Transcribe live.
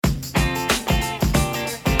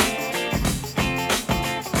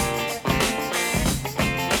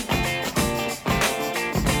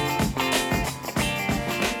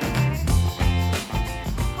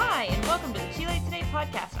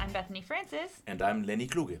And I'm Lenny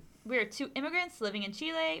Kluge. We're two immigrants living in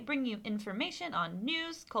Chile, bringing you information on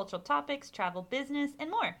news, cultural topics, travel, business, and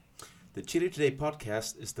more. The Chile Today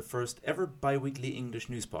podcast is the first ever bi-weekly English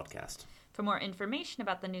news podcast. For more information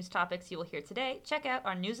about the news topics you will hear today, check out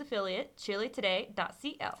our news affiliate,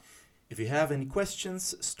 chiletoday.cl. If you have any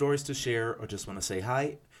questions, stories to share, or just want to say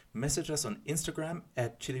hi, message us on Instagram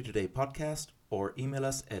at Chile Today Podcast or email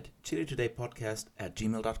us at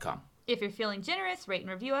chiletodaypodcast@gmail.com. If you're feeling generous, rate and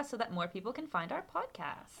review us so that more people can find our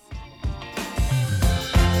podcast.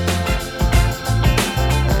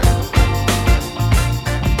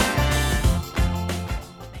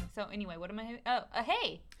 So anyway, what am I...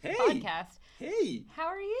 Hey! Hey! Podcast. Hey! How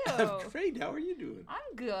are you? I'm great. How are you doing?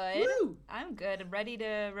 I'm good. Woo! I'm good. Ready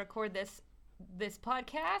to record this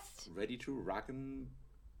podcast? Ready to rockin'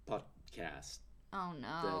 podcast. Oh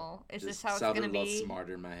no! That Is this just how it's sounded gonna a lot be?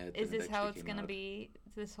 smarter in my head. Is than it this how actually it's came gonna out. be?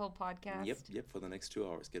 This whole podcast? Yep. For the next 2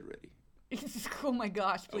 hours, get ready. Oh my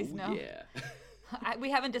gosh! Please no. Yeah. We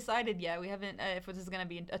haven't decided yet. We haven't if this is gonna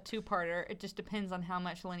be a two-parter. It just depends on how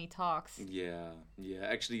much Lenny talks. Yeah.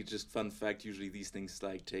 Actually, just fun fact. Usually these things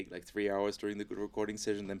take 3 hours during the recording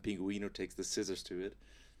session. Then Pinguino takes the scissors to it.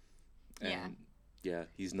 And yeah,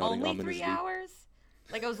 he's nodding Only ominously. 3 hours?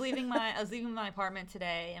 Like I was leaving my apartment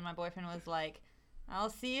today, and my boyfriend was like, "I'll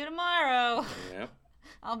see you tomorrow. Yeah.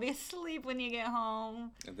 I'll be asleep when you get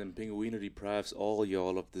home." And then Pinguino deprives all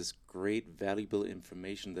y'all of this great, valuable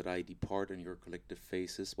information that I depart on your collective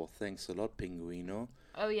faces. Well, thanks a lot, Pinguino.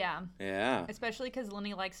 Oh yeah. Yeah. Especially because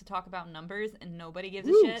Lenny likes to talk about numbers, and nobody gives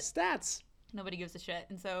Woo, a shit. stats. Nobody gives a shit,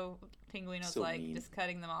 and so Pinguino's So like mean. just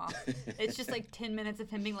cutting them off. It's just like 10 minutes of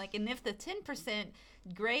him being like, and if the 10%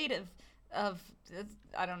 grade of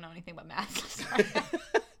I don't know anything about math. Sorry.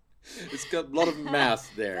 It's got a lot of math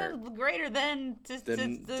there. Greater than just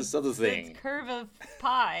this other thing. curve of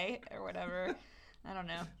pi or whatever. I don't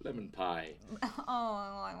know. Lemon pie.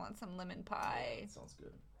 Oh, I want some lemon pie. That sounds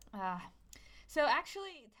good. So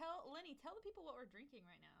actually, tell the people what we're drinking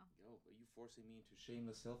right now. Yo, are you forcing me into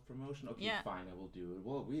shameless self-promotion? Okay, Yeah. fine, I will do it.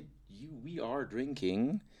 Well, we are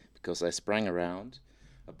drinking, because I sprang around,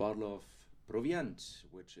 a bottle of Proviant,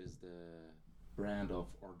 which is the brand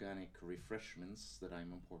of organic refreshments that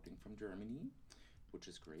I'm importing from Germany, which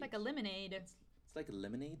is great. It's like a lemonade. It's like a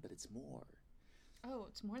lemonade, but it's more. Oh,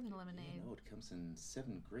 it's more than a lemonade. Yeah, no, it comes in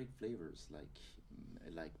 7 great flavors, like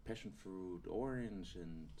passion fruit, orange,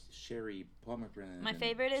 and cherry, pomegranate. My and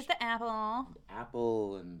favorite is the apple.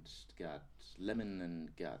 apple, and got lemon,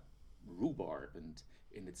 and got rhubarb, and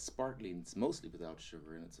it's sparkling. It's mostly without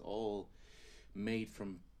sugar, and it's all made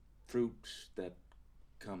from fruit that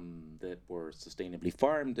were sustainably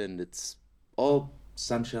farmed, and it's all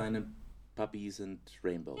sunshine and puppies and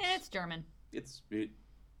rainbows. Yeah, it's German.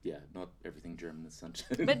 Not everything German is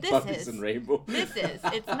sunshine But and this puppies is. and rainbow.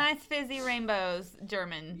 It's nice fizzy rainbows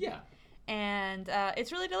German. Yeah. And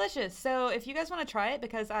it's really delicious. So if you guys want to try it,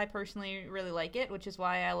 because I personally really like it, which is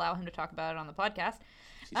why I allow him to talk about it on the podcast,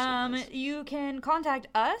 She's so nice. you can contact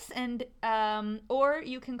us, and or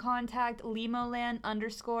you can contact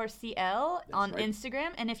Limoland_CL on right.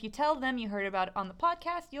 Instagram. And if you tell them you heard about it on the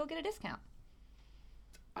podcast, you'll get a discount.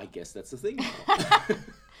 I guess that's the thing.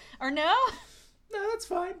 Or no? No, that's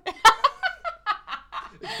fine.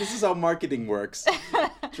 This is how marketing works.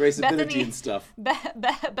 Traceability Bethany- and stuff.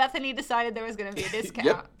 Bethany decided there was going to be a discount.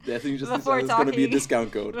 Yep, Bethany just Before decided it's going to be a talking-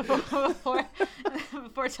 discount code.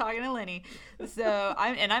 before talking to Lenny. So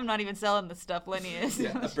I'm not even selling the stuff Lenny is.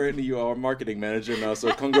 Yeah, apparently you are our marketing manager now,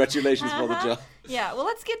 so congratulations for the job. Yeah, well,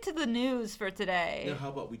 let's get to the news for today. Now, how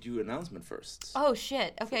about we do announcement first? Oh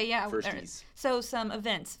shit. Okay, yeah. Firsties. So some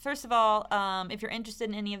events. First of all, if you're interested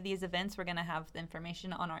in any of these events, we're gonna have the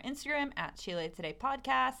information on our Instagram at Chile Today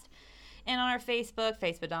Podcast, and on our Facebook,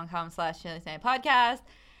 facebook.com/Chile Today Podcast.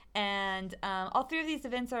 And all 3 of these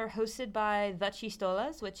events are hosted by The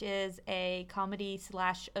Chistolas, which is a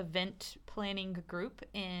comedy/event planning group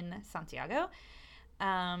in Santiago.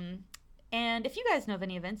 And if you guys know of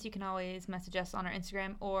any events, you can always message us on our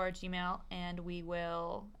Instagram or Gmail, and we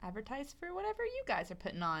will advertise for whatever you guys are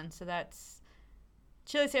putting on. So that's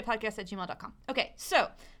chiletodaypodcast@gmail.com. Okay, so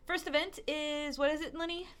first event is, what is it,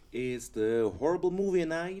 Lenny? It's the Horrible Movie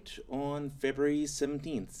Night on February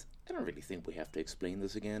 17th. I don't really think we have to explain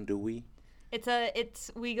this again, do we?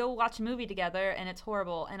 We go watch a movie together, and it's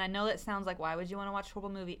horrible. And I know that sounds like, why would you want to watch a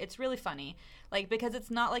horrible movie? It's really funny, because it's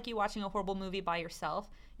not like you watching a horrible movie by yourself.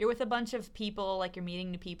 You're with a bunch of people, you're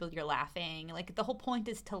meeting new people, you're laughing. The whole point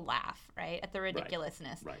is to laugh, right, at the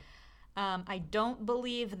ridiculousness. Right. I don't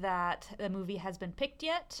believe that the movie has been picked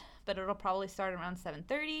yet, but it'll probably start around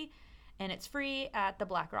 7:30, and it's free at the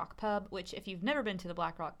Black Rock Pub. Which, if you've never been to the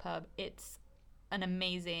Black Rock Pub, it's an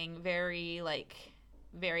amazing, very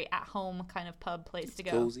at home kind of pub place to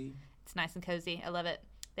go. Cozy. It's nice and cozy. I love it.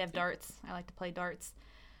 They have darts. I like to play darts.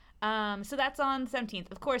 So that's on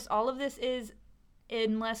 17th. Of course, all of this is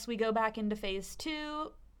unless we go back into phase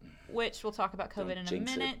 2, which we'll talk about COVID in a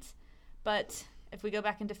minute. But if we go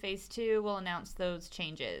back into phase 2, we'll announce those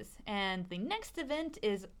changes. And the next event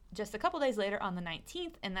is just a couple days later on the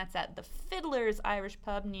 19th, and that's at the Fiddler's Irish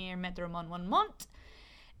Pub near Metro Mont.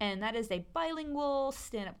 And that is a bilingual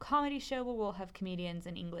stand-up comedy show where we'll have comedians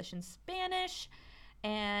in English and Spanish.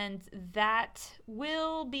 And that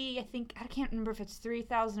will be, I can't remember if it's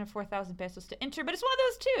 3,000 or 4,000 pesos to enter, but it's one of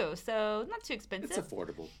those too, so not too expensive. It's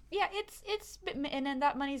affordable. Yeah, it's and then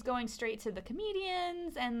that money's going straight to the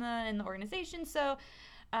comedians and the organization. So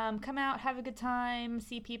come out, have a good time,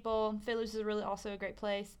 see people. Fiddler's is really also a great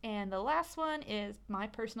place. And the last one is my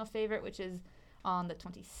personal favorite, which is on the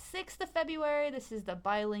 26th of February. This is the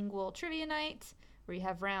bilingual trivia night where you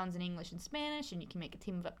have rounds in English and Spanish, and you can make a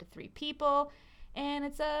team of up to 3 people. And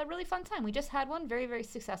it's a really fun time. We just had one, very, very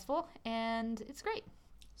successful, and it's great.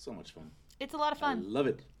 So much fun. It's a lot of fun. I love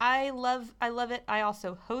it. I love it. I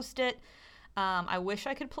also host it. I wish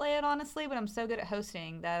I could play it, honestly, but I'm so good at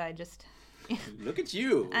hosting that I just... Look at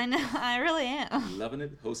you. I know. I really am. Loving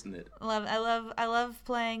it, hosting it. I love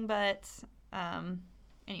playing, but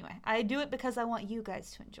anyway, I do it because I want you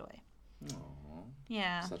guys to enjoy. Aww.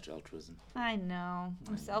 Yeah. Such altruism. I know.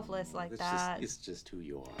 I'm selfless like that. It's just who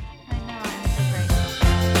you are. I know. I'm so great.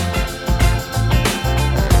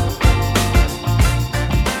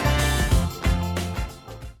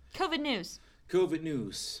 COVID news. COVID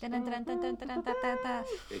news. Dun, dun, dun, dun, dun, dun, dun, dun, dun.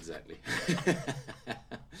 Exactly.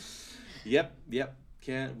 Yep.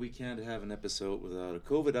 We can't have an episode without a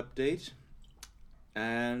COVID update.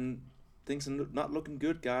 And things are not looking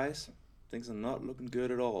good, guys. Things are not looking good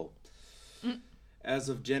at all. As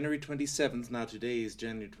of January 27th, now today is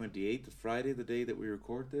January 28th, Friday, the day that we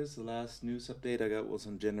record this. The last news update I got was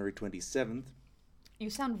on January 27th.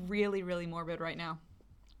 You sound really, really morbid right now.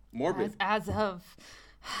 Morbid? As of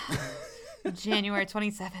January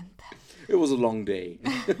 27th. It was a long day.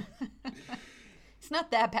 It's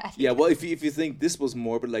not that bad. Yeah, well, if you think this was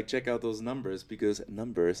morbid, like, check out those numbers, because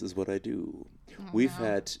numbers is what I do. We've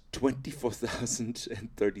had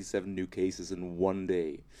 24,037 new cases in one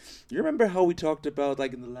day. You remember how we talked about,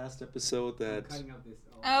 like, in the last episode that... I'm cutting out this.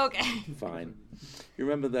 Okay. Fine. You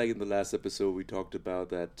remember that in the last episode we talked about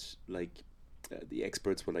that, like, the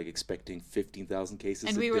experts were, like, expecting 15,000 cases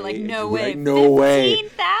and a we were day. like, no way. way. Like, no way.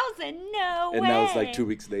 15,000? No way. And now it's like 2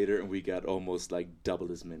 weeks later, and we got almost like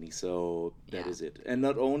double as many. So that is it. And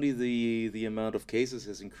not only the amount of cases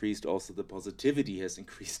has increased, also the positivity has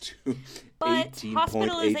increased to 18.82%. But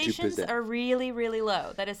hospitalizations are really, really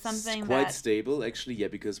low. That is something it's quite stable, actually, yeah,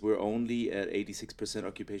 because we're only at 86%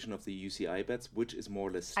 occupation of the UCI beds, which is more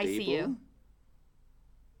or less stable. ICU.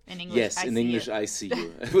 In English, yes, ICU. In English, I see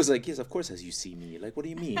you. I was like, yes, of course, as you see me. Like, what do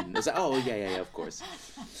you mean? I was like, oh, yeah, of course.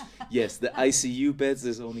 Yes, the ICU beds,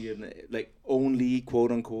 there's only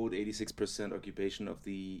quote unquote 86% occupation of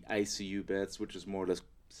the ICU beds, which is more or less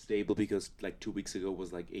stable because like 2 weeks ago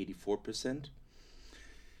was like 84%.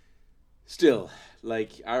 Still,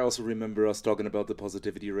 like, I also remember us talking about the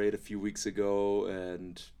positivity rate a few weeks ago,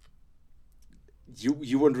 and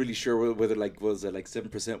you weren't really sure whether like was it like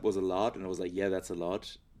 7% was a lot, and I was like, yeah, that's a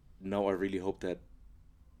lot. Now I really hope that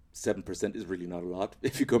 7% is really not a lot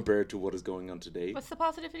if you compare it to what is going on today. What's the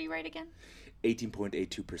positivity rate again?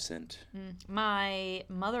 18.82%. My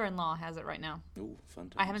mother-in-law has it right now. Ooh,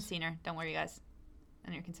 fun times. I haven't seen her. Don't worry, you guys. I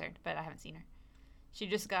know you're concerned, but I haven't seen her. She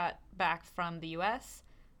just got back from the U.S.,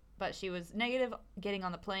 but she was negative getting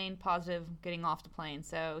on the plane, positive getting off the plane.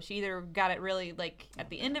 So she either got it really like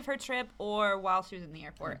at the end of her trip or while she was in the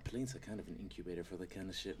airport. Planes are kind of an incubator for that kind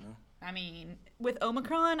of shit, no? I mean, with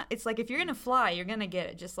Omicron, it's like if you're going to fly, you're going to get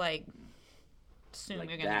it. Just like assume like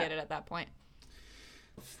you're going to get it at that point.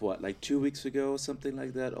 What, like 2 weeks ago, something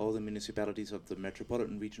like that, all the municipalities of the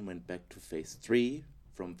metropolitan region went back to phase 3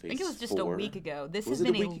 from phase 4. I think it was just a week ago. This was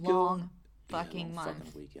has been a ago? long fucking month.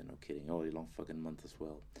 Fucking weekend, no kidding. Oh, a long fucking month as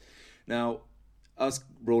well. Now, us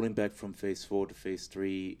rolling back from phase 4 to phase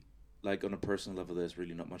 3, like on a personal level, there's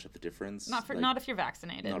really not much of a difference. Not if you're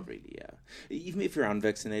vaccinated. Not really, yeah. Even if you're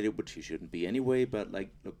unvaccinated, which you shouldn't be anyway, but like,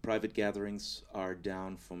 look, private gatherings are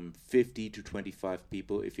down from 50 to 25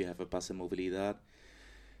 people if you have a passe movilidad.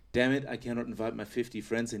 Damn it, I cannot invite my 50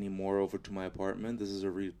 friends anymore over to my apartment. This is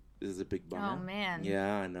a big bummer. Oh, man.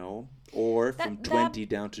 Yeah, I know. Or from 20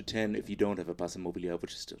 down to 10 if you don't have a passe movilidad,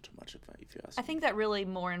 which is still too much if you ask me. I think that really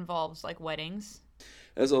more involves like weddings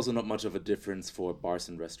There's also not much of a difference for bars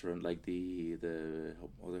and restaurant. Like the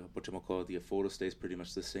what the photo stays pretty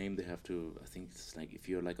much the same. They have to, I think it's like if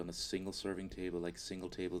you're like on a single serving table, like single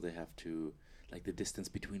table, they have to, like the distance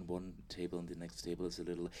between one table and the next table is a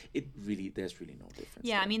little. There's really no difference.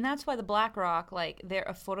 Yeah, there. I mean that's why the Black Rock, like their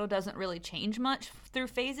a photo doesn't really change much through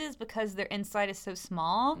phases because their inside is so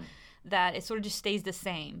small that it sort of just stays the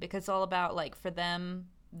same because it's all about like for them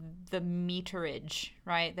the meterage,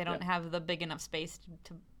 right? They don't have the big enough space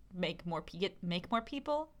to make more get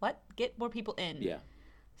more people in. Yeah.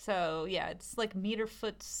 So yeah, it's like meter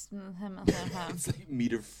foots. It's like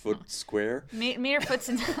meter foot square. Meter foots.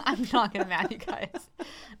 I'm not gonna mad you guys.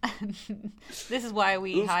 This is why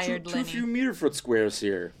we hired Lenny. Too few meter foot squares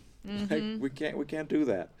here. Like, we can't do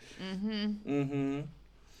that.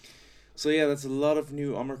 So yeah, that's a lot of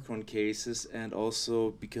new Omicron cases, and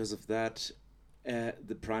also because of that,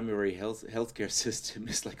 the primary healthcare system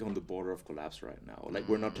is like on the border of collapse right now. Like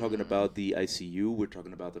we're not talking about the ICU, we're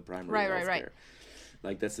talking about the primary healthcare. Right.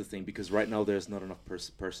 Like that's the thing, because right now there's not enough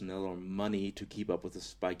personnel or money to keep up with the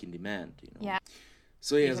spike in demand. You know? Yeah.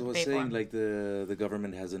 So yeah, as I was saying, like the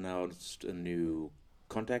government has announced a new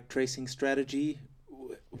contact tracing strategy,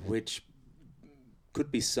 which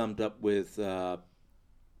could be summed up with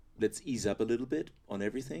let's ease up a little bit on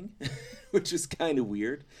everything, which is kind of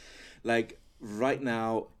weird. Like right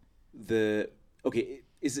now, it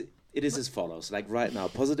is as follows. Like right now,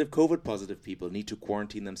 COVID positive people need to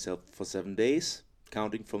quarantine themselves for 7 days,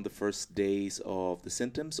 counting from the first days of the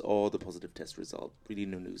symptoms or the positive test result. Really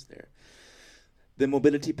no news there. The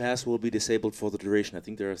mobility pass will be disabled for the duration. I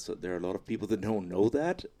think there are a lot of people that don't know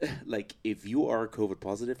that. Like if you are COVID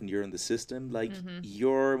positive and you're in the system, like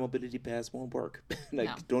your mobility pass won't work.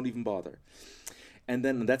 Don't even bother. And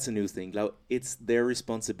then that's a new thing. Now, it's their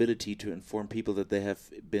responsibility to inform people that they have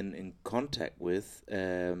been in contact with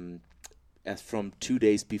as from 2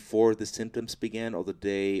 days before the symptoms began or the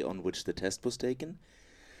day on which the test was taken.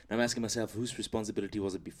 And I'm asking myself, whose responsibility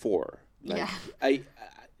was it before? I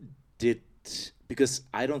did, because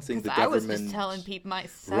I don't think the government... I was just telling people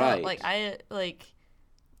myself. Right.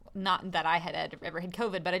 Not that I had ever had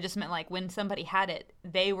COVID, but I just meant like when somebody had it,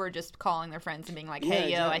 they were just calling their friends and being like,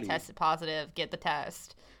 "Hey, I tested positive. Get the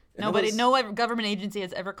test." No government agency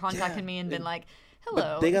has ever contacted me and been like, "Hello."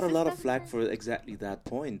 But they got a lot of flack for exactly that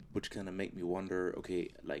point, which kind of made me wonder. Okay,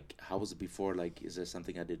 like how was it before? Like, is there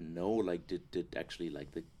something I didn't know? Like, did actually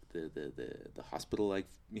like the hospital, like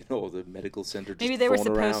or the medical center? Just maybe they were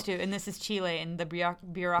supposed to, and this is Chile, and the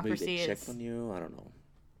bureaucracy maybe they checked on you. I don't know.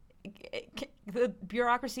 The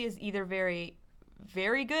bureaucracy is either very,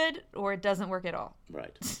 very good or it doesn't work at all.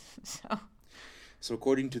 Right. So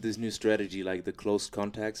according to this new strategy, like the close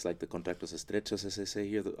contacts, like the contactos estrechos, as I say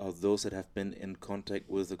here, are those that have been in contact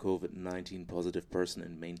with a COVID-19 positive person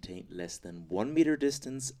and maintained less than 1 meter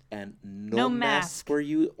distance and no masks were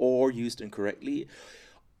used or used incorrectly.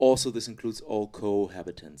 Also, this includes all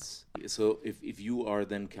cohabitants. So if you are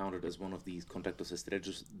then counted as one of these contactos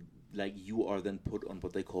estrechos, like you are then put on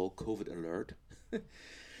what they call COVID alert.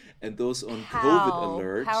 And those on COVID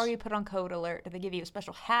alert... How are you put on COVID alert? Do they give you a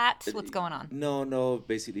special hat? What's going on? No.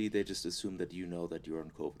 Basically, they just assume that you know that you're on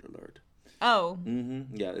COVID alert. Oh.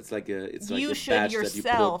 Yeah, it's like a badge you should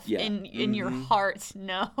yourself that you put, in your heart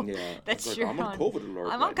know that like, you're I'm on COVID alert.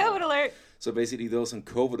 I'm on COVID alert. So basically, those on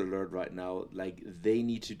COVID alert right now, like they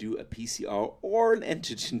need to do a PCR or an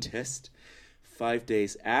antigen test 5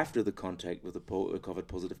 days after the contact with a COVID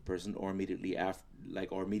positive person, or immediately after,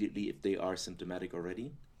 or immediately if they are symptomatic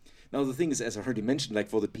already. Now the thing is, as I already mentioned, like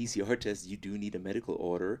for the PCR test, you do need a medical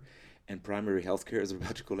order, and primary healthcare is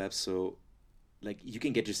about to collapse. So, like you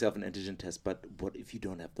can get yourself an antigen test, but what if you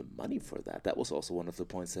don't have the money for that? That was also one of the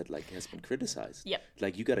points that like has been criticized. Yep.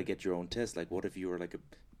 Like you got to get your own test. Like what if you are like a,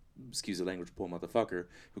 excuse the language, poor motherfucker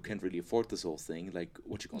who can't really afford this whole thing? Like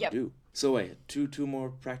what you gonna do? So two more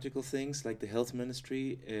practical things. Like the health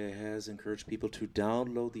ministry has encouraged people to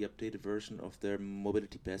download the updated version of their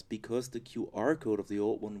mobility pass because the QR code of the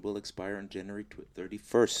old one will expire on January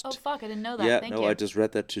 31st. Oh fuck, I didn't know that. Yeah, Thank you. I just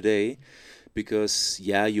read that today. Because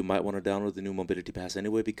you might want to download the new mobility pass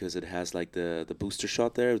anyway because it has like the booster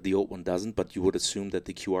shot there. The old one doesn't, but you would assume that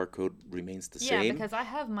the QR code remains the same. Yeah, because I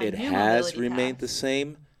have my it new has mobility remained pass. the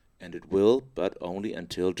same, and it will, but only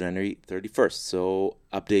until January 31st. So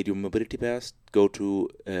update your mobility pass. Go to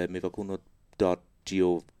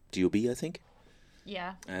mevacuno.gov, I think.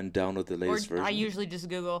 Yeah. And download the latest version. I usually just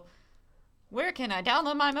Google, where can I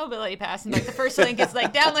download my mobility pass? And like the first link is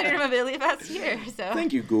like, download your mobility pass here. So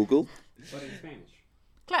thank you, Google. But in Spanish.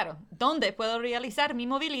 Claro. ¿Dónde puedo realizar mi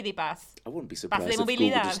Mobility Pass? I wouldn't be Pase surprised de if Google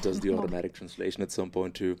movilidad. just does the automatic translation at some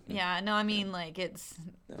point too. Yeah, no, I mean, like, it's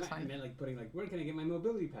I fine. meant like putting like, where can I get my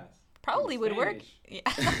mobility pass? Probably In would work. Spanish.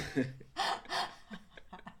 Yeah.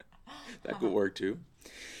 That could work too.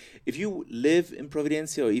 If you live in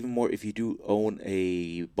Providencia, or even more, if you do own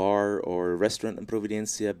a bar or restaurant in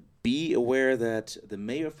Providencia, be aware that the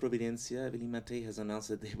mayor of Providencia, Evelyn Matei, has announced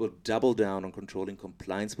that they will double down on controlling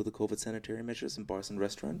compliance with the COVID sanitary measures in bars and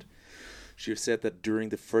restaurants. She said that during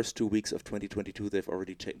the first 2 weeks of 2022, they've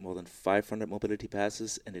already checked more than 500 mobility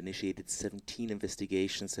passes and initiated 17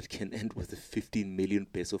 investigations that can end with a 15 million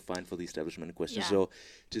peso fine for the establishment in question. Yeah. So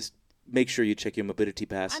just make sure you check your mobility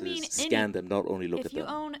passes, mean, scan them, not only look If at you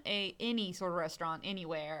them. own any sort of restaurant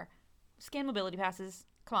anywhere, scan mobility passes.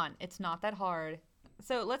 Come on, it's not that hard.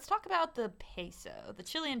 So let's talk about the peso, the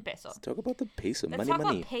Chilean peso. Let's talk about the peso. Let's Money, talk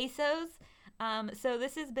money. about pesos. So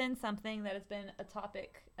this has been something that has been a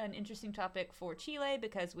topic, an interesting topic for Chile,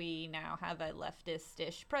 because we now have a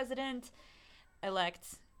leftist-ish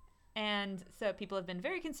president-elect. And so people have been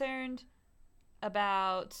very concerned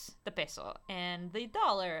about the peso and the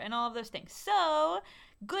dollar and all of those things. So,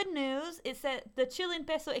 good news is that the Chilean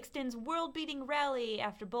peso extends world-beating rally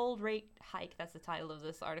after bold rate hike. That's the title of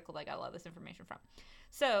this article I got a lot of this information from.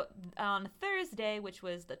 So, on Thursday, which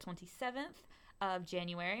was the 27th of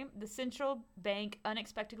January, the central bank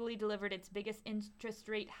unexpectedly delivered its biggest interest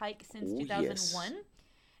rate hike since 2001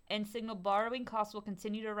 and signaled borrowing costs will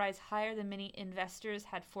continue to rise higher than many investors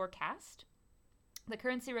had forecast. The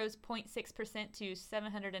currency rose 0.6% to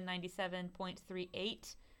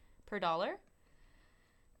 797.38 per dollar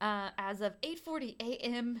as of 8:40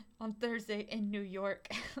 a.m. on Thursday in New York,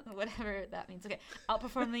 whatever that means. Okay,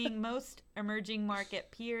 outperforming most emerging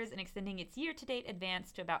market peers and extending its year-to-date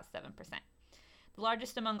advance to about 7%. The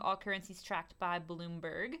largest among all currencies tracked by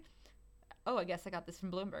Bloomberg. Oh, I guess I got this from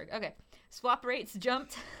Bloomberg. Okay. Swap rates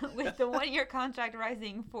jumped with the one-year contract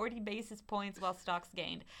rising 40 basis points while stocks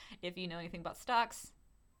gained. If you know anything about stocks,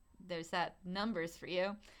 there's that numbers for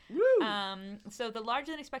you. So the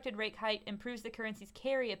larger than expected rate hike improves the currency's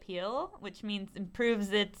carry appeal, which means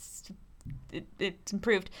improves it's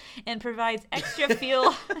improved, and provides extra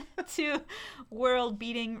fuel to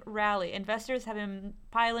world-beating rally. Investors have been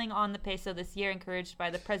piling on the peso this year, encouraged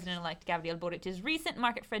by the president-elect Gabriel Boric's recent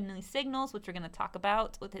market-friendly signals, which we're going to talk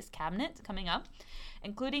about with his cabinet coming up,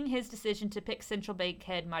 including his decision to pick central bank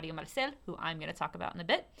head Mario Marcel, who I'm going to talk about in a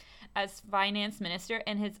bit, as finance minister,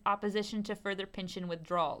 and his opposition to further pension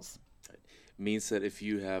withdrawals. Means that if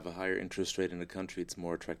you have a higher interest rate in the country, it's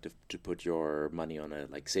more attractive to put your money on a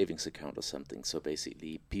savings account or something. So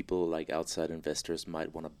basically, people like outside investors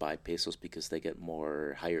might want to buy pesos because they get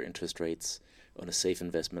more higher interest rates on a safe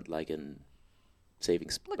investment like in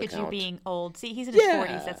savings Look account. at you being old. See, he's in his Yeah.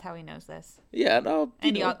 40s. That's how he knows this. Yeah, no.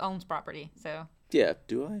 And he know. owns property, so. Yeah,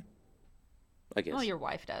 do I? I guess. Well, your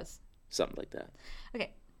wife does. Something like that.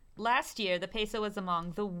 Okay. Last year, the peso was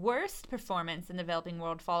among the worst performance in the developing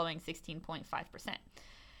world, following 16.5%.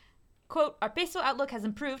 Quote, our peso outlook has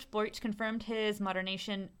improved. Boric confirmed his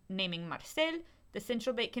modernation, naming Marcel. The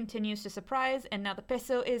central bank continues to surprise, and now the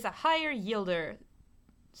peso is a higher yielder,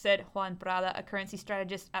 said Juan Prada, a currency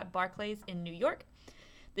strategist at Barclays in New York.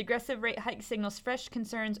 The aggressive rate hike signals fresh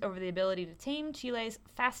concerns over the ability to tame Chile's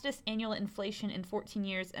fastest annual inflation in 14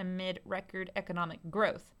 years amid record economic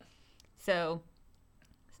growth. So,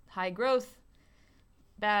 high growth,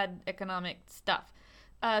 bad economic stuff.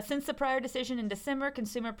 Since the prior decision in December,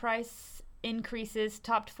 consumer price increases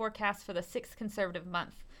topped forecasts for the sixth conservative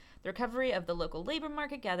month. The recovery of the local labor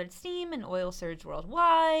market gathered steam and oil surged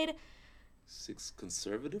worldwide. 6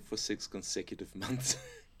 conservative for 6 consecutive months.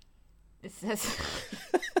 It says...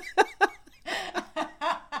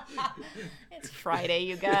 It's Friday,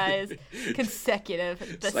 you guys. Consecutive.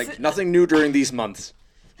 It's like nothing new during these months.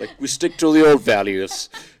 Like, we stick to the old values.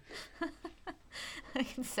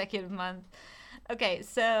 Consecutive month. Okay,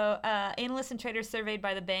 so analysts and traders surveyed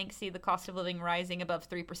by the bank see the cost of living rising above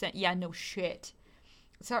 3%. Yeah, no shit.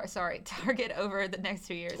 Sorry. Target over the next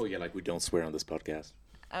 2 years. Oh, yeah, like we don't swear on this podcast.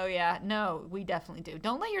 Oh, yeah. No, we definitely do.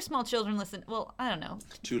 Don't let your small children listen. Well, I don't know.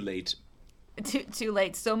 Too late. Too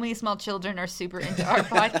late. So many small children are super into our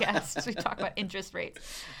podcast. We talk about interest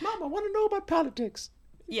rates. Mom, I want to know about politics.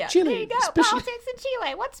 Yeah, Chile, there you go. especially. Politics in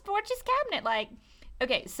Chile. What's Borch's cabinet like?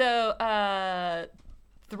 Okay, so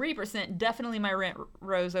 3%. Definitely my rent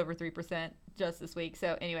rose over 3% just this week.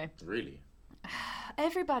 So anyway. Really?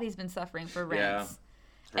 Everybody's been suffering for rents.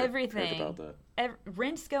 Yeah. Everything. Heard about that.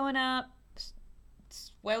 Rent's going up.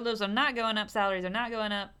 Sueldos are not going up. Salaries are not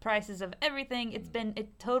going up. Prices of everything. It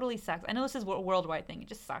totally sucks. I know this is a worldwide thing. It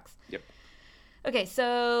just sucks. Yep. Okay,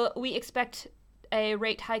 so we expect a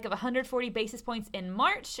rate hike of 140 basis points in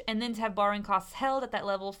March, and then to have borrowing costs held at that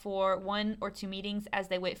level for 1 or 2 meetings as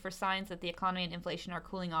they wait for signs that the economy and inflation are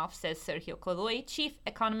cooling off, says Sergio Godoy, chief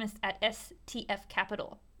economist at STF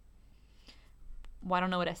Capital. Well, I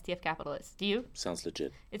don't know what STF Capital is. Do you? Sounds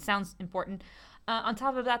legit. It sounds important. On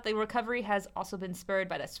top of that, the recovery has also been spurred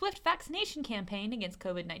by the swift vaccination campaign against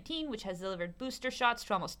COVID-19, which has delivered booster shots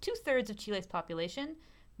to almost 2/3 of Chile's population,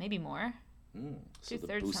 maybe more. So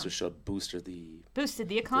the booster shot boosted the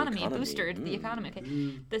economy. Boosted the economy.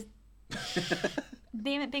 Okay.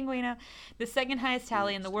 Damn it, Pinguino. The second highest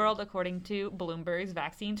tally in the world, according to Bloomberg's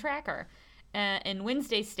vaccine tracker. In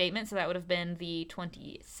Wednesday's statement, so that would have been the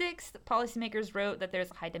 26th, policymakers wrote that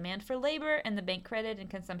there's a high demand for labor and the bank credit and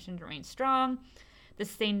consumption remain strong. The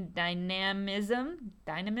sustained dynamism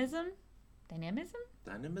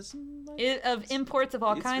of imports of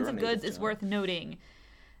all kinds of goods is worth noting.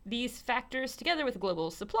 These factors, together with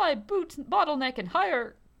global supply bottleneck and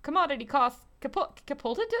higher commodity costs,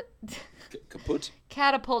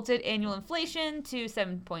 catapulted annual inflation to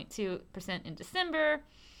 7.2% in December.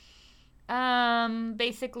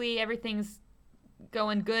 Basically, everything's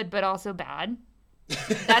going good, but also bad.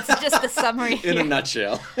 That's just the summary in a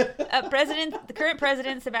nutshell. The current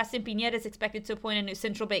president, Sebastián Piñera, is expected to appoint a new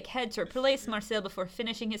central bank head to replace Marcel before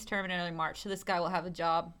finishing his term in early March. So this guy will have a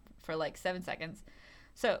job for like 7 seconds.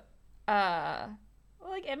 So,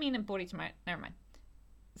 Boric might, never mind.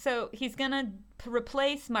 So he's gonna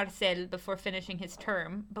replace Marcel before finishing his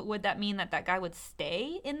term, but would that mean that guy would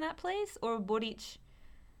stay in that place, or Boric?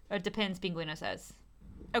 Or it depends, Pinguino says.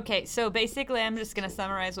 Okay, so basically I'm just going to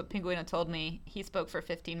summarize what Pinguino told me. He spoke for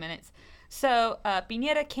 15 minutes. So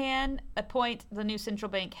Piñera can appoint the new central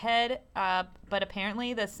bank head, but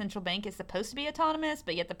apparently the central bank is supposed to be autonomous,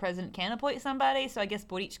 but yet the president can appoint somebody. So I guess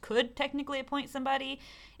Boric could technically appoint somebody,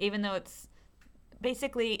 even though it's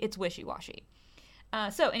wishy-washy.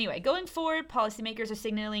 So anyway, going forward, policymakers are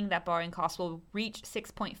signaling that borrowing costs will reach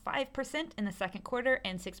 6.5% in the second quarter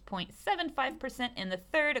and 6.75% in the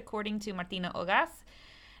third, according to Martina Ogas,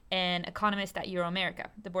 an economist at Euroamerica.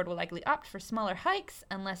 The board will likely opt for smaller hikes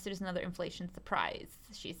unless there's another inflation surprise,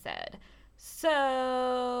 she said.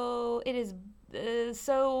 So it is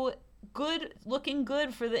looking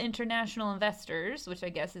good for the international investors, which I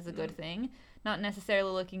guess is a good thing. Not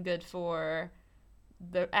necessarily looking good for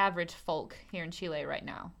the average folk here in Chile right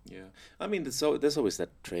now. Yeah, I mean, there's always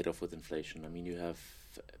that trade-off with inflation. I mean, you have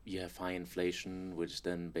high inflation, which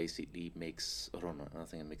then basically makes, I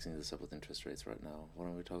think I'm mixing this up with interest rates right now. What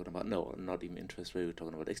are we talking about? No, not even interest rate. We're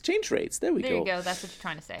talking about exchange rates. There you go. That's what you're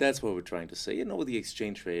trying to say. That's what we're trying to say. With the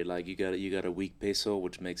exchange rate, like you got a weak peso,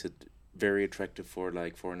 which makes it very attractive for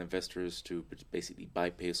like foreign investors to basically buy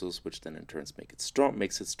pesos, which then in turn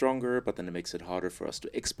makes it stronger, but then it makes it harder for us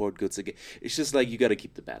to export goods again. It's just like you got to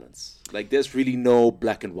keep the balance. Like there's really no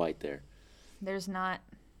black and white there. There's not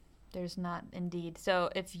indeed. So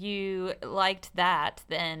if you liked that,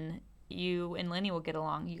 then you and Lenny will get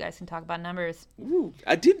along. You guys can talk about numbers. Ooh,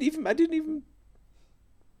 I didn't even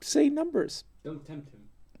say numbers. Don't tempt him.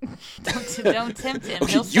 Don't tempt him.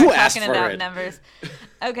 Okay, He'll start you asked talking for about it. numbers.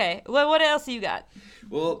 Okay. Well, what else you got?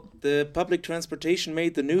 Well, the public transportation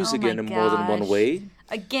made the news Oh again my in more than one gosh. way.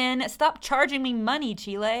 Again, stop charging me money,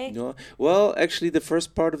 Chile. No, well, actually, the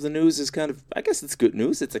first part of the news is kind of, I guess it's good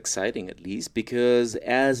news. It's exciting, at least, because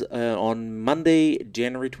as on Monday,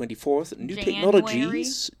 January 24th, new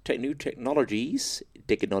technologies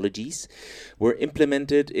were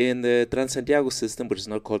implemented in the Transantiago system, which is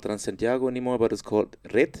not called Transantiago anymore, but it's called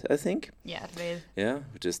Red, I think. Yeah, Red. Yeah,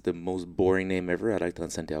 which is the most boring name ever. I like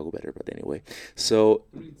Transantiago better, but anyway. So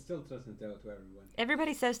It's still Transantiago to everyone.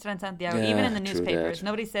 Everybody says Transantiago, Yeah, even in the true newspapers. that.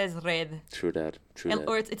 Nobody says Red. True that.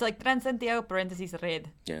 Or it's like Transantiago parentheses Red.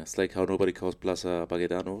 Yeah, it's like how nobody calls Plaza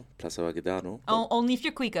Baquedano. Only if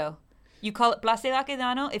you're Cuico. You call it Plaza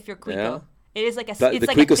Baquedano if you're Cuico. Yeah. It is like a. The it's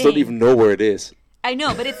like Cuicos a don't thing. even know where it is. I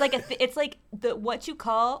know, but it's like it's like the what you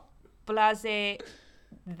call Plaza.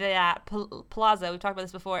 Plaza. We've talked about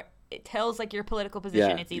this before. It tells like your political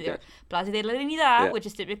position. Yeah, It's you either got- Plaza de la Dignidad, Yeah. which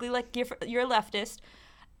is typically like you're a leftist.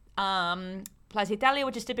 Plaza Italia,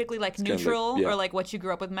 which is typically like kinda like- neutral, yeah. or like what you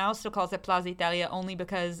grew up with. Mao still calls it Plaza Italia only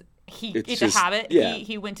because It's it's just- a habit. yeah.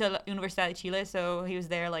 He went to La Universidad de Chile, so he was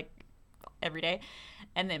there like every day.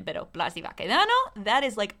 And then, pero Plaza Baquedano, that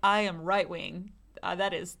is like I am right wing.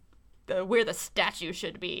 That is where the statue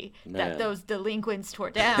should be. Man. That those delinquents tore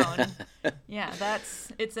down. Yeah,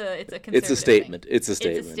 it's a conservative It's a statement. thing. It's a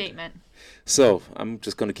statement. It's a statement. So I'm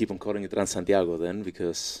just going to keep on calling it Transantiago then,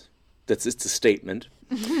 because it's a statement.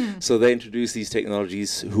 So they introduce these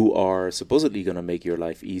technologies who are supposedly going to make your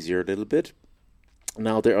life easier a little bit.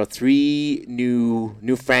 Now there are 3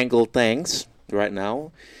 newfangled things. right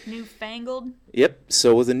now. Newfangled. Yep.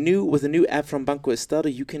 So with a new app from Banco Estado,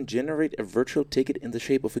 you can generate a virtual ticket in the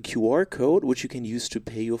shape of a QR code, which you can use to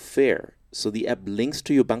pay your fare. So the app links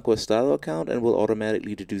to your Banco Estado account and will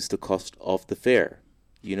automatically deduce the cost of the fare.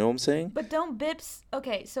 You know what I'm saying? But don't BIPs...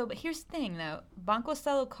 Okay, so but here's the thing, though. Banco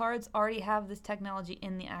Estado cards already have this technology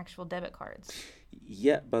in the actual debit cards.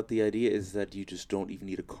 Yeah, but the idea is that you just don't even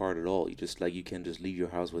need a card at all. You can just leave your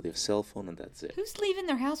house with your cell phone and that's it. Who's leaving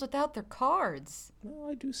their house without their cards? Well,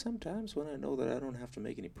 I do sometimes when I know that I don't have to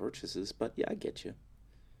make any purchases. But yeah, I get you.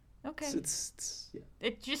 Okay. Yeah.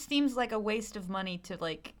 It just seems like a waste of money to,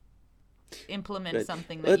 like, implement Right.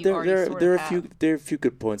 something that you already there are have. a few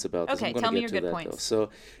good points about this. Okay, I'm gonna tell me get your to good that, points. Though. So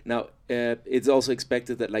now it's also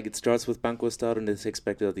expected that it starts with Banco Estado and it's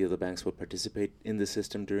expected that the other banks will participate in the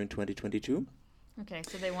system during 2022. Okay,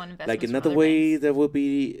 so they want investments from Another other way banks. there will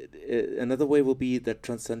be that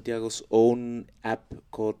Transantiago's own app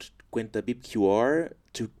called Cuenta BIP QR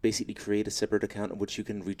to basically create a separate account in which you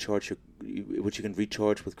can recharge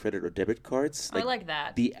with credit or debit cards. I like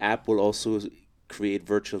that. The app will also create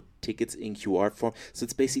virtual tickets in QR form. So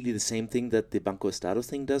it's basically the same thing that the Banco Estado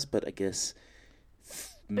thing does, but I guess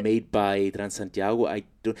made by Transantiago.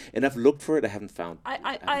 I've looked for it. I haven't found.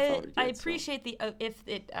 I found it yet, appreciate the if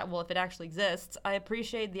it actually exists. I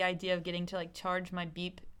appreciate the idea of getting to charge my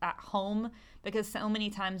beep at home, because so many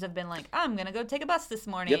times I've been like, I'm gonna go take a bus this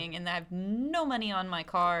morning and I have no money on my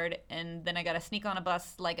card, and then I gotta sneak on a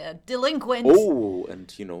bus like a delinquent. Oh,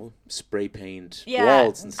 and spray paint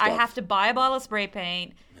walls and stuff. I have to buy a bottle of spray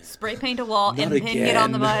paint a wall, Not and then get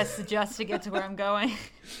on the again. bus just to get to where I'm going.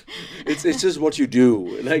 It's just what you do.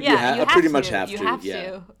 You have pretty to. much have You to. have yeah.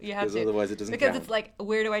 to. You have Because to. otherwise it doesn't Because count. it's like,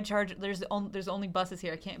 where do I charge? There's only buses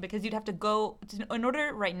here. I can't, because you'd have to go in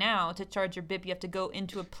order right now to charge your BIP. You have to go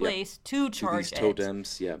into a place to to charge these it.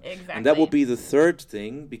 totems, yeah. Exactly. And that will be the third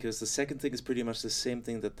thing, because the second thing is pretty much the same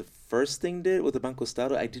thing that the first thing did with the Banco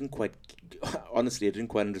Estado. I didn't quite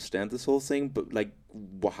understand this whole thing,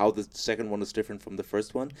 but how the second one is different from the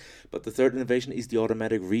first one. But the third innovation is the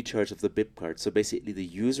automatic recharge of the BIP card. So basically the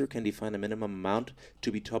user can define a minimum amount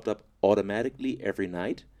to be topped up automatically every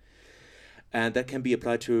night. And that can be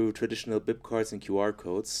applied to traditional BIP cards and QR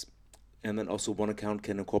codes. And then also one account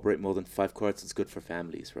can incorporate more than 5 cards. It's good for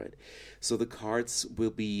families, right? So the cards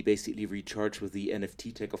will be basically recharged with the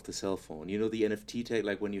NFT tag of the cell phone. You know the NFT tag,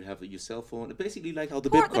 like when you have your cell phone, basically like how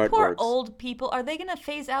the BIP card the poor works. old people, are they going to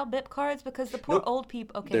phase out BIP cards? Because the poor Nope. old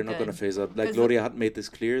people, okay, They're not going to good. phase out. Like 'Cause Gloria had made this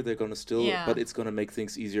clear, they're going to still, Yeah. but it's going to make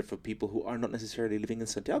things easier for people who are not necessarily living in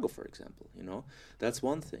Santiago, for example. That's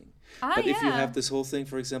one thing. But if you yeah. have this whole thing,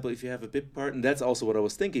 for example, if you have a BIP card, and that's also what I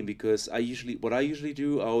was thinking, because what I usually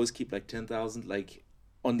do, I always keep 10,000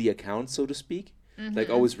 on the account, so to speak.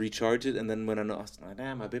 Mm-hmm. Always recharge it, and then when I know,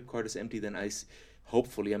 damn, my BIP card is empty, then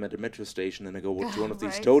hopefully I'm at a metro station and I go to one of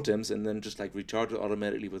these Right. totems and then just recharge it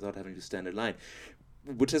automatically without having to stand in line.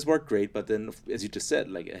 Which has worked great, but then, as you just said,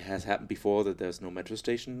 it has happened before that there's no metro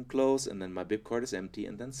station close, and then my BIP card is empty,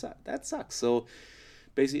 and then that sucks. So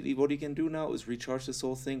basically, what you can do now is recharge this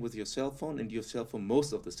whole thing with your cell phone, and your cell phone,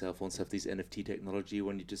 most of the cell phones have this NFT technology.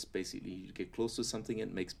 When you just basically get close to something,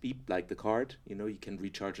 it makes beep like the card. You can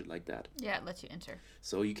recharge it like that. Yeah, it lets you enter.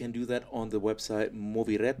 So you can do that on the website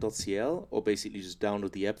movired.cl, or basically just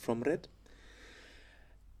download the app from Red.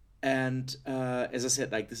 And as I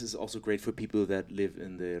said, this is also great for people that live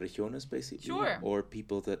in the regiones, basically. Sure. Or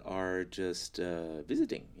people that are just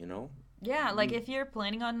visiting, Yeah, if you're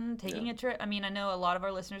planning on taking a trip, I know a lot of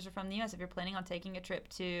our listeners are from the U.S. If you're planning on taking a trip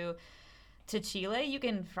to Chile, you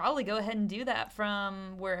can probably go ahead and do that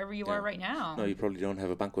from wherever you are right now. No, you probably don't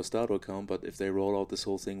have a Banco Estado account, but if they roll out this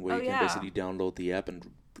whole thing where you can basically download the app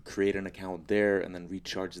and create an account there and then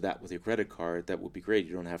recharge that with your credit card, that would be great.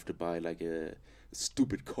 You don't have to buy a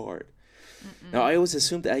stupid card. Mm-mm. Now, I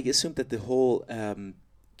assumed that the whole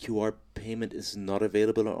QR payment is not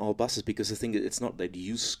available on all buses, because the thing is, it's not that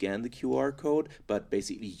you scan the QR code, but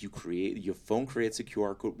basically your phone creates a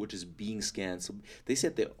QR code which is being scanned. So they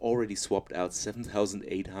said they already swapped out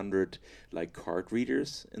 7,800 card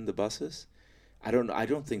readers in the buses. I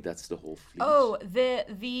don't think that's the whole fleet. Oh,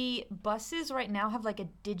 the buses right now have a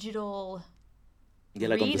digital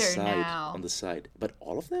reader now. On the side. But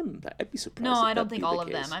all of them? I'd be surprised. No, if I don't that'd think be all the of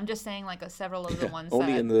case. them. I'm just saying several of the ones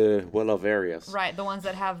only that, in the well-off areas. right, the ones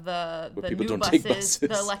that have the people new don't take buses, the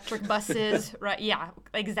buses. electric buses, right? Yeah,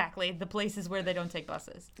 exactly. The places where they don't take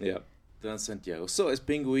buses. Yeah. Then Santiago. So as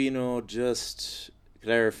Pinguino just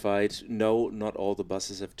clarified, no, not all the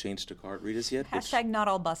buses have changed the card readers yet. Hashtag not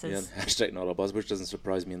all buses. Yeah, hashtag not all buses, which doesn't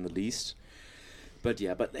surprise me in the least. But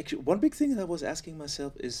actually, one big thing that I was asking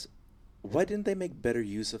myself is, why didn't they make better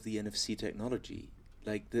use of the NFC technology?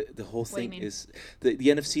 Like the whole What do you thing mean? is the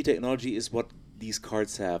NFC technology is what these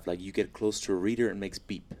cards have. Like you get close to a reader and it makes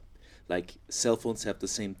beep. Like cell phones have the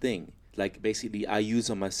same thing. Like basically I use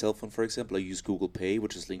on my cell phone, for example, I use Google Pay,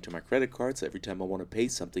 which is linked to my credit card. So every time I want to pay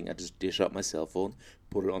something, I just dish out my cell phone,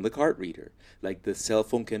 put it on the card reader. Like the cell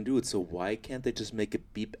phone can do it. So why can't they just make a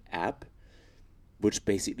beep app, which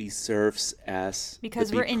basically serves as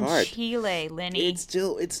Because the we're beep in card? Chile, Lenny. It's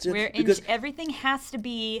still We're in because everything has to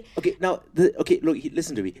be. okay, now look,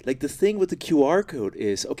 listen to me. Like the thing with the QR code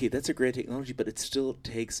is okay, that's a great technology, but it still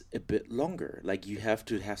takes a bit longer. Like you has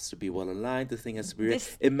to be well aligned. The thing has to be.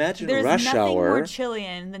 Imagine There's rush nothing hour. more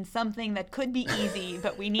Chilean than something that could be easy,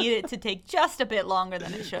 but we need it to take just a bit longer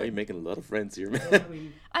than it Are you should. making a lot of friends here,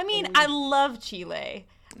 man? I mean, I love Chile,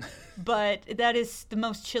 but that is the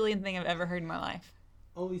most Chilean thing I've ever heard in my life.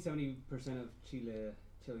 only 70% of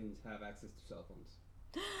Chileans have access to cell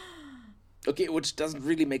phones. Okay, which doesn't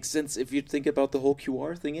really make sense if you think about the whole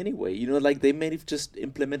QR thing anyway. You know, like they may have just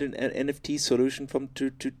implemented an NFT solution from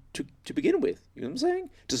to begin with. You know what I'm saying?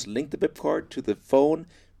 Just link the BIP card to the phone,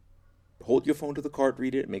 hold your phone to the card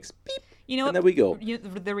reader, it makes beep. You know And what? there we go.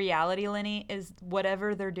 The reality, Lenny, is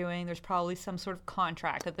whatever they're doing, there's probably some sort of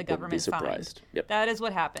contract that the Wouldn't be government signed. surprised. Yep. That is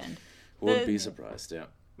what happened. Wouldn't The- be surprised, yeah.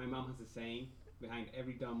 My mom has a saying: behind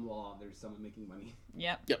every dumb law, there's someone making money.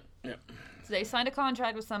 Yep. Yep, yep. So they signed a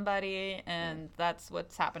contract with somebody, and that's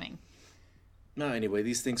what's happening. No, anyway,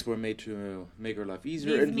 these things were made to make our life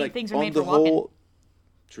easier. These and like things were on made the for walking. whole,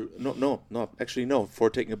 true. No. Actually, no. For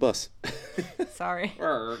taking a bus. Sorry.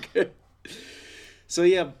 So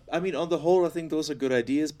yeah, I mean, on the whole, I think those are good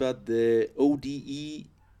ideas. But the ODECU,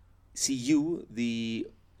 the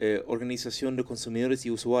Organización de Consumidores y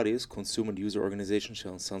Usuarios, Consumer and User Organization,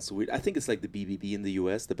 sounds so weird. I think it's like the BBB in the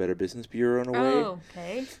US, the Better Business Bureau in a way. Oh,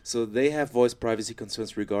 okay. So they have voiced privacy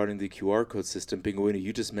concerns regarding the QR code system. Pinguino,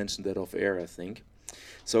 you just mentioned that off air, I think.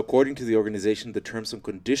 So according to the organization, the terms and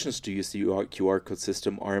conditions to use the QR code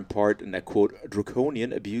system are in part, and I quote,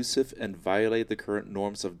 draconian, abusive, and violate the current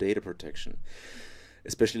norms of data protection.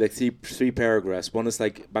 Especially like three paragraphs. One is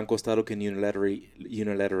like Banco Estado can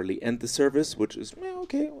unilaterally end the service, which is,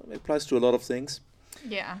 okay, it applies to a lot of things.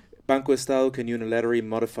 Yeah. Banco Estado can unilaterally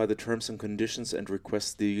modify the terms and conditions and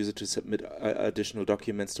request the user to submit additional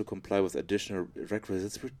documents to comply with additional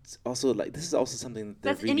requisites. It's also like this is also something that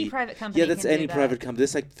That's really, any private company. yeah, that's can do any that. private company.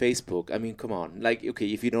 It's like Facebook. I mean, come on. Like, okay,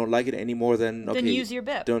 if you don't like it anymore, then okay, Then use your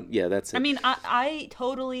BIP. Don't. Yeah, that's it. I mean, I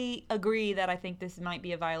totally agree that I think this might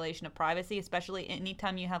be a violation of privacy, especially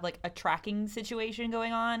anytime you have like a tracking situation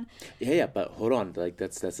going on. yeah, but hold on. Like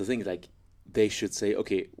that's the thing. Like they should say,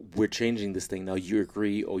 okay, we're changing this thing now. You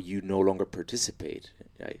agree or you no longer participate.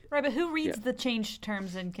 Right? Right, but who reads Yeah. the changed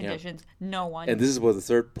terms and conditions? No one. And this is where the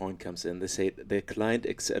third point comes in. They say the client,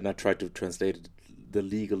 and I tried to translate it, the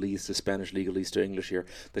legalese, the Spanish legalese to English here.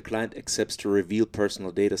 The client accepts to reveal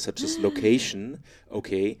personal data such as location,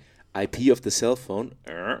 okay, IP of the cell phone,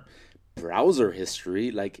 browser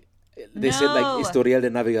history, like they said like No. historial de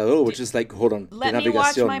navegador, which is like, hold on, Let de me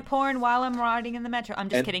watch navegación. my porn while I'm riding in the metro. I'm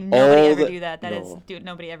just And kidding. Nobody all ever the- do that. That is, no. dude,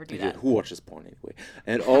 nobody ever do Yeah, that. who watches porn anyway?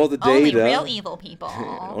 And all the data. Only real evil people.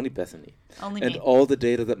 Only Bethany. Only And me. all the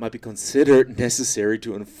data that might be considered necessary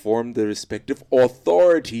to inform the respective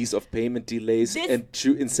authorities of payment delays This- and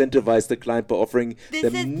to incentivize the client by offering This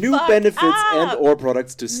is them new fucked benefits up. and or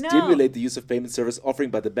products to No. stimulate the use of payment service offering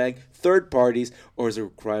by the bank, third parties, or as a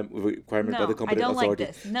requirement by No, the I competent don't like authority.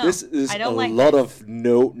 this. No, this is I don't a like lot this. of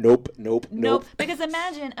nope. Nope. Because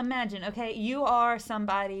imagine, okay, you are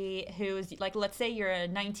somebody who's like, let's say you're a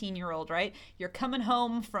 19-year-old, right? You're coming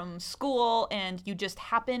home from school and you just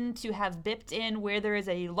happen to have bipped in where there is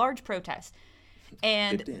a large protest.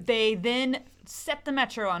 And Bipped in. they then set the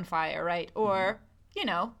metro on fire, right? Or, you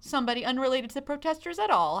know, somebody unrelated to the protesters at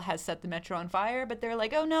all has set the metro on fire, but they're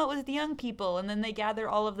like, oh no, it was the young people. And then they gather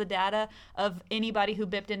all of the data of anybody who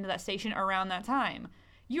bipped into that station around that time.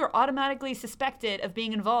 You're automatically suspected of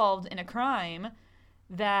being involved in a crime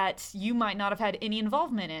that you might not have had any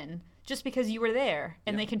involvement in just because you were there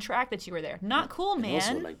and they can track that you were there. Not cool, And man.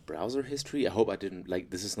 also, like, browser history. I hope I didn't, like,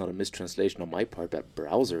 this is not a mistranslation on my part, but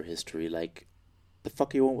browser history, like, the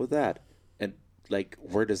fuck you want with that? And, like,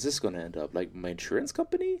 where does this gonna end up? Like, my insurance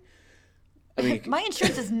company? I mean, My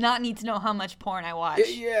insurance does not need to know how much porn I watch.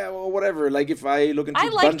 yeah, well, whatever. Like, if I look into I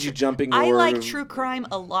like bungee jumping I or... like true crime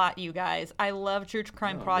a lot, you guys. I love true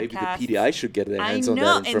crime Maybe the podcasts. PDI should get their I hands on know,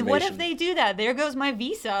 that information. and what if they do that? There goes my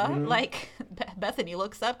visa. Mm-hmm. Like Bethany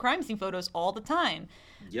looks up crime scene photos all the time.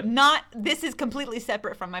 Yep. Not this is completely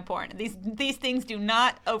separate from my porn. These things do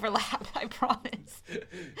not overlap. I promise.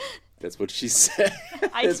 that's what she said.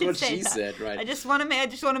 I That's did what say she that. said, right? I just want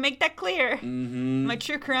to make that clear. Mm-hmm. My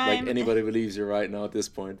true crime. Like anybody believes you right now at this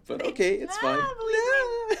point. But okay, it's fine.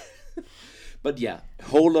 believe But yeah,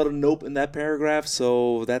 whole lot of nope in that paragraph.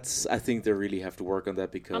 So I think they really have to work on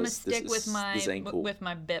that because I'm gonna stick this with my this ain't cool. with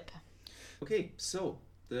my bip. Okay, so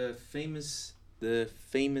the famous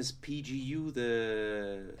PGU,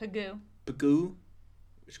 the Pagoo. PGU,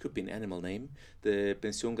 which could be an animal name, the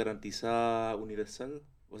Pensión Garantizada Universal.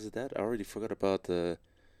 Was it that? I already forgot about the.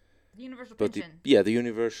 Universal But pension. the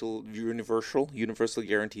universal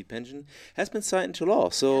guaranteed pension has been signed into law.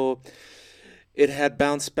 So it had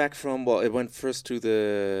bounced back from, well, it went first to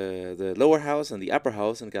the lower house and the upper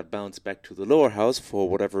house and got bounced back to the lower house for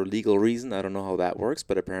whatever legal reason. I don't know how that works,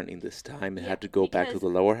 but apparently this time it had to go back to the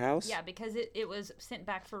lower house. Yeah, because it was sent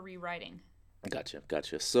back for rewriting. Gotcha.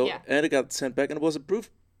 So, Yeah. and it got sent back and it was approved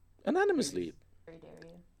anonymously.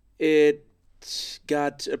 It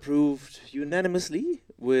got approved unanimously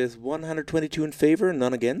with 122 in favor,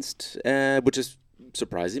 none against, which is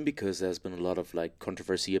surprising because there's been a lot of like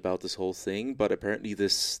controversy about this whole thing. But apparently,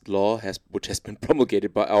 this law which has been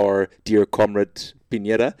promulgated by our dear comrade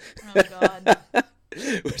Piñera, Oh God.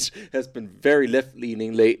 which has been very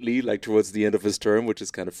left-leaning lately, like towards the end of his term, which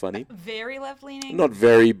is kind of funny. Very left leaning. Not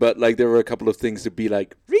very, but like there were a couple of things to be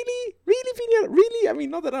like, really, Piñera, really? I mean,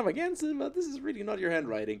 not that I'm against it, but this is really not your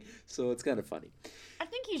handwriting, so it's kind of funny. I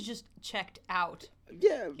think he's just checked out.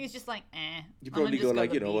 Yeah, He's just like, you I'm probably gonna go just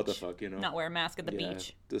like, to the what the beach. fuck, Not wear a mask at the Yeah,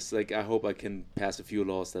 beach. just like I hope I can pass a few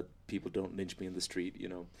laws that people don't lynch me in the street,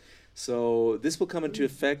 So this will come into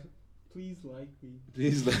effect. Please like me.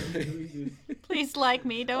 Please, Please like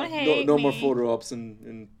me, don't hate no me. more photo ops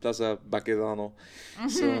in Plaza Baquedano.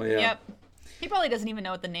 So yeah. Yep. He probably doesn't even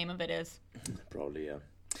know what the name of it is. Probably, yeah.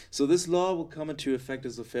 So this law will come into effect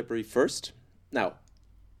as of February 1st. Now,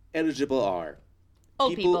 eligible are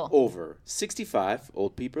Old people. over 65,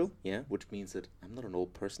 old people, yeah, which means that I'm not an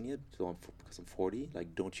old person yet, because I'm 40.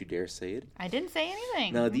 Like, don't you dare say it. I didn't say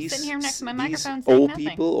anything. Now, I'm these sitting here next to my these microphone saying old nothing.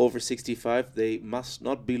 people over 65, they must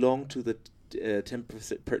not belong to the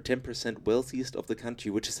 10% wealthiest of the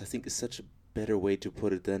country, which is, I think, is such a better way to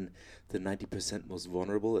put it than the 90% most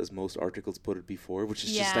vulnerable, as most articles put it before, which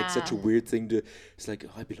is just like such a weird thing to. It's like,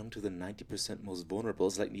 oh, I belong to the 90% most vulnerable.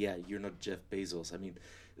 It's like, yeah, you're not Jeff Bezos. I mean,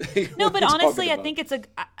 No, what but are you honestly, talking I about? think it's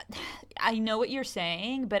I know what you're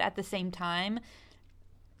saying, but at the same time,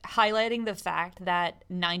 highlighting the fact that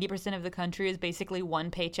 90% of the country is basically one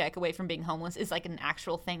paycheck away from being homeless is like an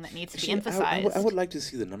actual thing that needs to be Actually, emphasized. I would like to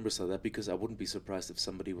see the numbers of that because I wouldn't be surprised if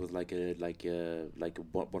somebody with like a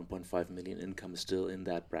 1.5 million income is still in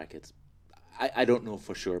that bracket. I don't know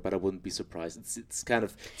for sure, but I wouldn't be surprised. It's kind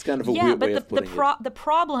of a weird way of putting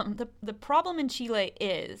it. The problem in Chile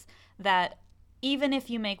is that even if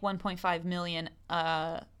you make 1.5 million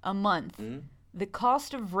a month, the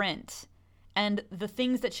cost of rent and the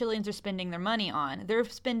things that Chileans are spending their money on, they're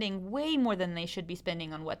spending way more than they should be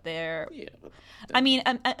spending on what they're. Yeah. But I mean,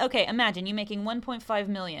 okay, imagine you making 1.5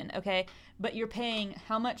 million, okay, but you're paying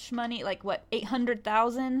how much money? Like what,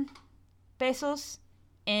 800,000 pesos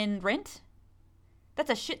in rent? That's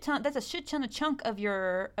a shit ton. That's a shit ton of chunk of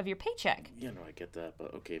your paycheck. yeah, no, I get that,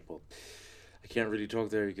 but okay, well, I can't really talk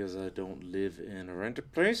there because I don't live in a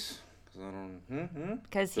rented place. Because I don't.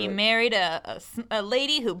 Because he But- married a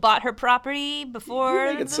lady who bought her property before.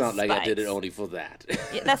 You make it the sound like I did it spikes. only for that.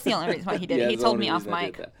 Yeah, that's the only reason why he did Yeah, it. He it's the told only me off reason I did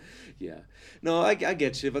mic. that. Yeah. No, I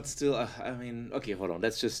get you, but still, I mean, okay, hold on.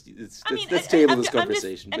 Let's I table I'm this ju- I'm just-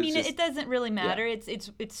 conversation. I Let's mean, just- it doesn't really matter.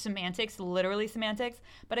 It's semantics, literally semantics.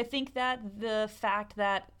 But I think that the fact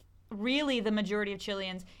that really the majority of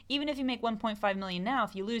Chileans, even if you make 1.5 million now,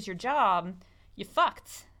 if you lose your job, you're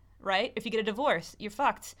fucked, right? If you get a divorce, you're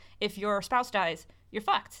fucked. If your spouse dies, you're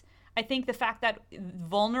fucked. I think the fact that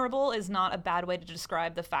vulnerable is not a bad way to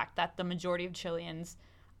describe the fact that the majority of Chileans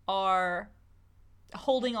are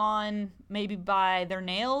holding on maybe by their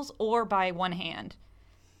nails or by one hand.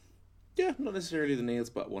 Yeah, not necessarily the nails,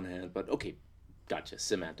 but one hand. But okay, gotcha.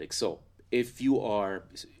 Semantics. So if you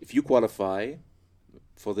qualify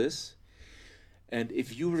for this, and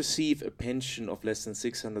if you receive a pension of less than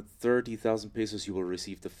 630,000 pesos, you will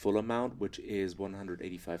receive the full amount, which is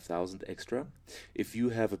 185,000 extra. If you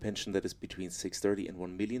have a pension that is between 630 and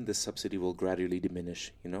 1 million, the subsidy will gradually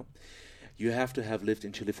diminish. You have to have lived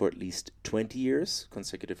in Chile for at least 20 years,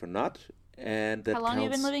 consecutive or not, and that How long have you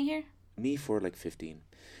been counts- living here? Me for like 15.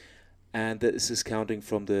 And this is counting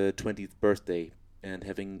from the 20th birthday and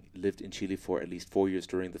having lived in Chile for at least 4 years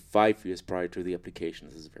during the 5 years prior to the application.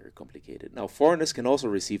 This is very complicated. Now, foreigners can also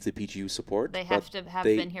receive the PGU support. They have to have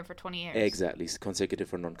been here for 20 years. Exactly,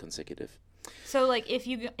 consecutive or non-consecutive. So, like, if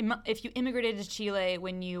you immigrated to Chile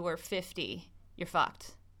when you were 50, you're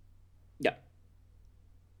fucked. Yeah.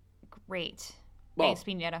 Great. Well, Thanks,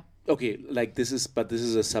 Piñera. Okay, like this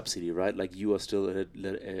is a subsidy, right? Like you are still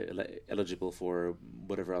eligible for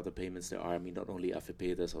whatever other payments there are. I mean, not only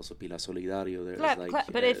AFP, there's also Pilar Solidario.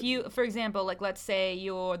 But if you, for example, like let's say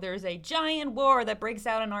there's a giant war that breaks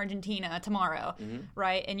out in Argentina tomorrow,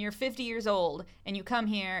 right? And you're 50 years old, and you come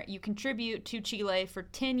here, you contribute to Chile for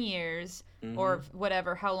 10 years or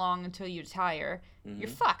whatever, how long until you retire, you're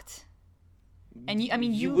fucked. And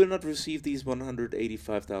you will not receive these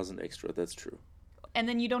 185,000 extra. That's true. And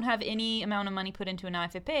then you don't have any amount of money put into an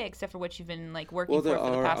AFP except for what you've been like working for the past 10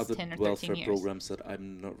 or 13 years. Well, there are other welfare programs that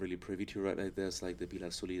I'm not really privy to, right? Like there's like the Pilar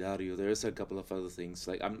Solidario. There's a couple of other things.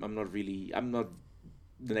 Like I'm not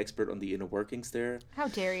an expert on the inner workings there. How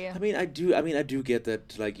dare you? I mean, I do get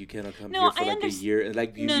that like you cannot come here for like a year and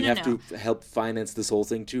like you have to help finance this whole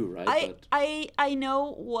thing too, right? I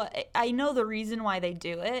know the reason why they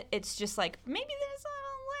do it. It's just like maybe there's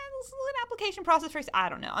an application process for. I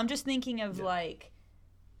don't know. I'm just thinking of like.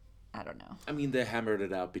 I don't know. I mean, they hammered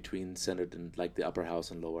it out between Senate and like the upper house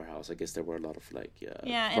and lower house. I guess there were a lot of like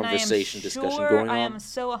discussion going on. I am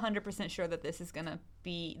so 100% sure that this is gonna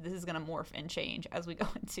morph and change as we go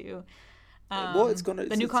into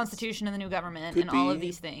the new constitution and the new government and all of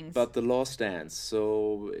these things. But the law stands.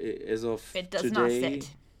 So as of it does today,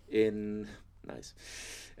 not sit.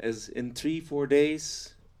 In 3-4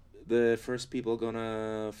 days, the first people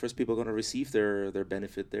gonna receive their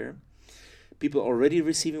benefit there. People already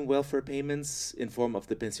receiving welfare payments in form of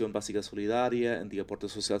the Pensión Básica Solidaria and the Aporte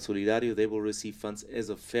Social Solidario, they will receive funds as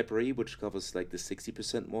of February, which covers like the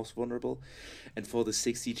 60% most vulnerable. And for the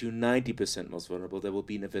 60 to 90% most vulnerable, there will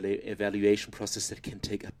be an evaluation process that can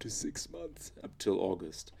take up to 6 months, up till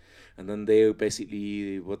August. And then they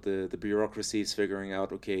basically, what the bureaucracy is figuring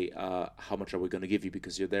out, okay, how much are we going to give you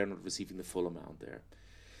because they're not receiving the full amount there.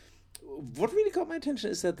 What really caught my attention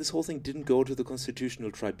is that this whole thing didn't go to the Constitutional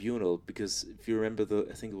Tribunal because if you remember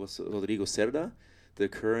I think it was Rodrigo Cerda, the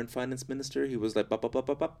current finance minister, he was like,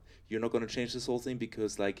 you're not going to change this whole thing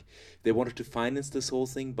because like they wanted to finance this whole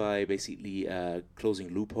thing by basically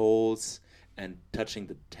closing loopholes and touching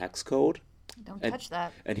the tax code. Don't touch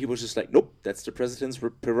that. And he was just like, nope, that's the president's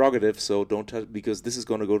prerogative, so don't touch because this is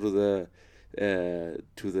going to go to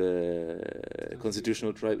the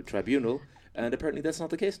Constitutional Tribunal. And apparently that's not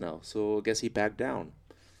the case now. So I guess he backed down.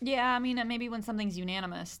 Yeah, I mean, maybe when something's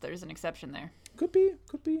unanimous, there's an exception there. Could be.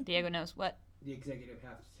 Diego knows what. The executive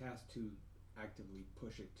has to actively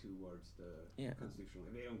push it towards the constitutional.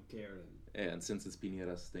 If they don't care, then... Yeah, and since it's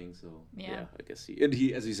Piñera's thing, so... Yeah, I guess he,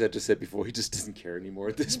 as you said, just said before, he just doesn't care anymore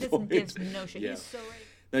at this point. He doesn't give no shit. Yeah. He's so right.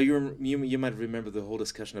 Now, you might remember the whole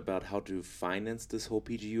discussion about how to finance this whole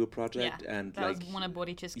PGU project. Yeah, and that was one of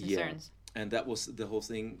Borich's concerns. And that was the whole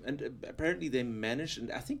thing. And apparently they managed, and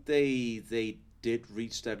I think they did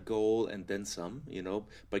reach that goal and then some,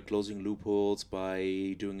 by closing loopholes,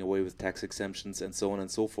 by doing away with tax exemptions and so on and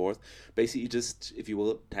so forth. Basically just, if you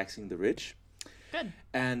will, taxing the rich. Good.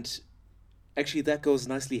 And actually that goes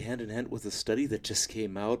nicely hand in hand with a study that just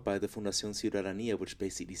came out by the Fundación Ciudadanía, which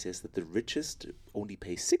basically says that the richest only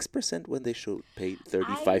pay 6% when they should pay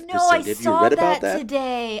 35%. I Have you read about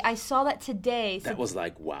that? I saw that today. That was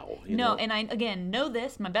like, wow. And I, again, know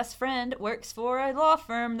this. My best friend works for a law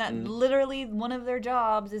firm that literally one of their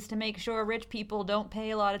jobs is to make sure rich people don't pay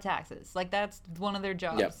a lot of taxes. Like, that's one of their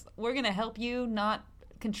jobs. Yep. We're going to help you not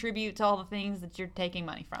contribute to all the things that you're taking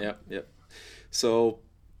money from. Yep. So...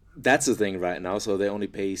 that's the thing right now. So they only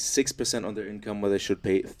pay 6% on their income, where they should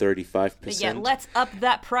pay 35%. But yeah, let's up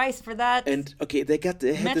that price for that. And okay, they had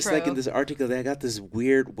this like in this article. They got this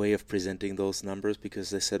weird way of presenting those numbers because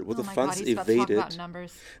they said, "With the funds evaded." About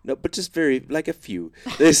numbers. No, but just very like a few.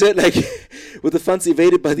 They said like, with the funds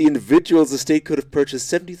evaded by the individuals, the state could have purchased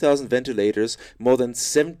 70,000 ventilators, more than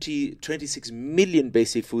 26 million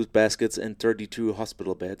basic food baskets, and 32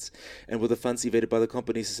 hospital beds. And with the funds evaded by the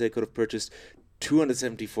companies, the state could have purchased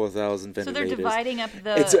 274,000 ventilators. So they're dividing up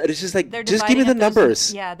the... It's just like, just give me the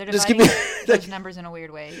numbers. Yeah, they're dividing up those numbers in a weird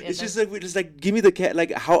way. It's just like, give me the...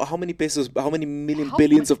 like, how many pesos, how many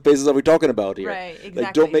billions of pesos are we talking about here? Right, exactly.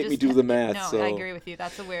 Like, don't make me do the math. No, so. I agree with you.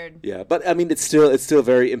 That's a weird... Yeah, but I mean, it's still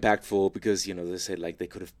very impactful because, they said, like, they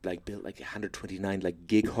could have, like, built, like, 129, like,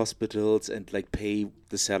 gig hospitals and, like, pay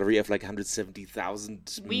the salary of, like,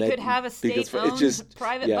 170,000... We could have a state-owned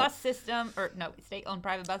private bus system, or no, state-owned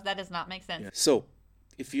private bus. That does not make sense. Yeah. So,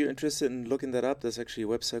 if you're interested in looking that up, there's actually a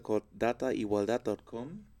website called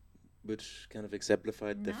dataigualdad.com, which kind of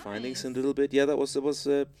exemplified the findings a little bit. Yeah, I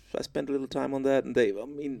spent a little time on that, and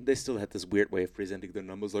they still had this weird way of presenting their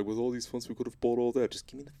numbers, like with all these funds we could have bought all that. Just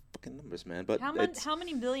give me the fucking numbers, man. But how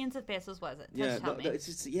many billions of pesos was it? Yeah, it's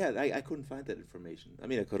just, I couldn't find that information. I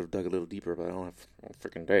mean, I could have dug a little deeper, but I don't have a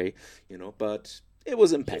freaking day, But it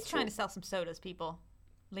was impactful. He's trying to sell some sodas, people.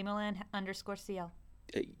 Limaland_CL.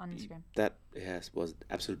 On Instagram. That was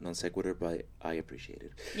absolute non sequitur, but I appreciate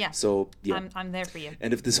it. Yeah. So yeah, I'm there for you.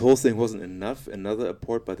 And if this whole thing wasn't enough, another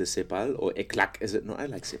apport by the Cepal or Eclac, is it? No, I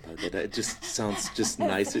like Cepal better. It just sounds just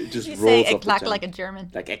nice. It just you rolls say off the Eclac tongue. like a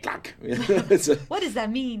German. Like Eclac. What does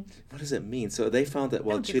that mean? What does that mean? So they found that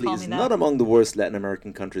while Don't you Chile call is me that. not among the worst Latin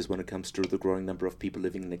American countries when it comes to the growing number of people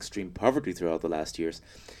living in extreme poverty throughout the last years.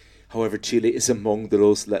 However, Chile is among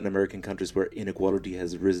those Latin American countries where inequality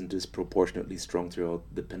has risen disproportionately strong throughout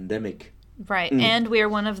the pandemic. Right, and we are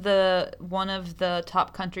one of the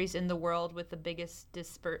top countries in the world with the biggest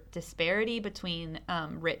disparity between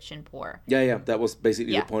rich and poor. Yeah, that was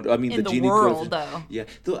basically the point. I mean, in the Gini world, coefficient. though. Yeah,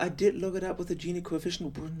 though I did look it up with the Gini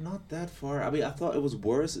coefficient. We're not that far. I mean, I thought it was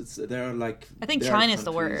worse. I think China's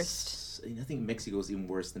the worst. I think Mexico's even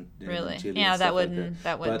worse than really. Chile. Yeah, that wouldn't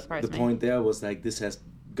surprise me. But the point there was like this has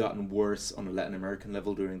gotten worse on a Latin American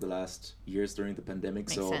level during the last years during the pandemic.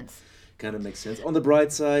 Makes sense. Kind of makes sense. On the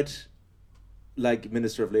bright side, like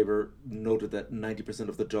Minister of Labor noted that 90%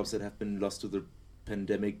 of the jobs that have been lost to the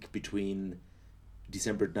pandemic between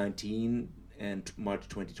December 19 and March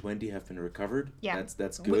 2020 have been recovered. Yeah,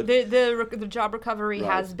 that's good. The job recovery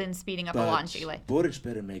has been speeding up a lot in Chile. Boric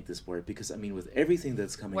better make this work because I mean, with everything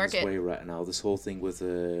that's coming his way right now, this whole thing with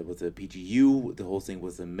the PGU, the whole thing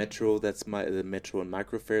with the metro, the metro and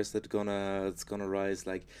micro fares that's gonna rise,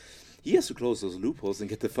 like. He has to close those loopholes and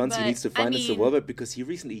get the funds he needs to finance the welfare because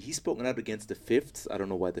he's spoken out against the fifth, I don't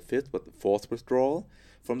know why the fifth, but the fourth withdrawal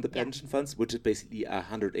from the pension funds, which is basically a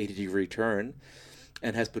 180-degree turn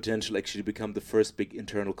and has potential actually to become the first big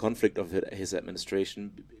internal conflict of his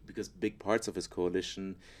administration because big parts of his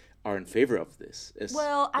coalition are in favor of this.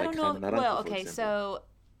 I don't know. Well, okay, so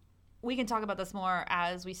we can talk about this more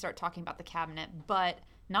as we start talking about the cabinet, but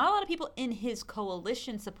not a lot of people in his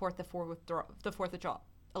coalition support the fourth withdrawal.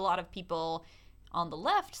 A lot of people on the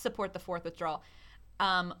left support the fourth withdrawal.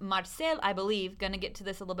 Marcel, I believe, going to get to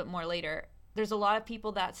this a little bit more later. There's a lot of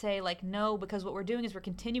people that say, like, no, because what we're doing is we're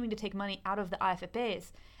continuing to take money out of the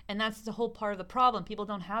AFPs. And that's the whole part of the problem. People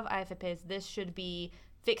don't have AFPs. This should be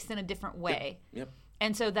fixed in a different way. Yep.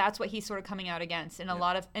 And so that's what he's sort of coming out against. And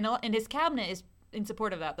and his cabinet is in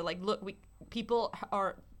support of that. They're like, look, people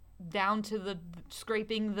are down to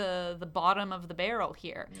scraping the bottom of the barrel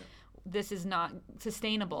here. Yeah. This is not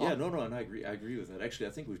sustainable. Yeah, no, and I agree with that. Actually, I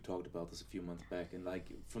think we've talked about this a few months back, and like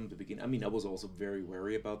from the beginning, I mean, I was also very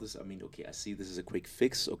wary about this. I mean, okay, I see this is a quick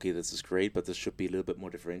fix. Okay, this is great, but this should be a little bit more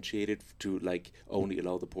differentiated to like only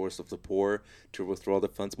allow the poorest of the poor to withdraw the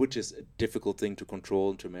funds, which is a difficult thing to control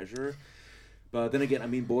and to measure. But then again, I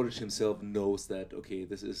mean, Boric himself knows that, okay,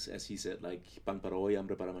 this is, as he said, like, pan para hoy,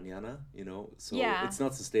 hambre para mañana, So it's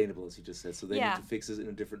not sustainable, as he just said. So they need to fix this in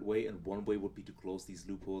a different way, and one way would be to close these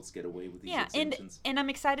loopholes, get away with these exemptions. And I'm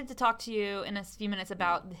excited to talk to you in a few minutes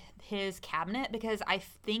about his cabinet, because I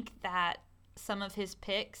think that some of his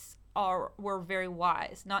picks were very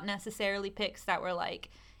wise. Not necessarily picks that were, like,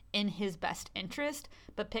 in his best interest,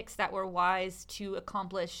 but picks that were wise to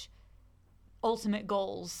accomplish ultimate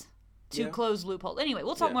goals. To close loopholes. Anyway,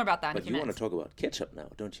 we'll talk more about that in a few minutes. But you want to talk about ketchup now,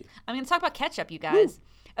 don't you? I'm going to talk about ketchup, you guys.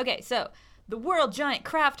 Woo. Okay, so the world giant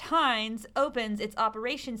Kraft Heinz opens its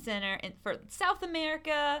operations center for South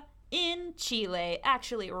America in Chile.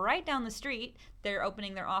 Actually, right down the street, they're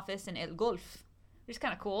opening their office in El Golf, which is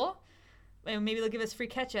kind of cool. Maybe they'll give us free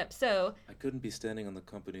ketchup. So I couldn't be standing on the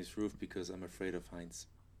company's roof because I'm afraid of Heinz.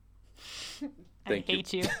 I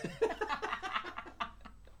hate you.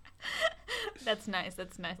 That's nice.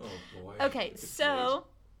 Oh, boy. Okay, so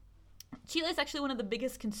Chile is actually one of the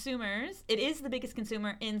biggest consumers. It is the biggest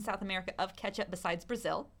consumer in South America of ketchup besides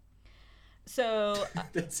Brazil. So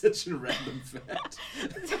that's such a random fact.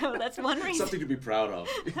 So that's one reason. Something to be proud of.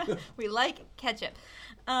 We like ketchup.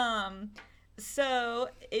 So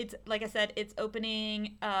it's, like I said, it's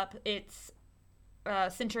opening up its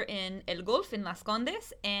center in El Golf in Las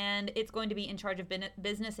Condes, and it's going to be in charge of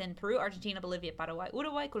business in Peru, Argentina, Bolivia, Paraguay,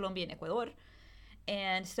 Uruguay, Colombia, and Ecuador.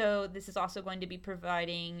 And so this is also going to be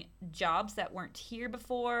providing jobs that weren't here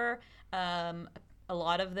before. A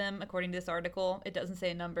lot of them, according to this article, it doesn't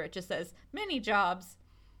say a number. It just says many jobs.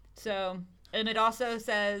 So, and it also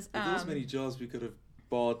says... With those many jobs, we could have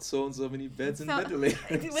bought so and so many beds and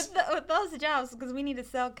ventilators. With those jobs, because we need to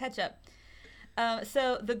sell ketchup.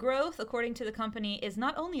 So the growth, according to the company, is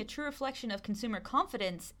not only a true reflection of consumer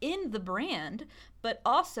confidence in the brand, but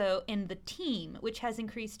also in the team, which has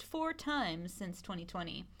increased 4 times since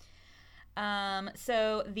 2020.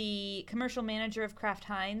 So the commercial manager of Kraft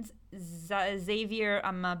Heinz, Xavier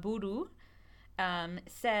Amaburu,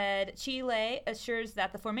 said Chile assures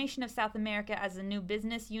that the formation of South America as a new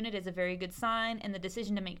business unit is a very good sign, and the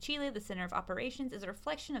decision to make Chile the center of operations is a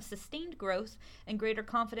reflection of sustained growth and greater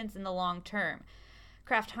confidence in the long term.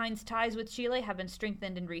 Kraft Heinz ties with Chile have been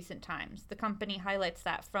strengthened in recent times. The company highlights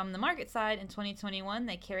that from the market side, in 2021,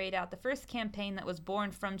 they carried out the first campaign that was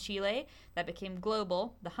born from Chile that became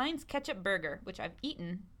global, the Heinz Ketchup Burger, which I've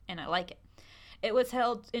eaten and I like it. It was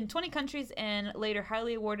held in 20 countries and later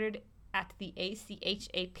highly awarded at the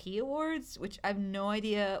ACHAP Awards, which I have no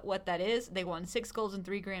idea what that is. They won 6 golds and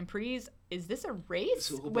 3 Grand Prix. Is this a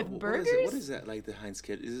race with burgers? What is that, like the Heinz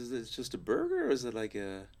Ketchup? Is it just a burger, or is it like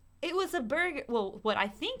a... It was a burger. Well, what I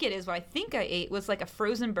think it is, what I think I ate, was like a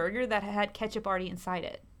frozen burger that had ketchup already inside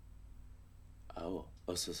it. Oh,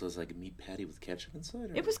 so it's like a meat patty with ketchup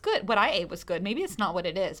inside? Or? It was good. What I ate was good. Maybe it's not what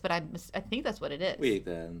it is, but I think that's what it is. We ate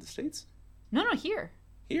that in the States? No, here.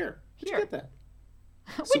 Here? Where'd you get that?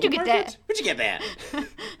 Where'd you get that? Where'd you get that?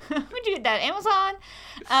 Where'd you get that? Amazon?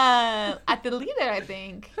 At the Leader, I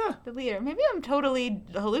think. Huh. The Leader. Maybe I'm totally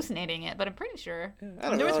hallucinating it, but I'm pretty sure. Yeah, I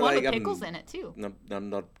don't there know, was one with pickles in it, too. I'm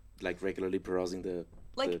not like regularly perusing the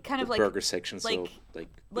burger section, so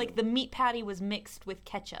like the meat patty was mixed with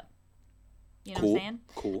ketchup. You know cool. what I'm saying?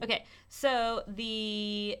 Cool. Okay, so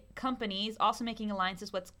the company is also making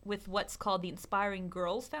alliances with what's called the Inspiring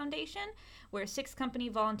Girls Foundation, where 6 company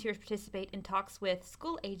volunteers participate in talks with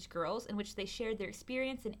school-age girls in which they share their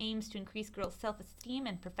experience and aims to increase girls' self-esteem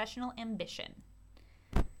and professional ambition.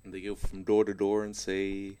 And they go from door to door and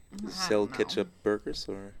say, sell ketchup burgers,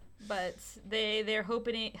 or? But they're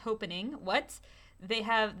hoping what?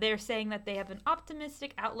 They're saying that they have an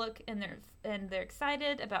optimistic outlook, and they're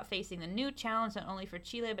excited about facing the new challenge not only for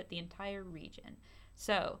Chile but the entire region.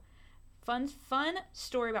 So, fun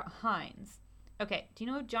story about Heinz. Okay, do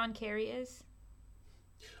you know who John Kerry is?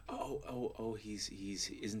 Oh, he's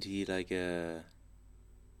isn't he like a...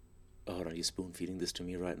 Oh, hold on, you're spoon feeding this to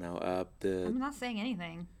me right now. I'm not saying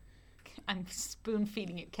anything. I'm spoon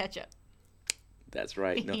feeding you ketchup. That's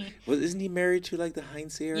right. No, isn't he married to like the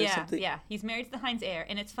Heinz heir or something? Yeah, he's married to the Heinz heir,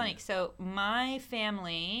 and it's funny. Yeah. So my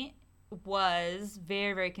family was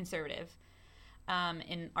very, very conservative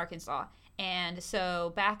in Arkansas, and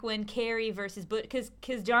so back when Kerry versus Bush,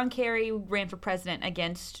 because John Kerry ran for president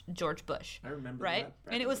against George Bush. I remember right?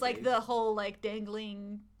 That. And it was like days. The whole like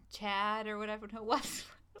dangling Chad or whatever it was.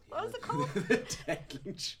 What was it called? The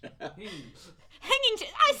dangling Chad. Hanging Chad.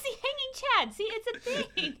 I see hanging Chad. See, it's a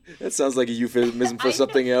thing. That sounds like a euphemism for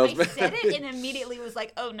something else. I said it and immediately was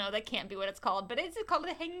like, oh no, that can't be what it's called. But it's called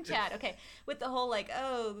a hanging Chad. Okay. With the whole like,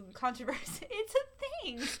 controversy. It's a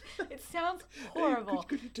thing. It sounds horrible.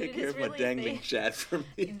 Could you take care of my dangling Chad for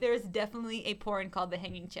me? There's definitely a porn called the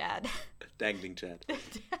hanging Chad. Dangling Chad.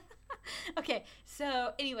 Okay,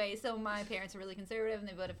 so anyway, my parents are really conservative and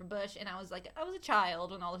they voted for Bush, and I was a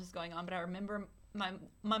child when all this was going on, but I remember my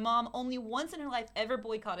mom only once in her life ever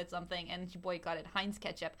boycotted something, and she boycotted Heinz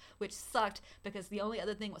ketchup, which sucked because the only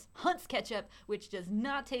other thing was Hunt's ketchup, which does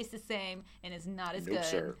not taste the same and is not as good.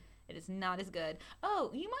 Sir. It is not as good. Oh,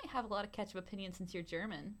 you might have a lot of ketchup opinions since you're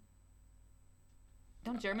German.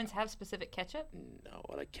 Don't Germans have specific ketchup? No,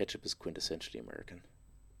 like ketchup is quintessentially American.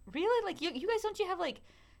 Really? Like you guys, don't you have like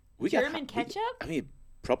German ketchup? I mean,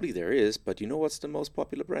 probably there is, but you know what's the most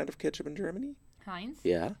popular brand of ketchup in Germany? Heinz?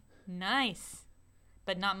 Yeah. Nice.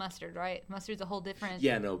 But not mustard, right? Mustard's a whole different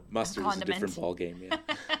Yeah, no, mustard is a different ballgame,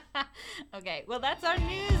 yeah. Okay, well, that's our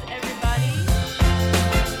news, everybody.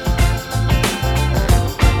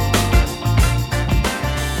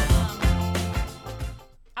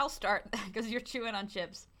 I'll start, because you're chewing on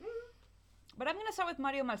chips. But I'm going to start with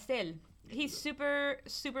Mario Marcel. He's super,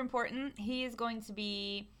 super important. He is going to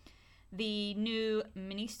be the new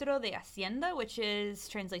Ministro de Hacienda, which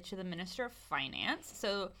translates to the Minister of Finance.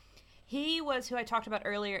 So he was who I talked about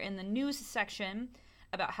earlier in the news section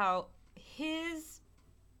about how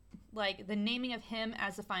the naming of him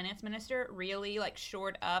as the finance minister really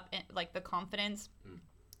shored up the confidence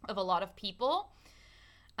of a lot of people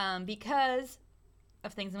because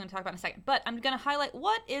of things I'm going to talk about in a second. But I'm going to highlight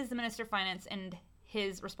what is the Minister of Finance and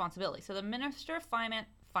his responsibility. So the Minister of Finance,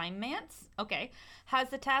 has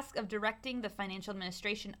the task of directing the financial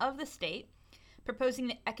administration of the state, proposing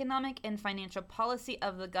the economic and financial policy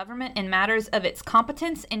of the government in matters of its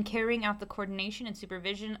competence, and carrying out the coordination and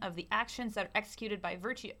supervision of the actions that are executed by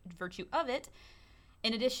virtue of it.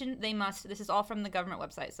 In addition, this is all from the government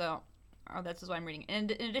website, so That's why I'm reading. In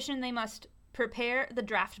addition, they must prepare the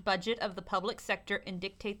draft budget of the public sector and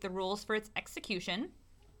dictate the rules for its execution,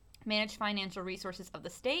 manage financial resources of the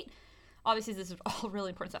state. Obviously, this is all really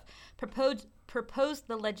important stuff. Propose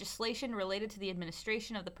the legislation related to the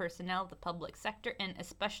administration of the personnel of the public sector, and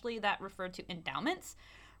especially that referred to endowments,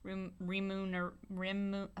 remunerations?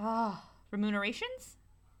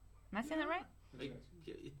 Am I saying that right?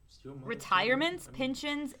 Retirements,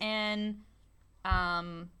 pensions, and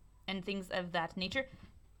things of that nature.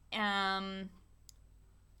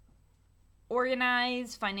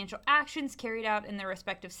 Organize financial actions carried out in their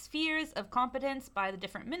respective spheres of competence by the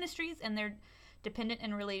different ministries and their dependent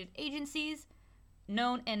and related agencies.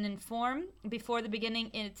 Known and inform before the beginning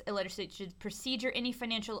in its legislative procedure any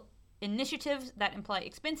financial initiatives that imply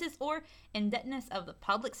expenses or indebtedness of the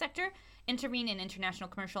public sector. Intervene in international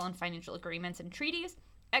commercial and financial agreements and treaties.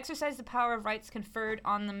 Exercise the power of rights conferred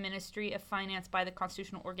on the Ministry of Finance by the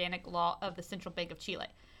constitutional organic law of the Central Bank of Chile.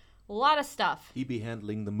 A lot of stuff. He be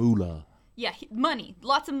handling the moolah. Yeah, money.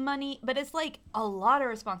 Lots of money, but it's like a lot of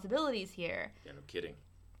responsibilities here. Yeah, no kidding.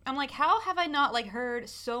 I'm like, how have I not like heard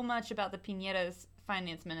so much about the Piñera's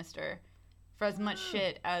finance minister for as much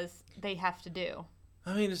shit as they have to do?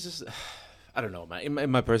 I mean, it's just, I don't know, man. In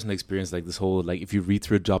my personal experience, like this whole, like if you read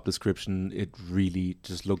through a job description, it really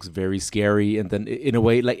just looks very scary. And then in a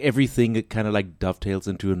way, like everything, it kind of like dovetails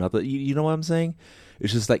into another. You know what I'm saying?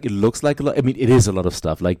 It's just like, it looks like a lot. I mean, it is a lot of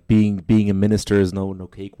stuff. Like being a minister is no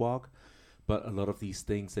cakewalk. But a lot of these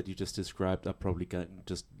things that you just described are probably going to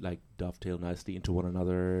just like dovetail nicely into one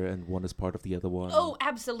another, and one is part of the other one. Oh,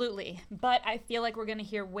 absolutely. But I feel like we're going to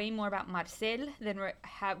hear way more about Marcel than we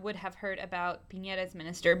would have heard about Piñera's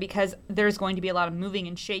minister, because there's going to be a lot of moving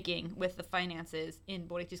and shaking with the finances in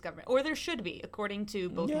Boric's government. Or there should be, according to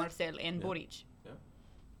both Marcel and Boric. Yeah.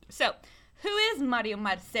 So, who is Mario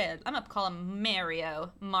Marcel? I'm going to call him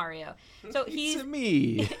Mario. So It's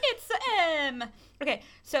me. It's him. Okay,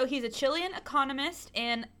 so he's a Chilean economist,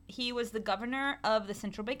 and he was the governor of the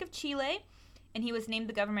Central Bank of Chile, and he was named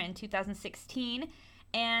the governor in 2016,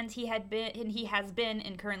 and he has been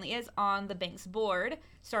and currently is on the bank's board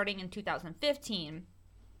starting in 2015.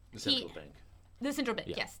 The Central Bank. The Central Bank,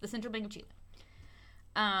 yes, the Central Bank of Chile.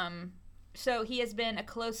 So he has been a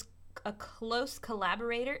close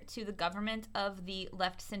collaborator to the government of the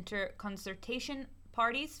left-center concertation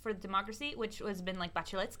parties for democracy, which has been like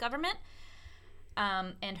Bachelet's government.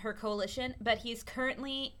 And her coalition, but he's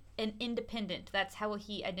currently an independent. That's how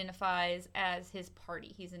he identifies as his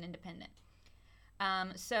party. He's an independent.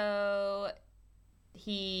 So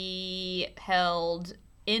he held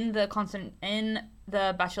in the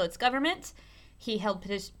Bachelet's government. He held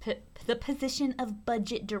the position of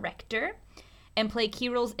budget director and played key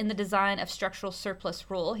roles in the design of structural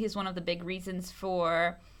surplus rule. He's one of the big reasons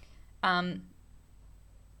for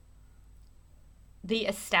the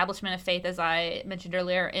establishment of faith, as I mentioned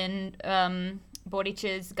earlier, in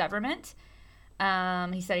Boric's government.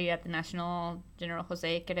 He studied at the National General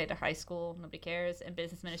Jose Carrera High School, nobody cares, and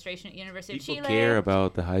business administration at University of Chile. People care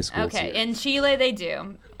about the high schools. Okay, here. in Chile they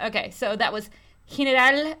do. Okay, so that was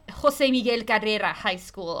General Jose Miguel Carrera High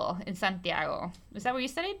School in Santiago. Is that where you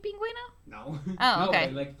studied, Pingüino? No. Oh, okay.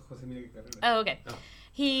 No, I like Jose Miguel Carrera. Oh, okay. Oh.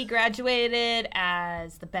 He graduated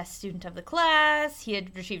as the best student of the class. He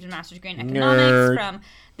had received a master's degree in economics from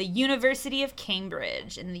the University of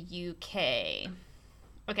Cambridge in the UK.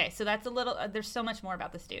 Okay, so that's a little... there's so much more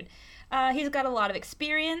about this dude. He's got a lot of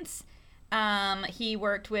experience. He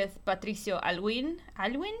worked with Patricio Aylwin.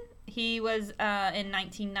 He was in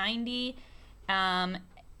 1990. And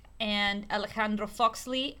Alejandro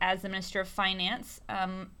Foxley as the Minister of Finance.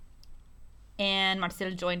 And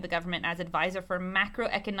Marcel joined the government as advisor for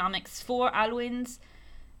macroeconomics for Aylwin's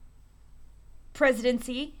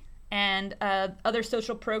presidency and other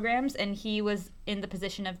social programs, and he was in the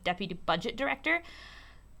position of deputy budget director.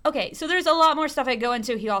 Okay, so there's a lot more stuff I go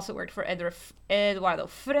into. He also worked for Eduardo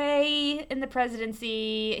Frei in the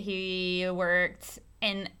presidency. He was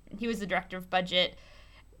the director of budget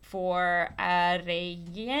for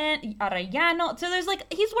Arellano. So there's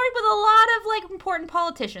like, he's worked with a lot of like important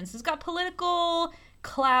politicians. He's got political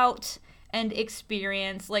clout and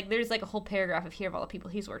experience. Like there's like a whole paragraph of here of all the people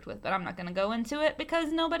he's worked with, but I'm not going to go into it because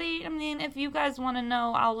if you guys want to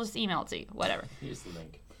know, I'll just email it to you, whatever. Here's the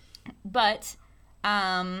link. But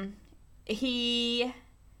he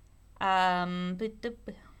okay, I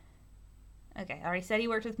already said he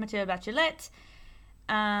worked with Michelle Bachelet.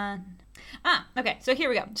 Okay, so here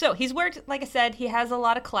we go. So he's worked, like I said, he has a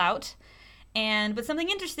lot of clout. But something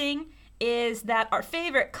interesting is that our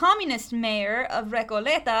favorite communist mayor of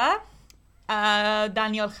Recoleta,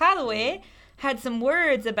 Daniel Jadwe, had some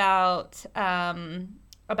words about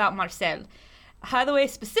about Marcel. Hathaway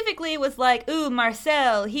specifically was like, ooh,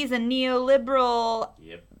 Marcel, he's a neoliberal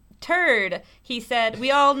turd. He said, we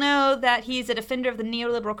all know that he's a defender of the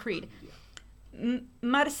neoliberal creed.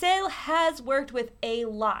 Marcel has worked with a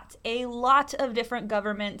lot of different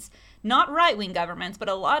governments, not right-wing governments, but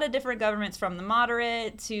a lot of different governments from the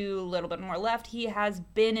moderate to a little bit more left. He has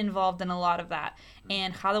been involved in a lot of that.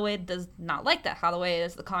 And Hathaway does not like that. Hathaway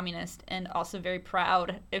is the communist and also very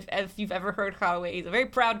proud. If you've ever heard Hathaway, he's a very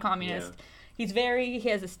proud communist. Yeah. He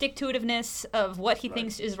has a stick-to-itiveness of what he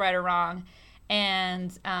thinks is right or wrong.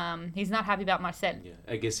 And he's not happy about Marcel. Yeah,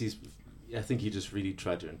 I guess I think he just really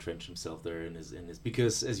tried to entrench himself there in his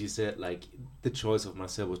because, as you said, like the choice of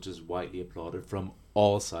Marcel was just widely applauded from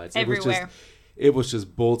all sides. Everywhere. It was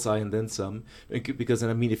just bullseye and then some. Because,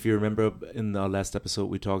 and I mean, if you remember in our last episode,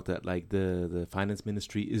 we talked that like the finance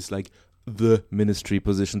ministry is like the ministry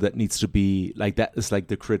position that needs to be like that is like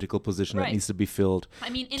the critical position that needs to be filled.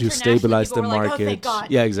 I mean, to stabilize the market. Like, oh, thank God.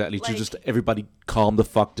 Yeah, exactly. Like, to just everybody calm the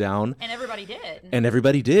fuck down. And everybody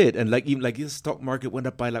did. And like even like the stock market went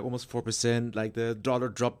up by like almost 4%. Like the dollar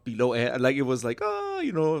dropped below. Like it was like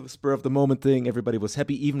spur of the moment thing. Everybody was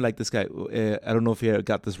happy. Even like this guy. I don't know if you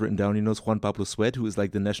got this written down. You know, Juan Pablo Suet, who is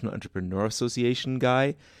like the National Entrepreneur Association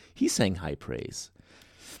guy. He sang high praise.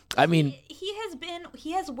 I mean, he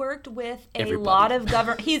has worked with everybody. Lot of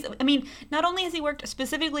government. Not only has he worked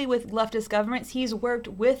specifically with leftist governments, he's worked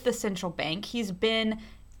with the central bank. He's been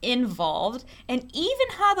involved, and even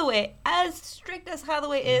Hathaway, as strict as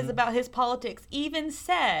Hathaway is about his politics, even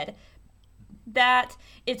said that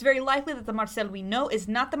it's very likely that the Marcel we know is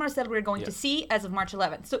not the Marcel we're going to see as of March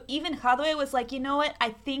 11th. So even Hathaway was like, you know what? I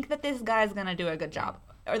think that this guy's going to do a good job.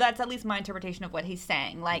 Or that's at least my interpretation of what he's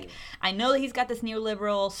saying. Like, I know that he's got this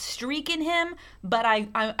neoliberal streak in him, but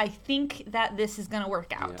I think that this is going to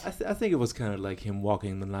work out. Yeah, I think it was kind of like him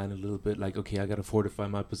walking the line a little bit. Like, okay, I got to fortify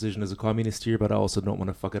my position as a communist here, but I also don't want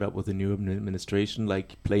to fuck it up with the new administration.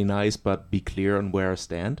 Like, play nice, but be clear on where I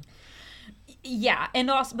stand. Yeah,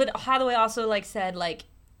 and also, but Hathaway also like said like,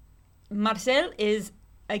 Marcel is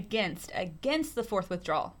against the fourth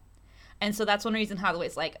withdrawal. And so that's one reason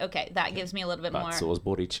Hathaway's like, okay, that gives me a little bit more. So is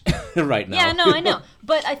Boric right now. Yeah, no, I know.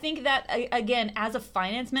 But I think that, again, as a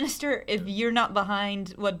finance minister, if you're not behind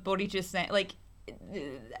what Boric is saying, like,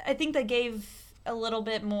 I think that gave a little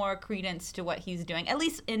bit more credence to what he's doing, at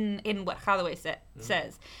least in what Hathaway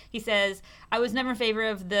says. He says, I was never in favor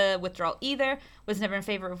of the withdrawal either, was never in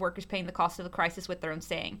favor of workers paying the cost of the crisis with their own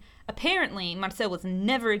saying. Apparently, Marcel was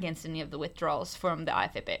never against any of the withdrawals from the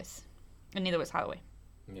AFPs, and neither was Hathaway.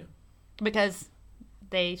 Yeah. Because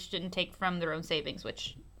they shouldn't take from their own savings,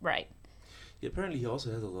 which, right. Yeah, apparently he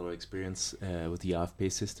also has a lot of experience with the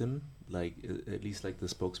AFP system. Like, at least like the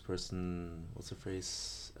spokesperson, what's her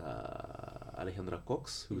phrase? Alejandra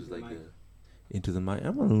Cox, who's like into the mic.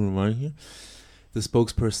 I'm on the mic here. The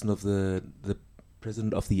spokesperson of the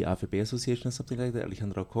president of the AFP Association or something like that,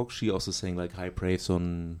 Alejandra Cox, she also saying like high praise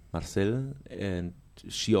on Marcel, and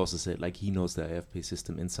she also said like he knows the AFP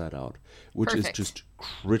system inside out, which is just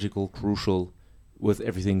crucial with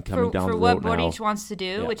everything coming down the road now. For what Boric wants to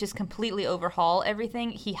do, which is completely overhaul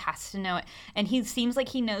everything, he has to know it. And he seems like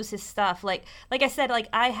he knows his stuff. Like I said, like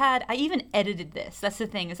I even edited this. That's the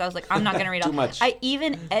thing, is I was like, I'm not going to read all. Too much. I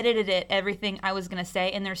even edited it, everything I was going to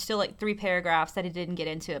say, and there's still like 3 paragraphs that he didn't get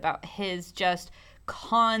into about his just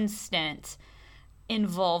constant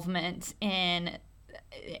involvement in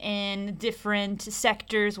different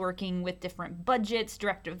sectors, working with different budgets,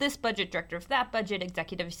 director of this budget, director of that budget,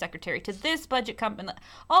 executive secretary to this budget company,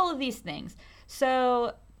 all of these things.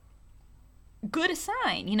 So, good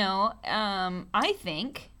sign, you know. I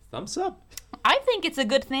think. Thumbs up. I think it's a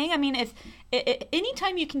good thing. I mean, if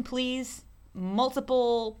anytime you can please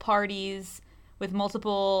multiple parties with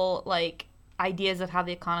multiple like ideas of how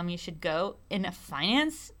the economy should go in a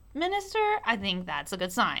finance minister, I think that's a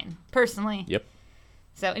good sign, personally. Yep.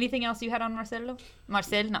 So, anything else you had on Marcelo?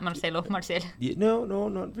 Marcel. Yeah, no,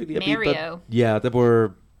 not really. Mario. There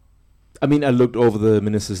were. I mean, I looked over the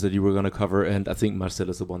ministers that you were going to cover, and I think Marcel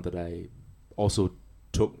is the one that I also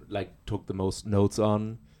took the most notes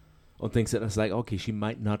on things that I was like, okay, she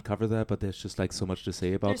might not cover that, but there's just like so much to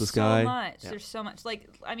say about this guy. There's so much. Like,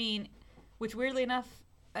 I mean, which weirdly enough,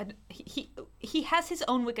 he has his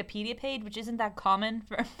own Wikipedia page, which isn't that common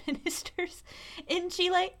for ministers in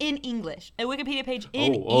Chile, in English. A Wikipedia page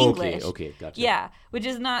in English. Okay, gotcha. Yeah, which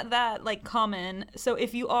is not that like common. So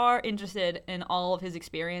if you are interested in all of his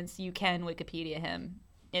experience, you can Wikipedia him.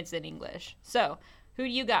 It's in English. So who do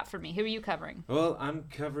you got for me? Who are you covering? Well, I'm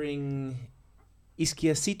covering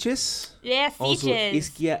Isquia Siches. Yeah, Siches. Also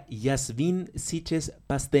Isquia Yasmin Siches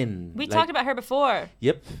Pastén. We talked about her before.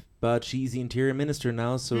 Yep. but she's the interior minister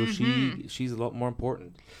now, so she's a lot more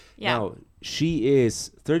important. Yeah. Now, she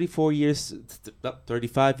is 35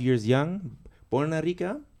 years young, born in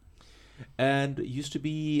Arica, and used to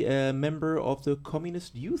be a member of the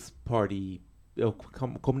Communist Youth Party,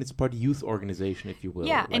 Communist Party Youth Organization, if you will.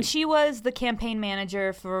 Yeah, and she was the campaign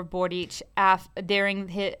manager for Boric during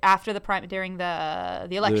the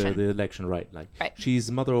election. The election, right? Right. She's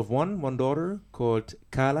the mother of one daughter called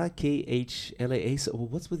Khala, Khala. So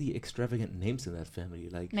what's with the extravagant names in that family?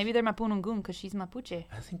 Like maybe they're Mapunungun because she's Mapuche.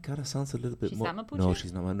 I think Khala sounds a little bit She's more. not Mapuche? No,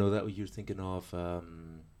 she's not. No, that you're thinking of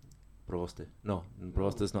Provoste. No,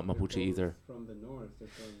 Provoste is not Mapuche either. From the north. They're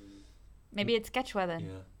from... Maybe it's Quechua then.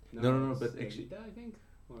 Yeah. No, but it's actually, I think.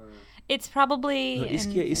 Or It's probably no,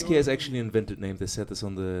 Ischia is actually an invented name. They said this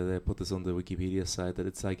they put this on the Wikipedia site that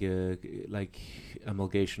it's like a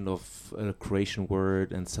amalgamation of a Croatian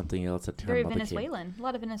word and something else. A term very mother came. Venezuelan. A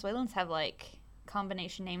lot of Venezuelans have like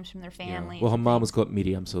combination names from their family. Yeah. Well, her mom was called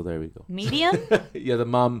Miriam, so there we go. Medium? Yeah, the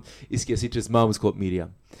mom, Ischia Sicha's mom was called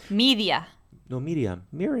Miriam. Media. No, Miriam.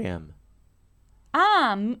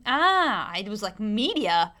 It was like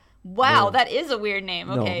media. Wow, No. that is a weird name.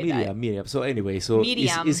 Okay. No, Miriam. So anyway,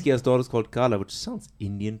 Miriam. Ischia's daughter's called Khala, which sounds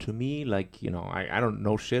Indian to me. Like, I don't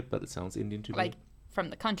know shit, but it sounds Indian to like me. from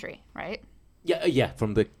the country, right? Yeah,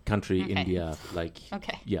 from the country, Okay. India. Like,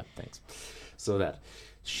 Okay. yeah, thanks. So that.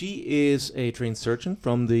 She is a trained surgeon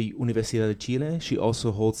from the Universidad de Chile. She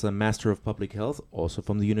also holds a Master of Public Health, also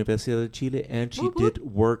from the Universidad de Chile. And she Whoop, whoop. did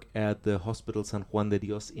work at the Hospital San Juan de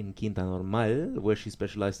Dios in Quinta Normal, where she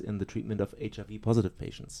specialized in the treatment of HIV-positive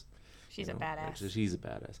patients. She's a badass. Actually, she's a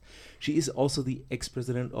badass. She is also the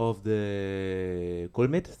ex-president of the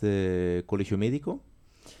Colmet, the Colegio Médico.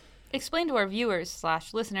 Explain to our viewers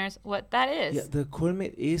 / listeners what that is. Yeah, the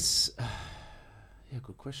Colmet is...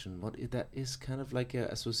 good question. That is kind of like an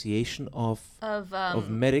association of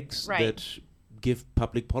medics right. that give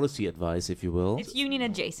public policy advice, if you will. It's union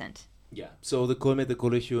adjacent. Yeah. So the Colmet, the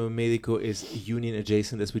Colegio Médico, is union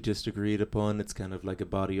adjacent, as we just agreed upon. It's kind of like a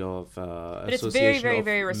body of it's association very, very, of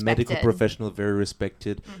very respected. medical professional, very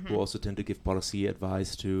respected, who also tend to give policy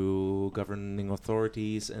advice to governing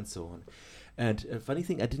authorities and so on. And a funny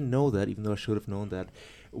thing, I didn't know that, even though I should have known that.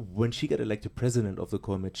 When she got elected president of the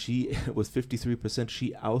Colmet, she was 53%.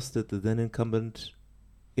 She ousted the then incumbent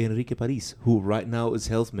Enrique París, who right now is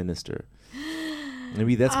health minister.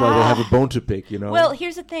 Maybe that's why they have a bone to pick, Well,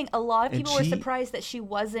 here's the thing. A lot of And people were she- surprised that she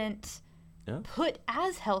wasn't Yeah. put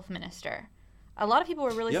as health minister. A lot of people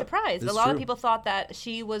were really Yep, surprised. A that's lot of true. people thought that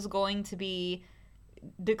she was going to be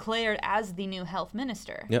declared as the new health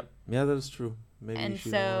minister. Yep. Yeah, that is true. Maybe And she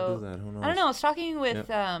didn't want so, to do that. Who knows? I don't know. I was talking with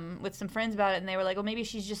some friends about it, and they were like, "Well, maybe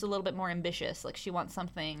she's just a little bit more ambitious. Like she wants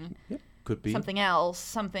something Could be. something else,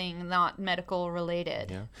 something not medical related."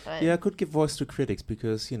 Yeah. But Yeah, I could give voice to critics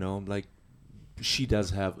because, like, she does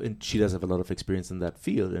have a lot of experience in that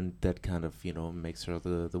field, and that kind of, makes her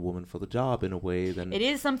the woman for the job in a way. Then it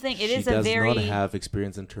is something. It she is a does very not have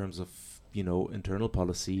experience in terms of, internal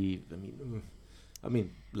policy. I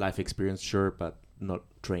mean, life experience, sure, but not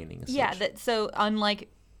training. As yeah. such. So unlike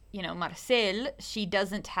Marcel, she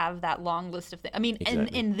doesn't have that long list of things. I mean,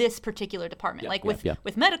 Exactly. in this particular department, Yeah, like yeah,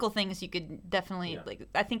 with medical things, you could definitely Yeah. like.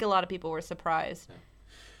 I think a lot of people were surprised.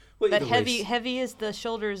 Well, But either ways- heavy is the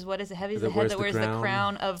shoulders. What is it? Heavy is That the head wears that the wears the crown.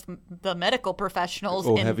 crown of the medical professionals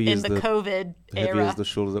heavy in is the the- COVID Heavy era. is the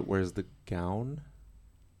shoulder that wears the gown,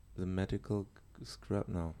 the medical scrub.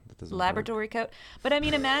 No, that doesn't. work. Laboratory coat. But I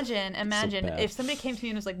mean, imagine bad. if somebody came to me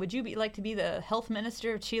and was like, "Would you like to be the health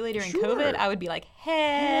minister of Chile during Sure. COVID?" I would be like,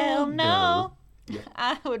 "Hell no! no. Yeah.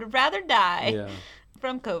 I would rather die Yeah.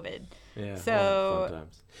 from COVID." Yeah. So- fun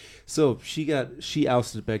times. So she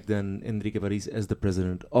ousted back then Enrique París as the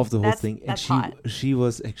president of the whole That's- thing, and that's hot. she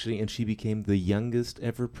was actually, and she became the youngest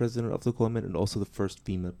ever president of the Colmet and also the first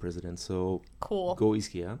female president. So Cool. go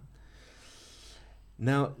Ischia.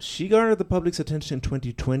 Now, she garnered the public's attention in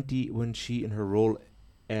 2020 when she, in her role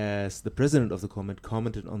as the president of the Colmet,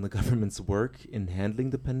 commented on the government's work in handling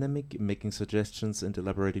the pandemic, making suggestions and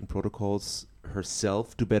elaborating protocols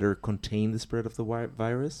herself to better contain the spread of the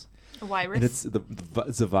virus. Virus. And it's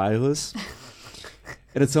the virus.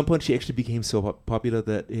 And at some point, she actually became so popular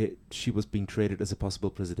that she was being traded as a possible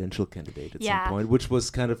presidential candidate at Yeah. some point, which was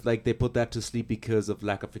kind of like they put that to sleep because of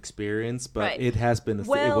lack of experience. But Right. it has been it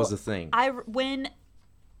was a thing. When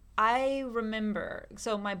I remember,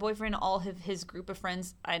 so my boyfriend, all of his group of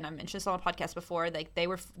friends, and I mentioned this on a podcast before, like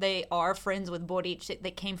they are friends with Boric.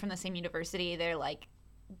 They came from the same university. They're like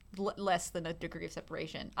less than a degree of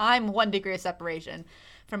separation. I'm 1 degree of separation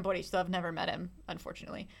from Boric, so I've never met him,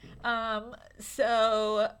 unfortunately.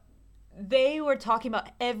 So they were talking about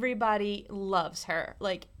everybody loves her.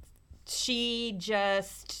 Like she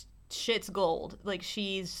just shits gold. Like,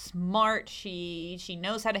 she's smart. She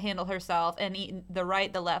knows how to handle herself, and the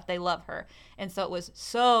right, the left, they love her. And so it was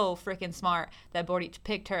so freaking smart that Boric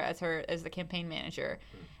picked her as the campaign manager,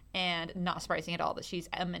 and not surprising at all that she's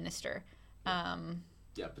a minister.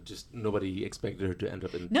 Yeah, but just nobody expected her to end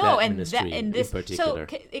up in that ministry in particular.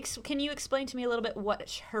 So can you explain to me a little bit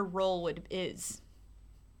what her role is?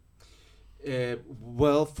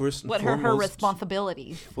 Well, first and what foremost, her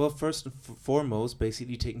responsibilities? Well, first and foremost,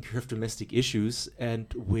 basically taking care of domestic issues,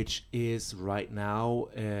 and which is right now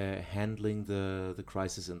handling the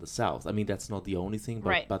crisis in the south. I mean, that's not the only thing,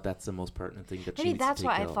 but that's the most pertinent thing that she needs that's to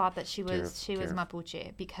take why I thought that she was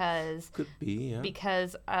Mapuche, because could be, yeah,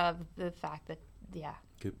 because of the fact that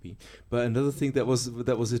could be. But another thing that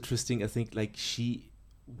was interesting, I think, like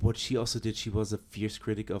what she also did, she was a fierce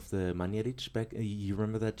critic of the Mañalich back. You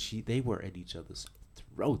remember that they were at each other's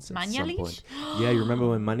throats at some point. Yeah, you remember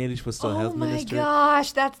when Mañalich was still health minister? Oh my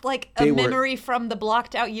gosh, that's like a memory from the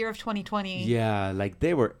blocked out year of 2020. Yeah, like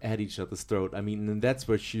they were at each other's throat. I mean, and that's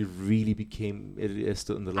where she really became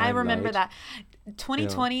stood in the limelight. I remember that.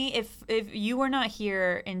 2020, if you were not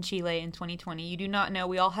here in Chile in 2020, you do not know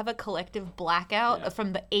we all have a collective blackout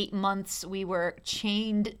from the 8 months we were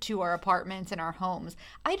chained to our apartments and our homes.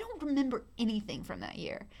 I don't remember anything from that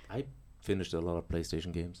year. I finished a lot of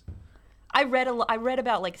PlayStation games. I read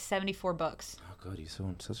about like 74 books. Oh god, you're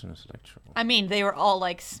such an intellectual. I mean, they were all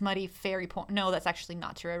like smutty fairy porn. No, that's actually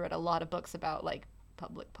not true. I read a lot of books about like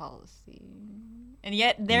public policy. And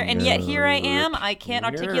yet here I am. I can't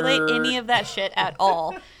articulate any of that shit at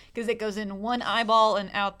all because it goes in one eyeball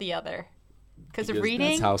and out the other. Because of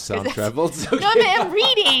reading. That's how sound travels. Okay. No, I'm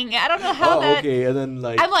reading. I don't know how that. Okay, and then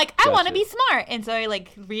like. I'm like, I want to be smart, and so I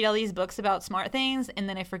like read all these books about smart things, and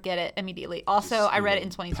then I forget it immediately. Also, I read it in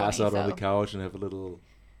 2020. Pass out on the couch and have a little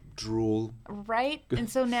drool. Right, and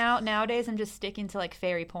so nowadays I'm just sticking to like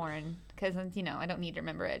fairy porn because I don't need to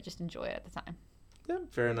remember it. Just enjoy it at the time. Yeah,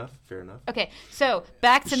 fair enough. Okay, so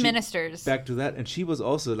back to ministers. Back to that, and she was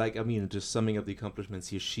also like, I mean, just summing up the accomplishments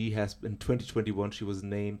here. She has in 2021 she was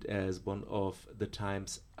named as one of the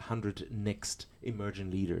Times 100 next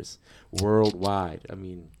emerging leaders worldwide. I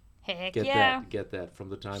mean, heck get that from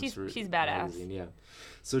the Times. She's badass. Magazine, yeah.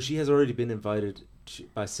 So she has already been invited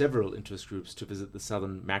by several interest groups to visit the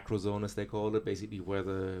southern macro zone, as they call it, basically where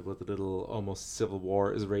the little almost civil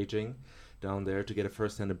war is raging down there, to get a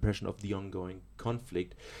first-hand impression of the ongoing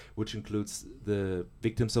conflict, which includes the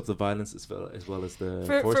victims of the violence as well as the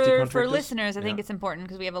forestry contractors. For listeners, I think it's important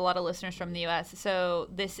because we have a lot of listeners from the U.S. So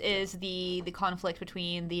this is the conflict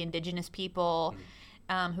between the indigenous people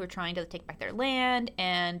who are trying to take back their land,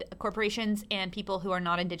 and corporations and people who are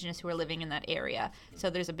not indigenous who are living in that area. So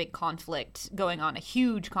there's a big conflict going on, a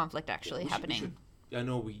huge conflict actually happening. I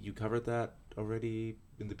know you covered that already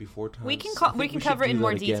in the before times. We can cover it in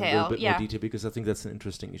more detail. More detail, because I think that's an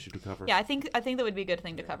interesting issue to cover. Yeah, I think that would be a good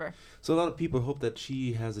thing to cover. So a lot of people hope that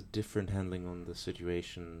she has a different handling on the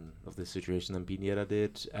situation than Piñera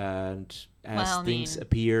did, and as things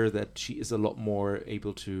appear that she is a lot more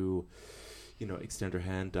able to extend her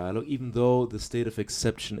hand, dialogue, even though the state of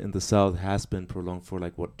exception in the South has been prolonged for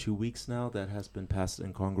 2 weeks now. That has been passed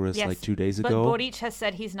in Congress 2 days ago. But Boric has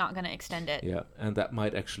said he's not going to extend it. Yeah, and that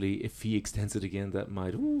might actually, if he extends it again, that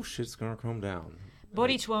might, shit's going to calm down.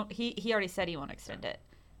 Boric won't, he already said he won't extend it.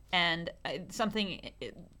 And something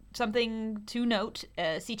to note,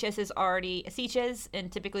 Siches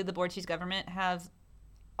and typically the Boric's government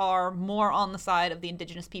are more on the side of the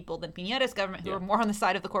indigenous people than Piñera's government, who are more on the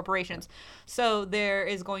side of the corporations. So there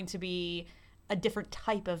is going to be a different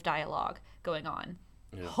type of dialogue going on,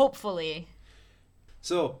 hopefully.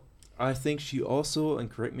 So I think she also, and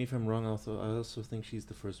correct me if I'm wrong, I also think she's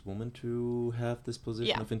the first woman to have this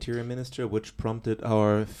position of Interior Minister, which prompted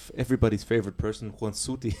everybody's favorite person, Juan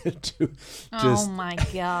Suti, to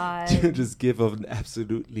just give an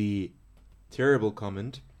absolutely terrible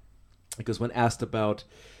comment. Because when asked about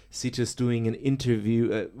Siches doing an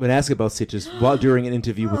interview, during an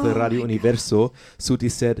interview with the Radio Universo,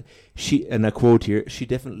 Suti said, and I quote here, she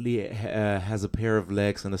definitely has a pair of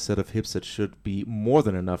legs and a set of hips that should be more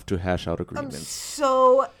than enough to hash out agreements. I'm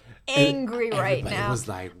so angry right now. I was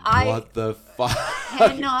like, what the fuck? I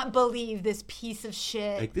cannot believe this piece of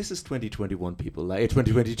shit. This is 2021, people.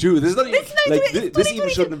 2022. This is not even, this even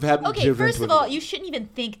shouldn't have happened. Okay, first of all, you shouldn't even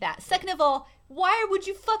think that. Second of all, why would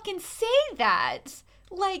you fucking say that?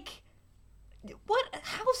 What?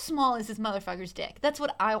 How small is this motherfucker's dick? That's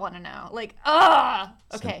what I want to know.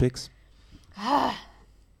 Okay. Pics.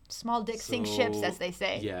 Small dick sink ships, as they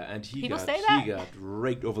say. Yeah, and he got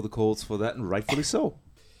raked over the coals for that, and rightfully so.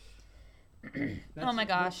 Oh my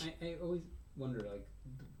gosh. I always wonder,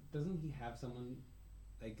 doesn't he have someone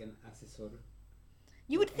like an assessor?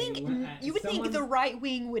 You would think think the right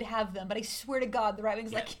wing would have them, but I swear to God, the right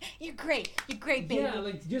wing's like, you're great, baby. Yeah,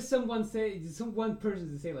 like just one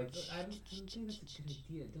person to say like, I don't think that's a good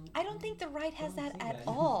idea. I don't think the right has that at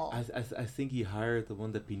all. I think he hired the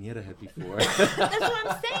one that Piñera had before. That's what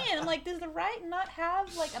I'm saying. I'm like, does the right not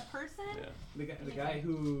have like a person? Yeah. The guy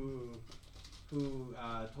who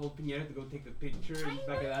told Piñera to go take a picture in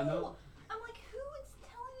Baquedano. I'm like, who is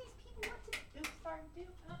telling these people what to do? Oops, sorry, dude.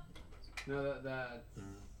 No, that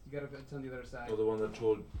you gotta. It's on the other side. Or the one that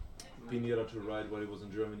told Piñera to write while he was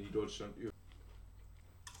in Germany, Deutschland.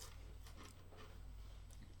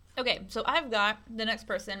 Okay, so I've got the next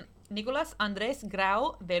person, Nicolás Andrés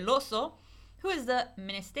Grau Veloso, who is the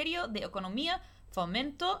Ministerio de Economía,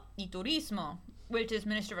 Fomento y Turismo, which is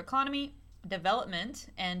Minister of Economy, Development,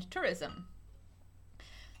 and Tourism.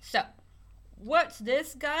 So, what's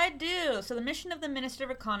this guy do? So the mission of the Minister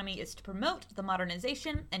of Economy is to promote the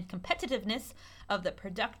modernization and competitiveness of the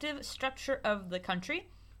productive structure of the country,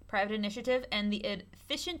 private initiative, and the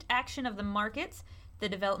efficient action of the markets, the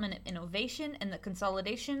development of innovation, and the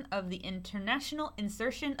consolidation of the international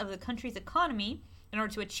insertion of the country's economy in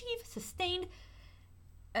order to achieve sustained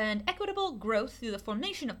and equitable growth through the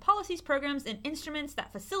formation of policies, programs, and instruments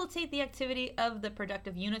that facilitate the activity of the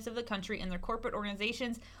productive units of the country and their corporate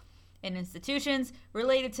organizations and institutions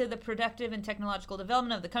related to the productive and technological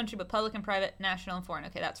development of the country, but public and private, national and foreign.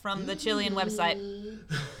 Okay, that's from the Chilean website.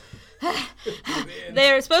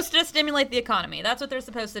 They're supposed to stimulate the economy. That's what they're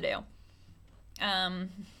supposed to do.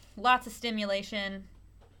 Lots of stimulation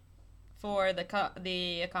for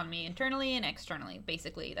the economy internally and externally.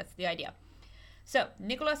 Basically, that's the idea. So,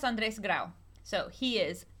 Nicolás Andrés Grau. So, he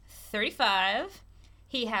is 35.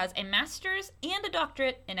 He has a master's and a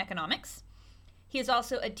doctorate in economics. He is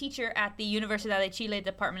also a teacher at the Universidad de Chile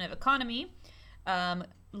Department of Economy,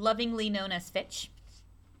 lovingly known as Fitch.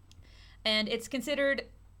 And it's considered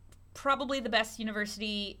probably the best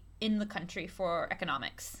university in the country for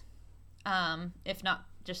economics, if not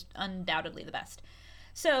just undoubtedly the best.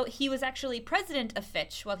 So he was actually president of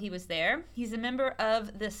Fitch while he was there. He's a member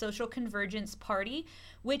of the Social Convergence Party,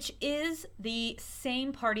 which is the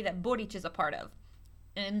same party that Boric is a part of,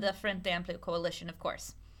 in the Frente Amplio coalition, of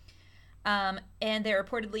course. And they're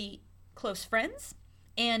reportedly close friends,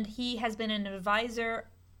 and he has been an advisor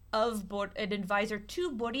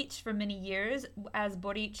to Boric for many years, as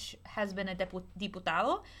Boric has been a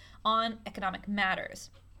diputado on economic matters.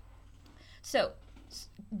 So,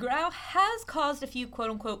 Grau has caused a few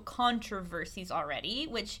quote-unquote controversies already,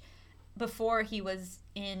 which before he was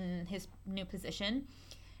in his new position.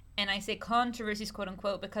 And I say controversies,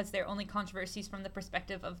 quote-unquote, because they're only controversies from the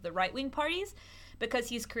perspective of the right-wing parties, because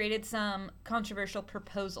he's created some controversial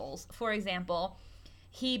proposals. For example,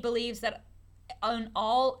 he believes that on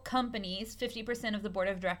all companies, 50% of the board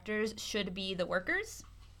of directors should be the workers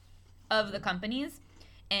of the companies,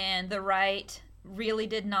 and the right really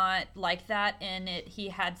did not like that, and he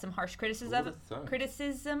had some harsh criticism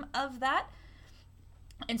of that,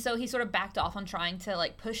 and so he sort of backed off on trying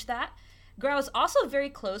to push that. Grau is also very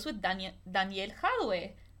close with Daniel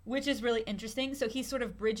Jadwe, which is really interesting. So he's sort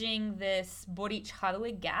of bridging this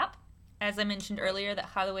Boric-Jadwe gap. As I mentioned earlier, that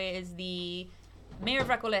Jadwe is the mayor of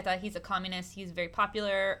Recoleta. He's a communist. He's very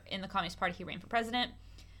popular in the Communist Party. He ran for president,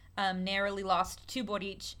 narrowly lost to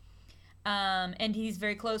Boric. And he's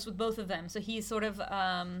very close with both of them. So he sort of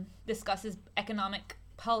discusses economic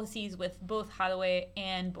policies with both Jadwe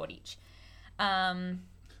and Boric.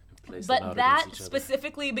 But that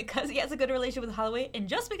specifically because he has a good relationship with Jadwe, and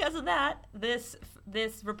just because of that, this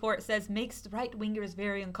report says makes right-wingers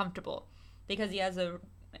very uncomfortable because he has a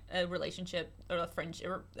relationship or a friendship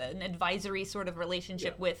or an advisory sort of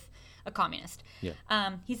relationship with a communist. Yeah.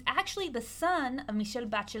 He's actually the son of Michelle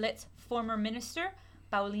Bachelet's former minister,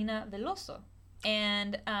 Paulina Veloso.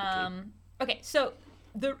 And, so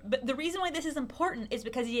the reason why this is important is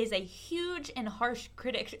because he is a huge and harsh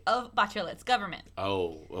critic of Bachelet's government.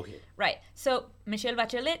 Oh, okay. Right. So Michelle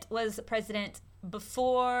Bachelet was president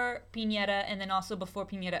before Piñera and then also before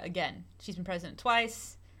Piñera again. She's been president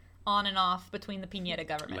twice, on and off between the Piñera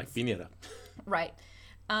governments. Like Piñera. Right.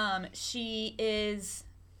 She is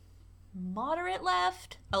moderate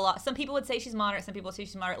left. Some people would say she's moderate. Some people would say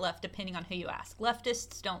she's moderate left, depending on who you ask.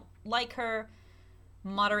 Leftists don't like her.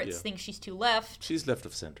 Moderates think she's too left. She's left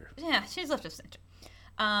of center. Yeah, she's left of center.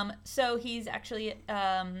 So he's actually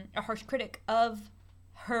a harsh critic of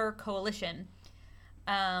her coalition.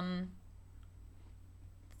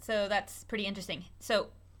 So that's pretty interesting. So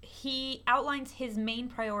he outlines his main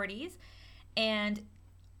priorities, and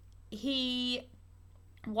he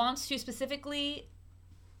wants to specifically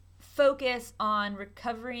focus on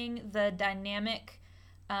recovering the dynamic,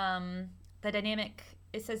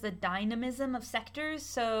 it says the dynamism of sectors.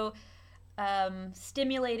 So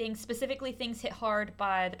stimulating specifically things hit hard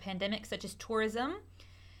by the pandemic, such as tourism.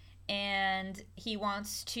 And he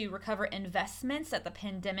wants to recover investments that the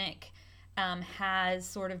pandemic has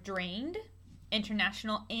sort of drained,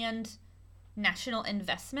 international and national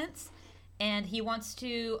investments. And he wants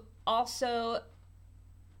to also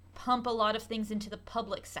pump a lot of things into the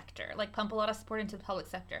public sector, like pump a lot of support into the public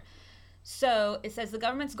sector. So it says the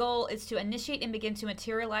government's goal is to initiate and begin to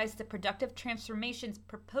materialize the productive transformations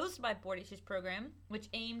proposed by Boric's program, which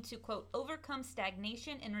aim to, quote, overcome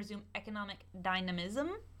stagnation and resume economic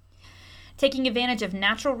dynamism, taking advantage of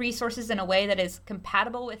natural resources in a way that is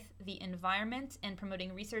compatible with the environment and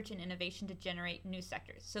promoting research and innovation to generate new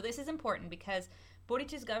sectors. So this is important because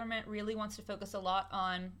Boric's government really wants to focus a lot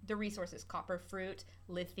on the resources, copper, fruit,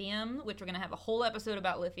 lithium, which we're going to have a whole episode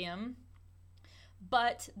about lithium.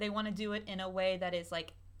 But they want to do it in a way that is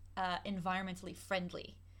like environmentally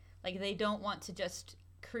friendly. Like they don't want to just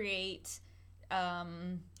create,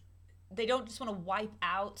 they don't just want to wipe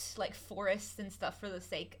out like forests and stuff for the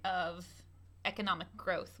sake of economic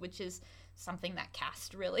growth, which is something that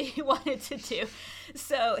Cast really wanted to do.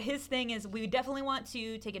 So his thing is we definitely want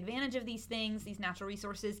to take advantage of these things, these natural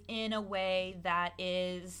resources, in a way that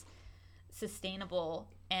is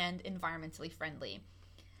sustainable and environmentally friendly.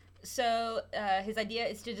 So his idea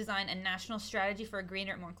is to design a national strategy for a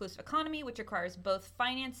greener, more inclusive economy, which requires both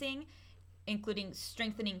financing, including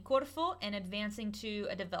strengthening Corfo and advancing to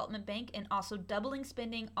a development bank, and also doubling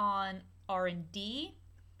spending on R&D.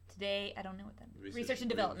 Today, I don't know what that is. Research and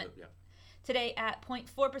development. Yeah. Today at 0.4%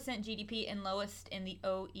 GDP and lowest in the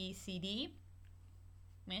OECD.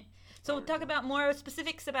 So we'll talk about more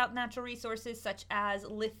specifics about natural resources such as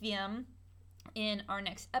lithium in our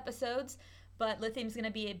next episodes. But lithium is going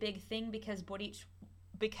to be a big thing because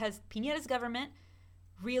Piñera's government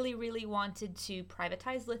really, really wanted to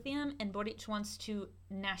privatize lithium, and Boric wants to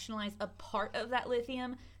nationalize a part of that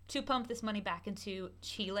lithium to pump this money back into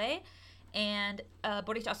Chile. And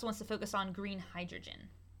Boric also wants to focus on green hydrogen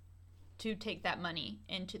to take that money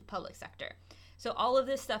into the public sector. So all of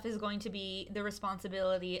this stuff is going to be the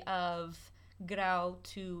responsibility of Grau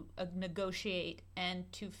to negotiate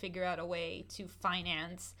and to figure out a way to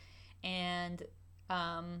finance and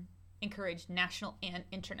encourage national and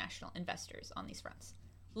international investors on these fronts.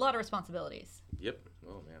 A lot of responsibilities. Yep.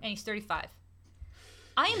 Oh, man. And he's 35.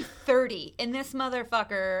 I am 30, and this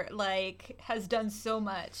motherfucker, like, has done so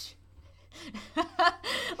much.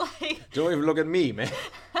 Like, don't even look at me, man.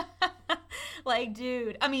 Like,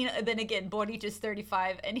 dude. I mean, then again, Boric is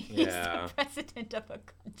 35, and he's the president of a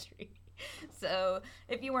country. So,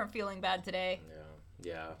 if you weren't feeling bad today...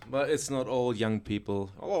 Yeah, but it's not all young people.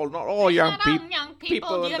 Oh, not all young people.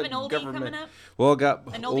 Do you have an oldie coming up? Well, I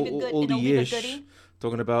got an oldie-ish.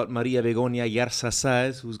 Talking about Maria Begoña Yarza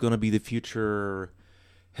Sáez, who's going to be the future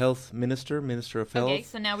health minister of health. Okay,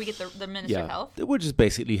 so now we get the minister of health. Which is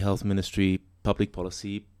basically health ministry, public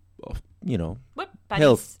policy, what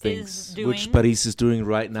health things, which Paris is doing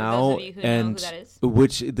right now, and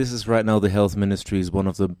which this is right now the health ministry is one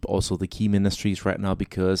of the also the key ministries right now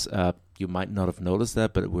because you might not have noticed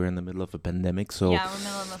that, but we're in the middle of a pandemic, so yeah, we're in the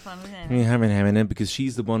middle of a pandemic. We haven't it because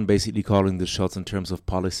she's the one basically calling the shots in terms of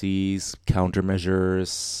policies,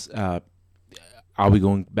 countermeasures. Are we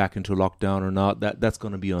going back into lockdown or not? That's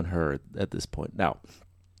going to be on her at this point now.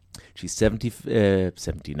 She's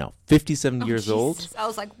 57 years old. I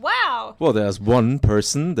was like, wow. Well, there's one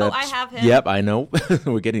person that... Oh, I have him. Yep, I know.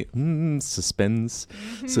 We're getting suspense.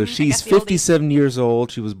 Mm-hmm. So she's 57 years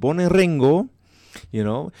old. She was born in Rengo,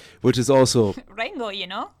 which is also... Rengo,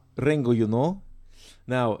 Rengo,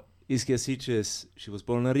 Now, Isquia Siches, she was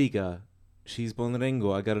born in Riga. She's born in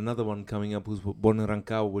Rengo. I got another one coming up who's born in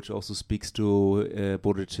Rancagua, which also speaks to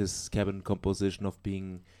Boric's cabinet composition of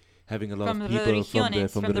having a lot of people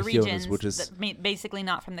from the regions, which is basically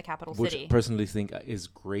not from the capital city. Which I personally think is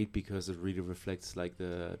great because it really reflects like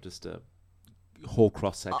just a whole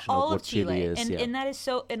cross section of what Chile is. And that is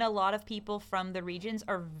so. And a lot of people from the regions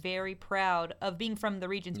are very proud of being from the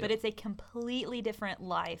regions, but it's a completely different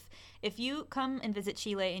life. If you come and visit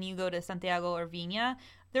Chile and you go to Santiago or Viña,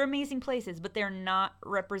 they're amazing places, but they're not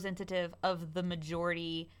representative of the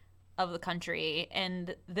majority of the country,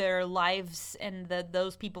 and their lives and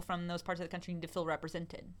those people from those parts of the country need to feel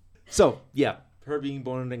represented. So, her being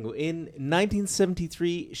born in Rengo. In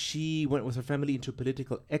 1973, she went with her family into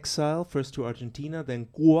political exile, first to Argentina, then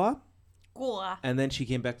Cuba. And then she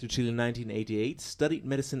came back to Chile in 1988, studied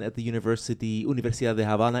medicine at the Universidad de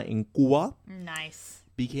Havana in Cuba. Nice.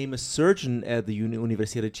 became a surgeon at the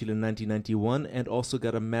Universidad de Chile in 1991 and also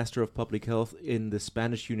got a Master of Public Health in the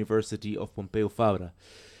Spanish University of Pompeu Fabra.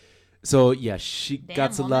 So, yeah, she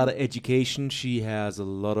got a lot of education. She has a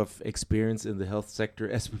lot of experience in the health sector,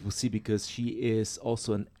 as we will see, because she is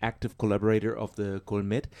also an active collaborator of the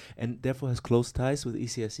Colmet and therefore has close ties with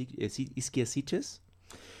Isquiasiches.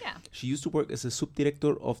 Yeah. She used to work as a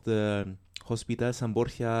subdirector of the Hospital San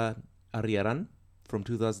Borja Arriaran from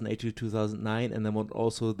 2008 to 2009, and then she was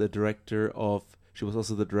also the director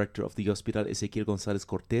of the Hospital Ezequiel González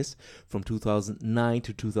Cortés from 2009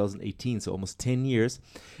 to 2018, so almost 10 years.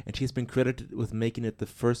 And she has been credited with making it the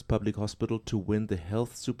first public hospital to win the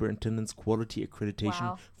Health Superintendent's Quality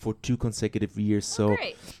Accreditation for 2 consecutive years.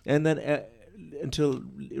 Great. And then until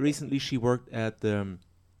recently, she worked at the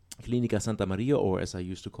Clínica Santa María, or as I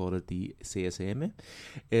used to call it, the CSM,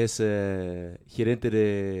 as gerente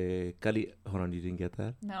de Cali. Hold on, you didn't get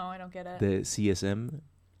that? No, I don't get it. The CSM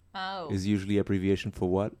is usually abbreviation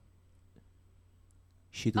for what?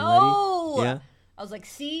 Oh! Yeah. I was like,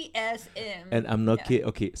 CSM. And I'm not kidding.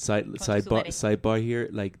 Okay, sidebar here.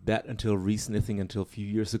 Like that until recently, I think until a few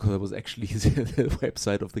years ago, that was actually the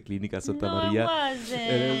website of the Clínica Santa María. It wasn't.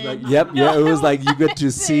 And it was like, it was like you get to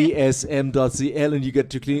csm.cl and you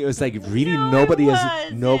get to Clínica. It was like really nobody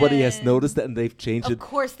has noticed that, and they've changed it. Of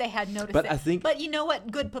course they had noticed it. But you know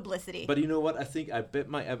what? Good publicity. But you know what? I bet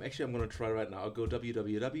I'm going to try right now. I'll go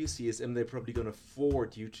www.csm. They're probably going to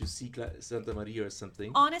forward you to Santa María or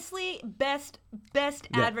something. Honestly, best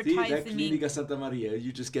advertising. Clínica Santa María.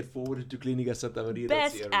 You just get forwarded to Clínica Santa María.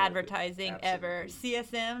 Best advertising ever.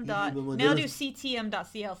 CSM. Now do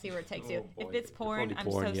CTM.cl. See where it takes you. If it's porn,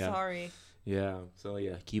 I'm so sorry. Yeah. So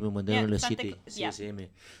yeah, Kimo Moderno La City. CSM.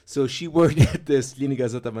 So she worked at this Clínica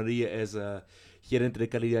Santa María as a gerente de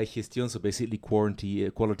calidad y gestión, so basically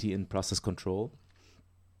quality and process control.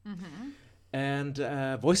 Mm-hmm. And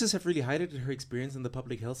voices have really highlighted her experience in the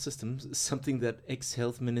public health system, something that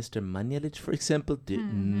ex-health minister Mañalich, for example, did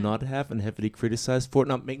not have and heavily criticized for.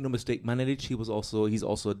 Now, make no mistake, Mañalich, he's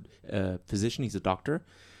also a physician, he's a doctor,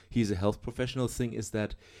 he's a health professional. Thing is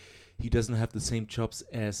that he doesn't have the same chops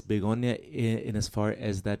as Begoña in as far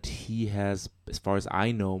as that he has, as far as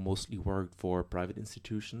I know, mostly worked for private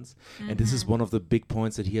institutions. Mm-hmm. And this is one of the big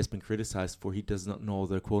points that he has been criticized for. He does not know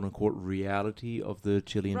the quote-unquote reality of the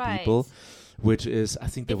Chilean people, which is, I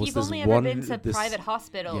think there was this one... If you've only ever been to private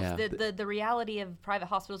hospitals, the reality of private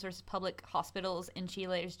hospitals versus public hospitals in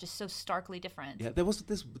Chile is just so starkly different. Yeah, there was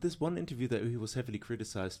this one interview that he was heavily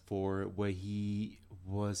criticized for where he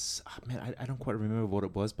was... I don't quite remember what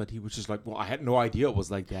it was, but he was just like, well, I had no idea it was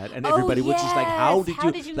like that. And everybody was just like, how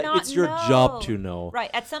did you like, it's your job to know. Right.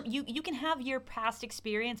 At some you can have your past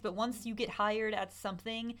experience, but once you get hired at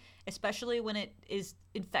something, especially when it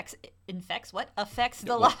affects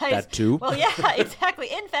the lives. That too. Well, yeah, exactly.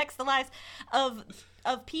 Infects the lives of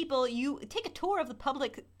people. You take a tour of the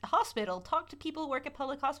public hospital, talk to people who work at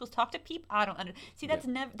public hospitals, talk to people. I don't understand. See,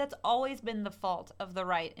 that's always been the fault of the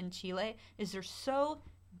right in Chile, is they're so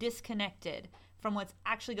disconnected from what's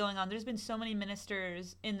actually going on. There's been so many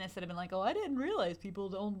ministers in this that have been like, oh, I didn't realize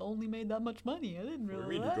people only made that much money. I didn't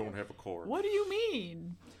realize. You don't have a car. What do you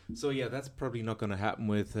mean? So yeah, that's probably not going to happen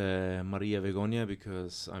with Maria Begoña,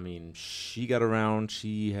 because I mean, she got around.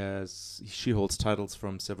 She holds titles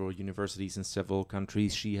from several universities in several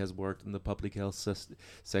countries. She has worked in the public health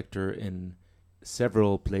sector in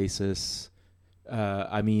several places.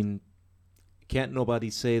 I mean, can't nobody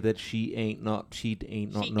say that she ain't not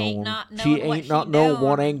knowing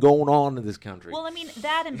what ain't going on in this country. Well, I mean,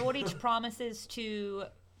 that and Boric promises to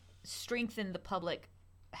strengthen the public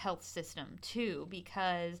health system too,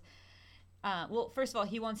 because first of all,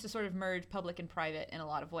 he wants to sort of merge public and private in a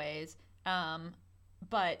lot of ways,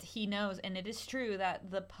 but he knows, and it is true, that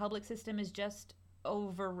the public system is just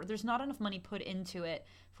there's not enough money put into it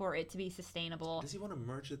for it to be sustainable. Does he want to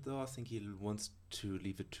merge it though? I think he wants to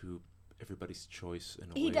leave it to everybody's choice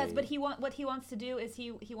in a way. He does, but what he wants to do is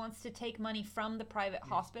he wants to take money from the private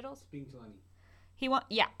hospitals.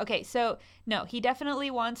 So no, he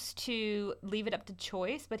definitely wants to leave it up to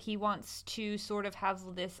choice, but he wants to sort of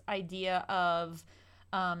have this idea of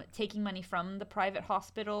taking money from the private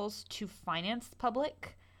hospitals to finance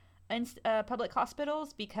public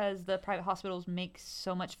hospitals, because the private hospitals make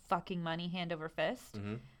so much fucking money hand over fist.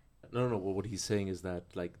 Mm-hmm. No. Well, what he's saying is that,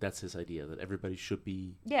 like, that's his idea, that everybody should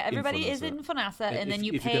be. Yeah, everybody is in FONASA, and then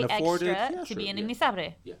you pay extra to be in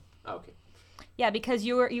INISAPRE. Yeah. Oh, okay. Yeah, because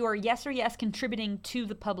you are yes contributing to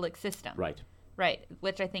the public system. Right. Right,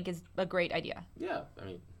 which I think is a great idea. Yeah, I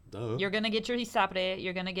mean, duh. You're gonna get your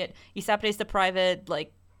ISAPRE. ISAPRE is the private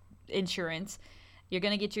insurance. You're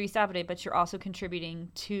gonna get your ISAPRE, but you're also contributing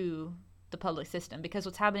to the public system, because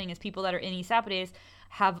what's happening is people that are in ISAPRES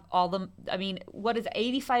have all the, I mean, what is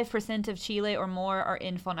 85% of Chile or more are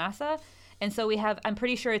in FONASA. And so we have, I'm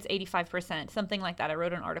pretty sure it's 85%, something like that. I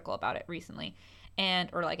wrote an article about it recently,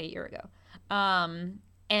 or like a year ago.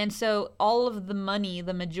 And so all of the money,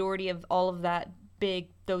 the majority of all of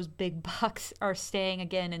those big bucks are staying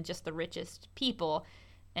again in just the richest people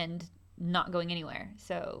and not going anywhere.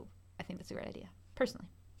 So I think that's a great idea, personally.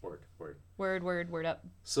 Word up.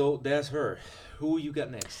 So there's her. Who you got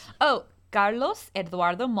next? Oh, Carlos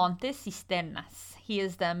Eduardo Montes Cisternas. He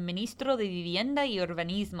is the Ministro de Vivienda y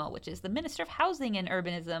Urbanismo, which is the Minister of Housing and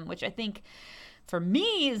Urbanism, which I think for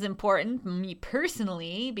me is important, me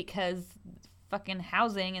personally, because fucking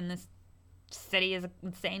housing in this city is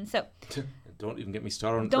insane. So don't even get me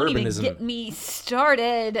started on urbanism. Don't even get me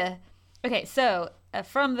started. Okay, so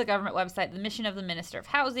from the government website, the mission of the Minister of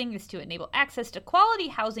Housing is to enable access to quality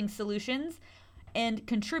housing solutions and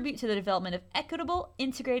contribute to the development of equitable,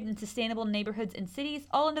 integrated, and sustainable neighborhoods and cities,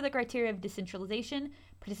 all under the criteria of decentralization,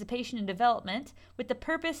 participation, and development, with the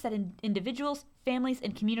purpose that individuals, families,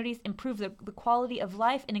 and communities improve the quality of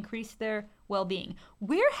life and increase their well-being.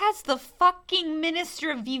 Where has the fucking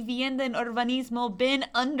Minister of Vivienda and Urbanismo been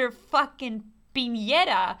under fucking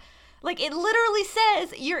Piñera? Like, it literally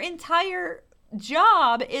says your entire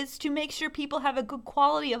job is to make sure people have a good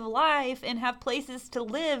quality of life and have places to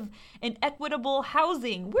live and equitable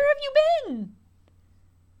housing. Where have you been?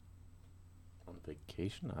 On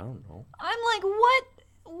vacation? I don't know. I'm like, what?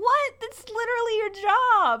 That's literally your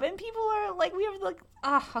job. And people are like, we have like,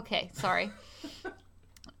 okay, sorry.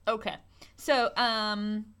 Okay. So,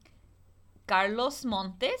 Carlos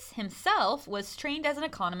Montes himself was trained as an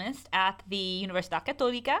economist at the Universidad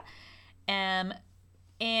Católica,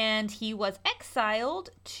 and he was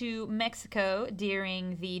exiled to Mexico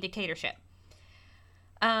during the dictatorship.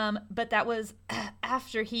 But that was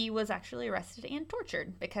after he was actually arrested and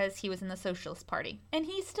tortured because he was in the Socialist Party. And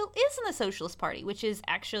he still is in the Socialist Party, which is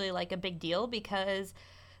actually like a big deal because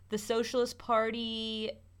the Socialist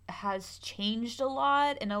Party has changed a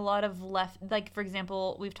lot, and a lot of left, like for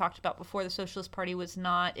example, we've talked about before, the Socialist Party was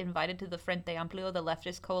not invited to the Frente Amplio, the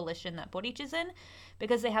leftist coalition that Boric is in,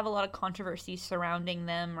 because they have a lot of controversy surrounding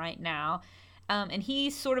them right now. And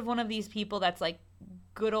he's sort of one of these people that's like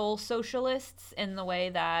good old socialists in the way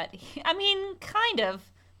that, I mean, kind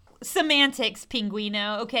of. Semantics,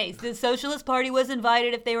 Pinguino. Okay, so the Socialist Party was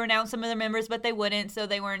invited if they were announced some of their members, but they wouldn't, so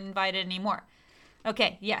they weren't invited anymore.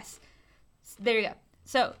 Okay, yes. There you go.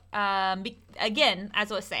 So, again,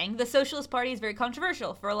 as I was saying, the Socialist Party is very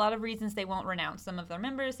controversial. For a lot of reasons, they won't renounce some of their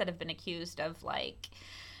members that have been accused of, like,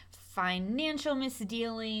 financial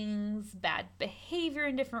misdealings, bad behavior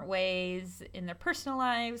in different ways in their personal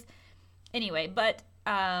lives. Anyway, but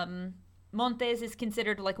Montes is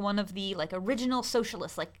considered, like, one of the, like, original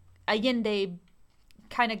socialists, like, Allende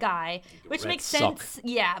kind of guy, which makes sense.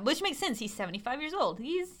 Yeah, which makes sense. He's 75 years old.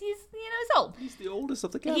 He's he's old. He's the oldest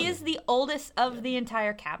of the cabinet. He is the oldest of the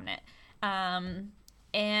entire cabinet.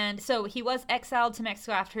 And so he was exiled to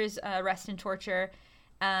Mexico after his arrest and torture.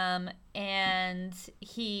 And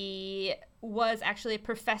he was actually a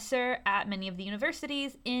professor at many of the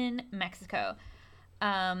universities in Mexico.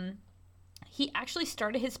 He actually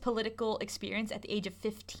started his political experience at the age of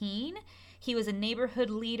 15. He was a neighborhood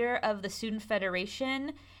leader of the Student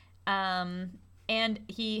Federation, and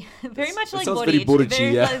he very much like Boric.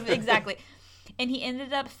 Exactly. And he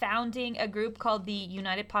ended up founding a group called the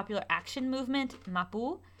United Popular Action Movement,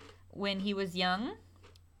 MAPU, when he was young.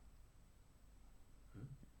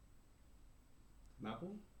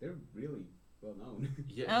 MAPU? They're really well known.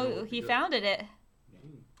 Yeah, he founded it.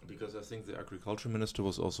 Because I think the agriculture minister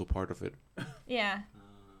was also part of it. Yeah.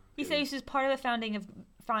 He said he was part of the founding of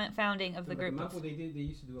the group. MAPU, they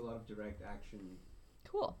used to do a lot of direct action.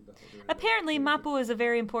 Cool. Apparently, MAPU is a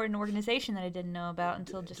very important organization that I didn't know about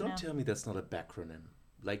until just now. Don't tell me that's not a backronym.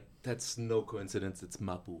 Like, that's no coincidence. It's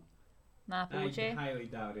MAPU. Mapuche? I highly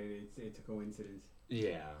doubt it. It's a coincidence.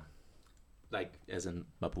 Yeah. Like, as in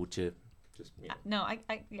Mapuche. Just, you know. No,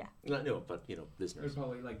 yeah. No, but, listeners. There's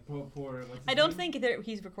probably, like, poor I don't think that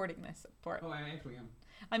he's recording this part. Oh, I actually am.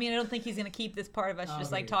 I mean, I don't think he's going to keep this part of us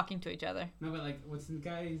just, talking to each other. No, but, like, what's the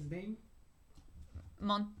guy's name?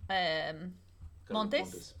 Montes? Carlos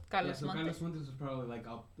Montes. Carlos Montes was probably, like,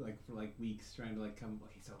 up, like, for, like, weeks trying to, like, come...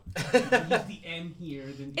 Okay, so, use the M here,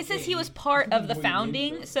 then the It says A. he was part of the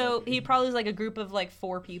founding, so he probably was, like, a group of, like,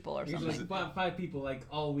 4 people or something. Just, like, 5 people, like,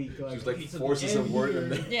 all week. Like, just, like, forces a word in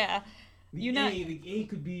there. Yeah. The A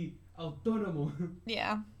could be autonomo.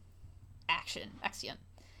 Yeah. Action.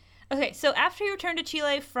 Okay, so after he returned to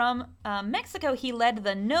Chile from Mexico, he led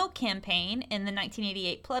the No campaign in the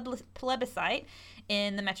 1988 plebiscite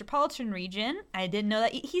in the metropolitan region. I didn't know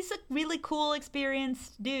that. He's a really cool,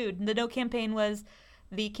 experienced dude. The No campaign was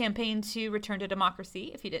the campaign to return to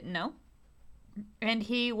democracy, if you didn't know. And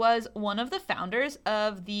he was one of the founders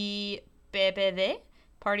of the PPD,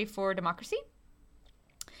 Party for Democracy.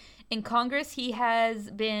 In Congress, he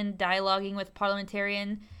has been dialoguing with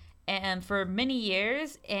parliamentarians for many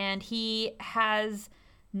years, and he has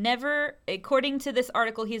never, according to this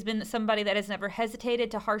article, he's been somebody that has never hesitated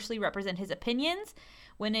to harshly represent his opinions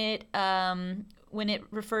when it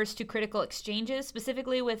refers to critical exchanges,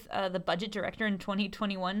 specifically with the budget director in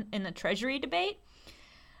 2021 in the Treasury debate.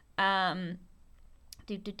 Oh,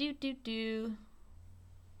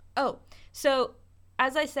 so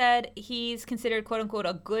as I said, he's considered quote unquote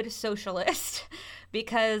a good socialist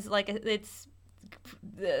because the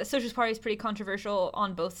Socialist Party is pretty controversial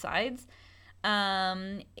on both sides.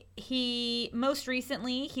 Most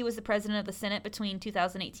recently, he was the president of the Senate between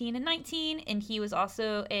 2018 and 19, and he was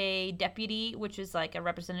also a deputy, which is like a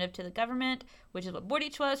representative to the government, which is what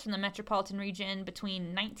Boric was, from the metropolitan region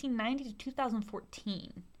between 1990 to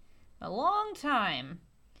 2014. A long time.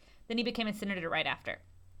 Then he became a senator right after.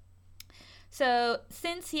 So,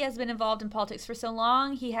 since he has been involved in politics for so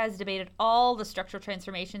long, he has debated all the structural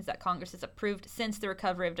transformations that Congress has approved since the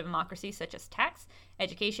recovery of democracy, such as tax,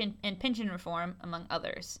 education, and pension reform, among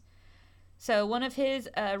others. So, one of his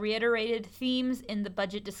reiterated themes in the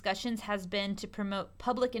budget discussions has been to promote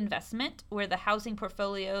public investment, where the housing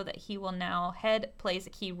portfolio that he will now head plays a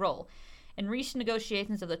key role. In recent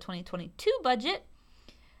negotiations of the 2022 budget,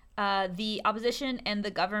 the opposition and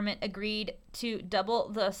the government agreed to double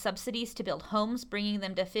the subsidies to build homes, bringing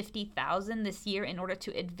them to $50,000 this year in order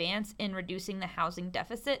to advance in reducing the housing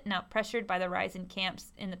deficit, now pressured by the rise in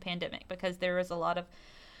camps in the pandemic, because there was a lot of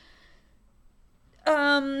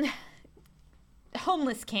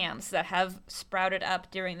homeless camps that have sprouted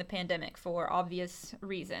up during the pandemic for obvious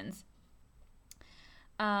reasons.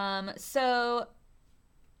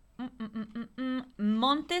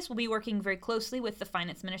 Montes will be working very closely with the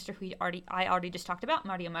finance minister who I already just talked about,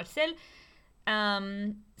 Mario Marcel,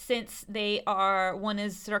 since one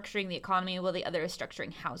is structuring the economy while the other is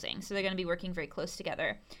structuring housing. So they're going to be working very close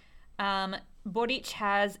together. Boric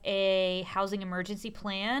has a housing emergency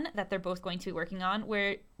plan that they're both going to be working on,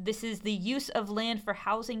 where this is the use of land for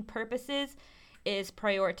housing purposes is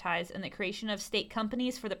prioritized, and the creation of state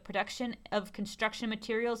companies for the production of construction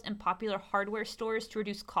materials and popular hardware stores to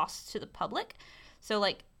reduce costs to the public. So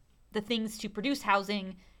like the things to produce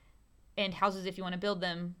housing and houses if you want to build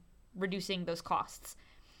them, reducing those costs.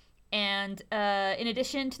 And in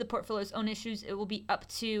addition to the portfolio's own issues, it will be up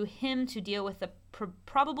to him to deal with the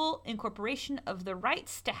probable incorporation of the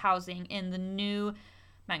rights to housing in the new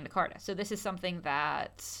Magna Carta. So this is something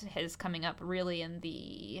that is coming up really in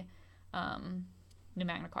the new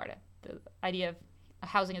Magna Carta, the idea of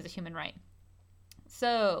housing as a human right.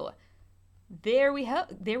 So there we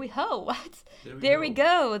go. What? There we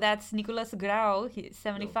go. That's Nicolas Grau. He's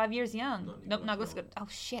 75 years young. Nope, not Nicolas Grau. Oh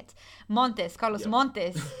shit, Montes, Carlos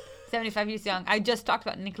Montes, 75 years young. I just talked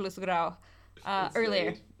about Nicolas Grau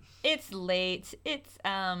earlier. Late. It's late. It's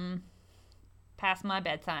past my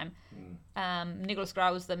bedtime. Nicolas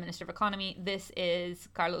Grau was the Minister of Economy. This is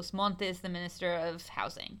Carlos Montes, the Minister of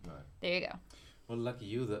Housing. Right. There you go. Well, lucky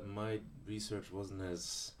you that my research wasn't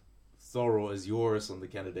as thorough as yours on the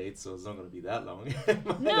candidates, so it's not going to be that long.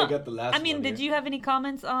 No, I got the last one did here. you have any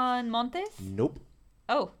comments on Montes? Nope.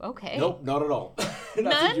 Oh, okay. Nope, not at all. I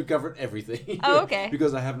think you covered everything. Oh, okay.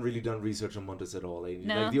 Because I haven't really done research on Montes at all.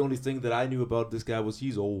 No. Like, the only thing that I knew about this guy was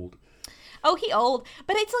he's old. Oh, he old.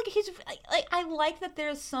 But it's like he's like I like that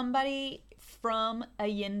there's somebody from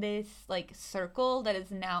Allende's like circle that is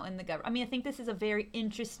now in the government. I mean, I think this is a very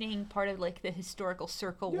interesting part of like the historical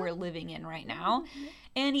circle we're living in right now.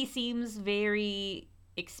 And he seems very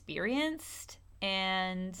experienced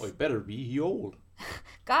and Well, he better be. He old.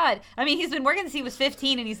 God, I mean, he's been working since he was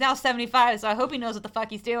 15 and he's now 75, so I hope he knows what the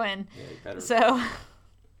fuck he's doing. Yeah, he better. So,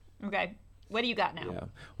 okay, what do you got now? Yeah.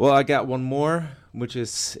 Well, I got one more, which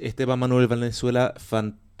is Esteban Manuel Valenzuela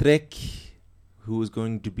Van Treck, who is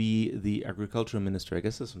going to be the agriculture minister. I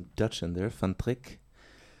guess there's some Dutch in there. Van Treck,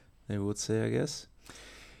 they would say, I guess.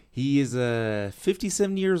 He is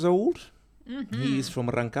 57 years old. Mm-hmm. He is from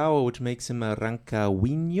Rancagua, which makes him a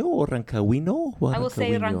Rancagüino or Rancagüino? I will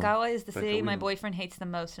say Rancagua is the city my boyfriend hates the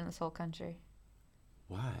most in this whole country.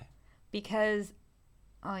 Why? Because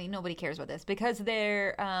nobody cares about this because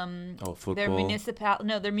their football.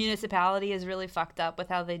 their municipality is really fucked up with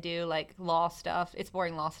how they do like law stuff. It's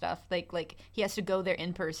boring law stuff. Like he has to go there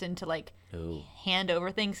in person to like hand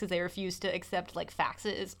over things because they refuse to accept like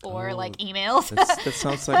faxes or like emails. That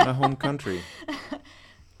sounds like my home country.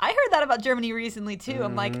 I heard that about Germany recently too.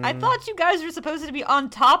 I'm like, I thought you guys were supposed to be on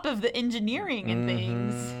top of the engineering and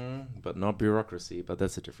things, but not bureaucracy. But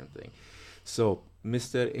that's a different thing. So,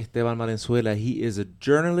 Mr. Esteban Valenzuela, he is a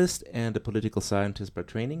journalist and a political scientist by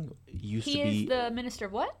training. He is the minister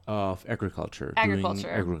of what? Of agriculture. Agriculture.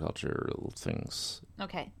 Doing agricultural things.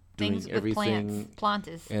 Okay. Doing Things with everything.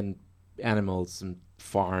 plants. And animals and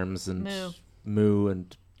farms and moo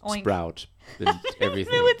and Oink. Sprout and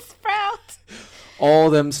everything. Moo and Sprout. All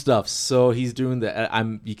them stuff. So he's doing that.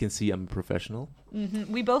 You can see I'm a professional.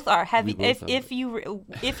 Mm-hmm. We both are.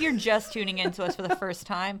 If you're just tuning into us for the first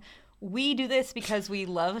time, we do this because we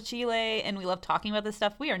love Chile and we love talking about this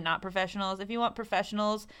stuff. We are not professionals. If you want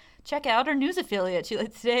professionals, check out our news affiliate, Chile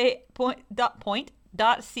Today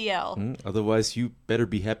point.cl. Otherwise, you better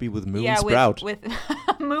be happy with Moo and Sprout. With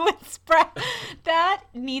Moo and Sprout. That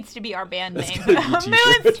needs to be our band name. Moo and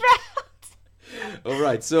Sprout. All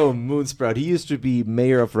right, so Moo and Sprout. He used to be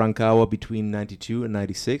mayor of Rancagua between 92 and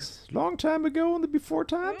 96. Long time ago in the before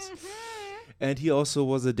times. Mm-hmm. And he also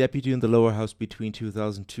was a deputy in the lower house between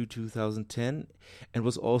 2002 2010 and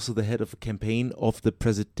was also the head of a campaign of the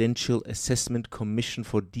Presidential Assessment Commission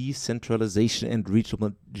for Decentralization and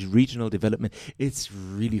Regional Development. It's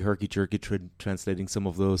really herky-jerky translating some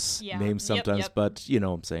of those names sometimes, but you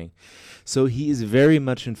know what I'm saying. So he is very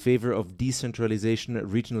much in favor of decentralization,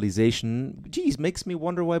 regionalization. Geez, makes me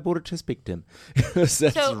wonder why Boric has picked him. That's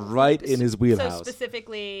right in his wheelhouse. So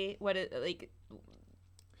specifically,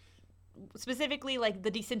 specifically like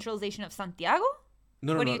the decentralization of Santiago?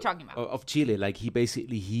 No, what are you talking about? Of Chile. Like he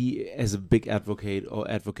is a big advocate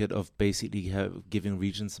of basically giving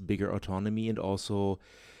regions bigger autonomy and also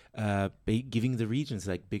giving the regions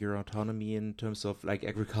like bigger autonomy in terms of like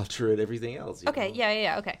agriculture and everything else. Okay, know?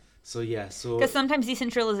 yeah, okay. So because sometimes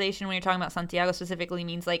decentralization, when you're talking about Santiago specifically,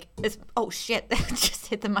 means like oh shit, just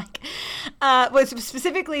hit the mic.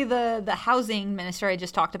 Specifically, the housing minister I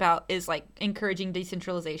just talked about is like encouraging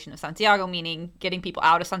decentralization of Santiago, meaning getting people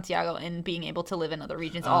out of Santiago and being able to live in other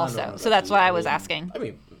regions also. No, so that's why I was asking. I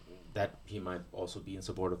mean, that he might also be in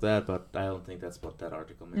support of that, but I don't think that's what that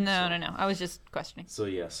article meant. No. I was just questioning. So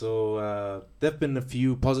there have been a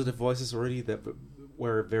few positive voices already that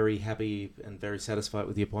were very happy and very satisfied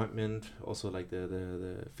with the appointment. Also, like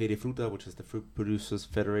the Fede Fruta, which is the Fruit Producers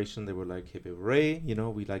Federation, they were like, "Hip hooray,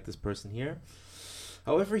 we like this person here."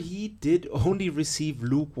 However, he did only receive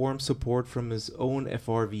lukewarm support from his own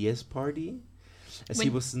FRVS party, as he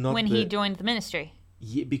was not he joined the ministry.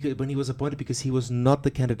 Yeah, because when he was appointed, because he was not the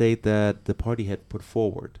candidate that the party had put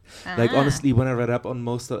forward. Like, honestly, when I read up on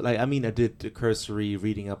I did a cursory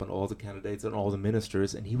reading up on all the candidates and all the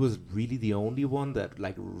ministers, and he was really the only one that,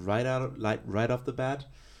 like, right off the bat,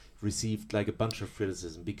 received, like, a bunch of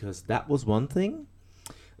criticism, because that was one thing.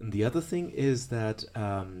 And the other thing is that,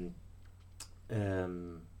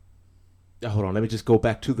 hold on, let me just go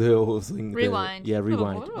back to the whole thing. Rewind.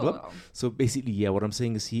 Rewind. So basically, what I'm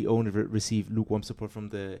saying is he only received lukewarm support from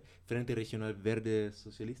the Frente Regional Verde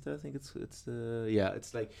Socialista. I think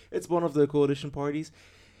it's one of the coalition parties.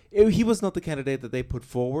 He was not the candidate that they put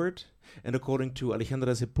forward. And according to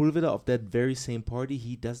Alejandra Sepúlveda of that very same party,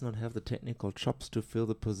 he does not have the technical chops to fill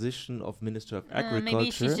the position of Minister of Agriculture.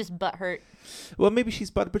 Maybe she's just butthurt. Well, maybe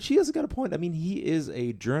she's butthurt, but she has got a point. I mean, he is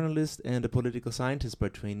a journalist and a political scientist by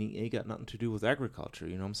training. He got nothing to do with agriculture,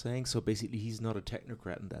 you know what I'm saying? So basically, he's not a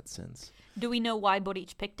technocrat in that sense. Do we know why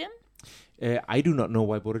Boric picked him? I do not know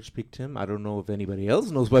why Boric picked him. I don't know if anybody else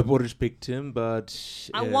knows why Boric picked him, but...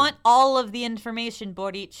 I want all of the information,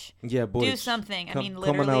 Boric. Yeah, Boric. Do something.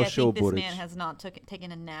 Literally, I think this man has not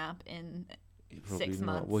taken a nap in 6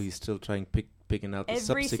 months. Well, he's still picking out the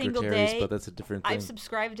every single subsecretaries, day, but that's a different thing. I've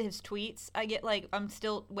subscribed to his tweets. I'm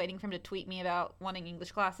still waiting for him to tweet me about wanting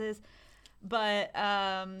English classes. But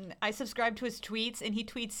I subscribe to his tweets, and he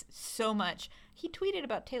tweets so much. He tweeted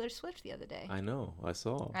about Taylor Swift the other day. I know, I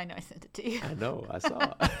saw. I know, I sent it to you. I know, I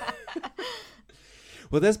saw.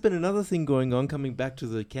 Well, there's been another thing going on, coming back to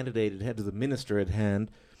the candidate at hand, to the minister at hand.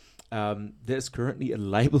 There's currently a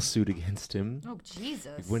libel suit against him. Oh,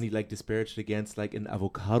 Jesus. When he disparaged against an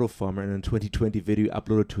avocado farmer in a 2020 video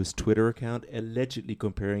uploaded to his Twitter account, allegedly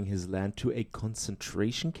comparing his land to a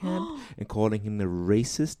concentration camp and calling him a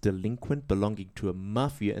racist delinquent belonging to a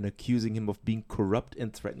mafia and accusing him of being corrupt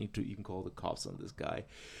and threatening to even call the cops on this guy.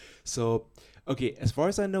 So, okay, as far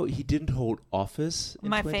as I know, he didn't hold office in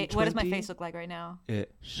 2020. What does my face look like right now?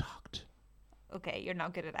 Shocked. Okay, you're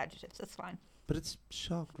not good at adjectives. That's fine. But it's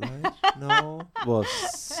shocked, right? No. Well,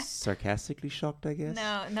 sarcastically shocked, I guess.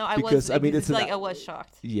 No, I Because, was. I mean, it's like an- I was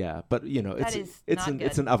shocked. Yeah, but That is it's not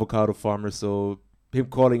it's good. an avocado farmer, so him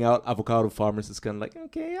calling out avocado farmers is kind of like,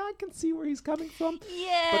 okay, I can see where he's coming from.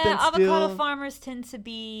 Yeah, then avocado still- farmers tend to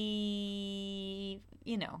be,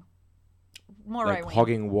 more Like right wing.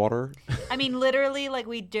 hogging water. I mean, literally, like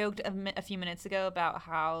we joked a few minutes ago about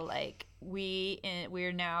how like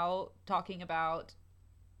we're now talking about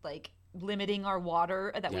like limiting our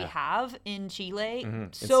water that we Yeah. have in Chile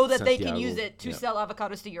Mhm. so In that they can Santiago. use it to Yeah. sell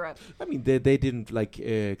avocados to Europe. I mean, they didn't like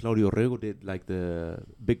Claudio Rego did, like the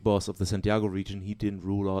big boss of the Santiago region. He didn't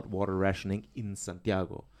rule out water rationing in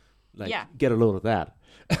Santiago. Like, Yeah. get a load of that.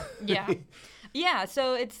 Yeah, yeah.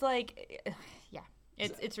 So it's like, yeah,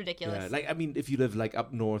 it's ridiculous. Yeah, like I mean, if you live like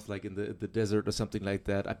up north, like in the desert or something like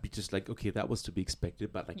that, I'd be just like, okay, that was to be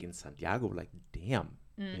expected. But like in Santiago, like, damn,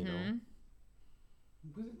 you know. Mhm.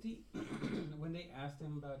 Wasn't he when they asked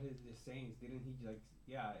him about his sayings? Didn't he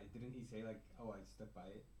Didn't he say like, "Oh, I stuck by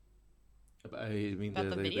it"? I mean, About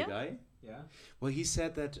the the video? guy. Yeah. Well, he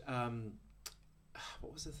said that.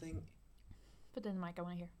 What was the thing? Put in the mic. I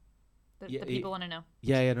want to hear. The Yeah, people want to know.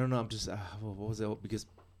 Yeah, no. I'm just. What was it? Because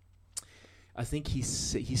I think he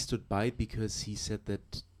stood by it because he said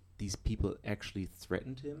that these people actually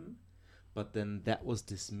threatened him, but then that was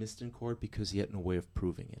dismissed in court because he had no way of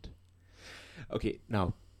proving it. Okay,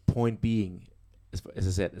 now point being, as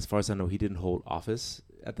I said, as far as I know, he didn't hold office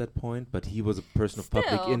at that point, but he was a person of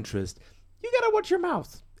public Still. interest. You gotta watch your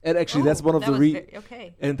mouth. And actually, that's one of that the was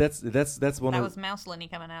okay. and that's one That of was Mouse Lenny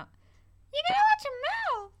coming out. You gotta watch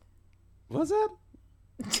your mouth. was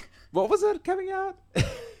that what was that coming out?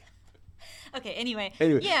 Okay. Anyway.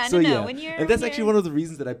 Anyway, Yeah. so no. yeah, When you're and that's when actually you're- one of the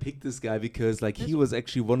reasons that I picked this guy because like he was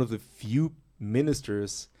actually one of the few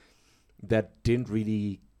ministers that didn't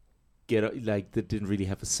really that didn't really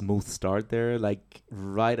have a smooth start there. Like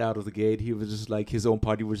right out of the gate, he was just like his own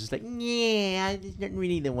party was just like, yeah, it's not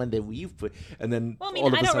really the one that we've put. And then Well, I mean, all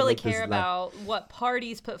of I a don't sudden, really like, this, care like- about what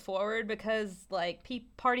parties put forward because, like,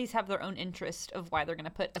 parties have their own interest of why they're going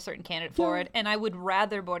to put a certain candidate forward, and I would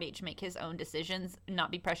rather Boric make his own decisions,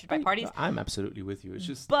 not be pressured by parties. I'm absolutely with you. It's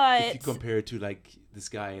just if But- you compare it to like this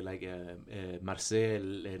guy like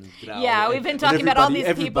Marcel and Grau, Yeah, and- we've been and talking about all these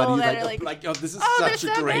everybody, people that like, are like, oh, this is "Oh, such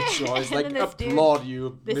they're a so great great." choice. And Like then this dude- applaud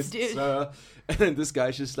you, this dude. Mr. And then this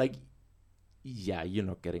guy's just like, yeah, you're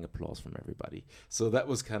not getting applause from everybody. So that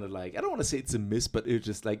was kind of like, I don't want to say it's a miss, but it's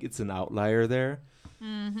just like it's an outlier there.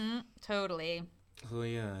 Mm-hmm, totally. So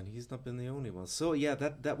yeah, and he's not been the only one. So yeah,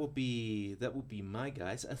 that would be my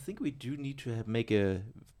guys. I think we do need to make a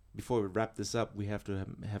before we wrap this up. We have to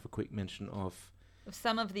have a quick mention of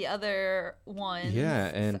Some of the other ones. yeah,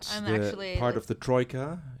 and I'm the actually part of the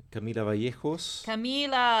Troika, Camila Vallejos.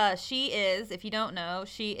 Camila, she is, if you don't know,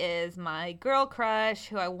 she is my girl crush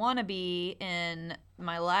who I want to be in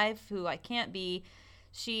my life, who I can't be.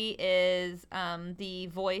 She is the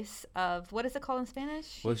voice of, what is it called in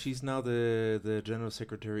Spanish? Well, she's now the general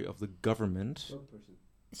secretary of the government. Spokesperson.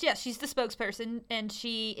 Yeah, she's the spokesperson, and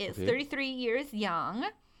she is Okay. 33 years young.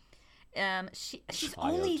 She's Child.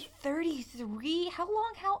 only 33.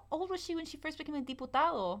 How old was she when she first became a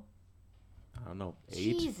diputado? I don't know, 8?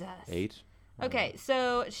 Jesus. 8? Okay,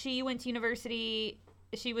 so she went to university.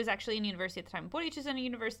 She was actually in university at the time. Boric is in a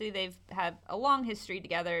university. They've had a long history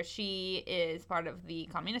together. She is part of the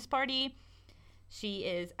Communist Party. She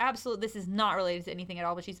is this is not related to anything at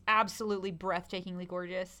all, but she's absolutely breathtakingly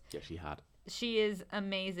gorgeous. Yeah, she had. She is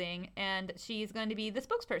amazing, and she's going to be the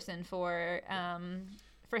spokesperson for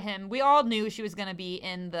him. We all knew she was going to be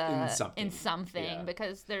in something Yeah.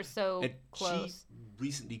 because they're so And close. she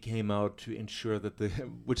recently came out to ensure that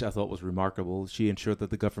which I thought was remarkable, she ensured that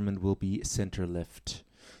the government will be center-left.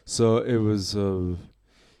 So it was,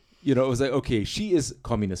 it was like, okay, she is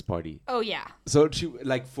Communist Party. Oh yeah. So she,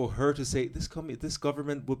 like, for her to say this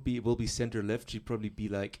government will be center-left, she'd probably be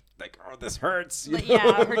like, oh, this hurts. But know?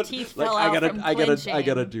 yeah, her But, teeth like, fell I out gotta, from I gotta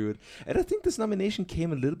clenching. do it. And I think this nomination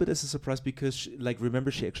came a little bit as a surprise because, remember,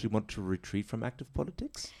 she actually wanted to retreat from active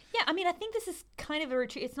politics. Yeah, I mean, I think this is kind of a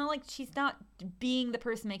retreat. It's not like she's not being the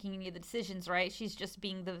person making any of the decisions, right? She's just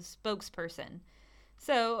being the spokesperson.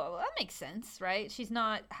 So that makes sense, right? She's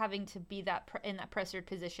not having to be in that pressured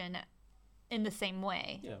position in the same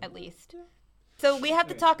way, at least. Yeah. So we have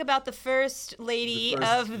to talk about the first lady The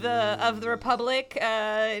first- of the Republic,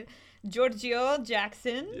 Giorgio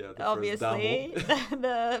Jackson, Yeah, the first obviously,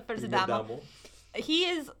 the first Primo damo. damo. He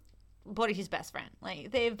is Boric's best friend. Like,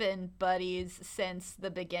 they've been buddies since the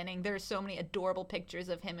beginning. There's so many adorable pictures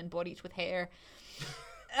of him and Boric with hair.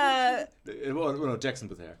 No, Jackson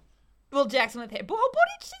with hair. Well, Jackson with hair. Boric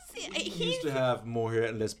is He used to have more hair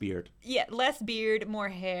and less beard. yeah, less beard, more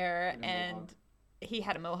hair, And a and mohawk. he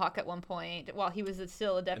had a mohawk at one point while he was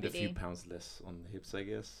still a And a deputy. few pounds less on the hips, I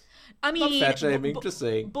guess. I mean, Not fat shaming, just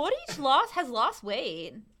saying. Boric has lost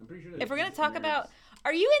weight. I'm pretty sure If we're that gonna he's talk nerds. about,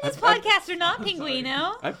 are you in this I'm- podcast or not, I'm sorry.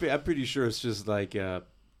 Pinguino? I'm pretty sure it's just like,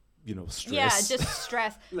 stress. Yeah, just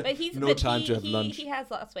stress. But he's No but time he, to have he, lunch. He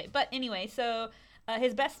has lost weight. But anyway, so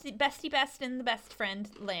his best in the best friend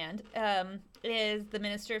land is the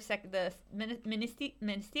minister of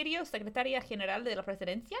Ministerio Secretaria General de la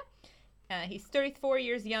Presidencia. He's 34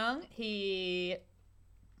 years young. He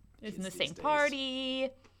is in the Kids same these days. party.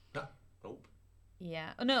 Nope.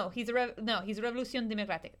 Yeah. Oh, no, he's a Revolución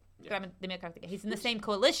Democrática. Yeah. Democrática. He's in the same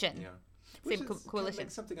coalition. Yeah. Same Which is kind of coalition.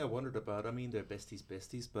 like something I wondered about. I mean, they're besties,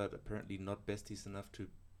 but apparently not besties enough to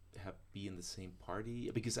be in the same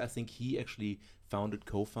party. Because I think he actually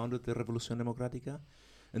co-founded the Revolución Democrática.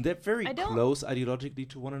 And they're very I don't- close ideologically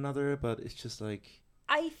to one another, but it's just like...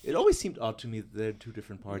 I It think always seemed odd to me that they're two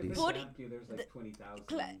different Yeah, parties. but Bori- Champion, there's like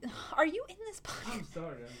 20,000. Are you in this podcast? I'm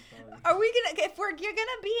sorry. Are we gonna? If you're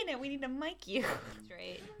gonna be in it, we need to mic you.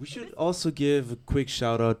 Straight. We should also give a quick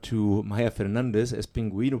shout out to Maya Fernandez, as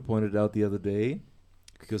Pinguino pointed out the other day,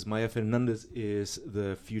 because Maya Fernandez is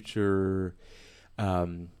the future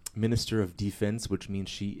Minister of Defense, which means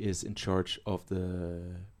she is in charge of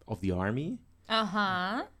the army.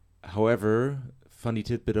 Uh-huh. However, funny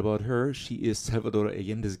tidbit about her, she is Salvador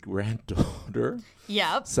Allende's granddaughter.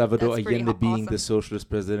 Yep. Salvador That's pretty Allende being awesome. the socialist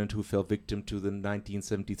president who fell victim to the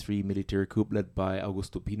 1973 military coup led by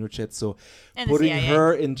Augusto Pinochet. So And the putting CIA.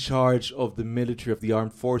 her in charge of the military of the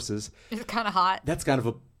armed forces, It's kind of hot. that's kind of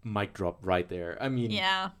a mic drop right there. I mean,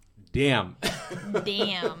 Yeah. damn.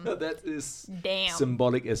 Damn. That is Damn.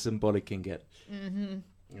 symbolic as symbolic can get. Mm-hmm.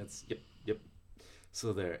 That's, yep.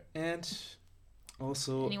 So there. And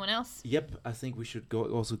also... Anyone else? Yep, I think we should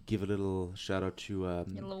also give a little shout out to A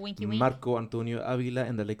little winky wink. Marco Antonio Avila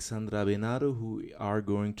and Alexandra Benaro, who are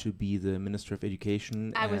going to be the Minister of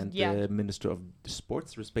Education and the Minister of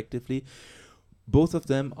Sports, respectively. Both of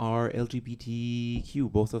them are LGBTQ.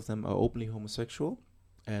 Both of them are openly homosexual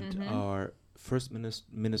and Mhm. are first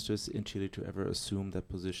ministers in Chile to ever assume that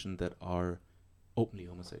position that are openly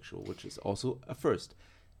homosexual, which is also a first.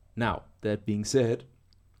 Now, that being said,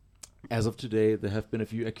 as of today, there have been a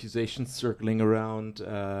few accusations circling around,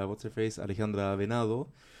 what's her face, Alejandra Venado,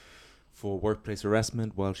 for workplace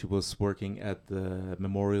harassment while she was working at the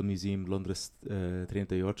Memorial Museum Londres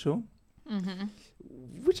 38, Mm-hmm.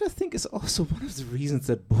 which I think is also one of the reasons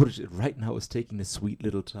that Boric right now is taking a sweet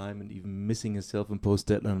little time and even missing his self-imposed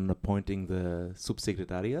deadline on appointing the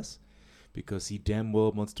subsecretarias, because he damn well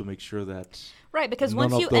wants to make sure that Right, because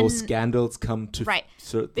none once you of those scandals come to right,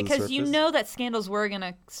 the because you surface. know that scandals were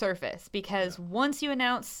gonna surface. Because once you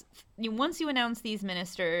announce these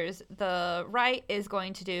ministers, the right is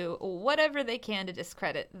going to do whatever they can to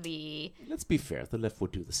discredit the. Let's be fair, the left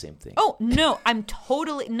would do the same thing. Oh no,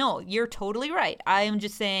 you're totally right. I am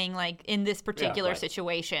just saying, like, in this particular right.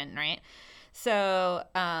 situation, right? So,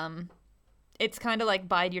 it's kind of like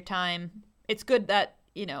bide your time. It's good that,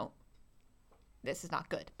 this is not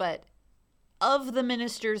good, but of the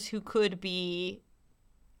ministers who could be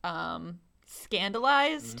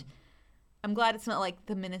scandalized, I'm glad it's not like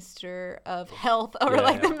the minister of health or Yeah,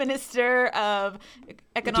 like yeah. the minister of We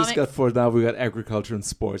economic. just got now we got agriculture and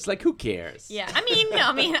sports. Like, who cares? Yeah, I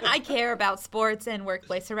mean, I care about sports and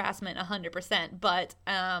workplace harassment 100%, but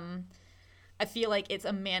I feel like it's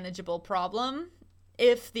a manageable problem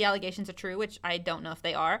if the allegations are true, which I don't know if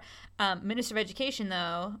they are. Minister of Education,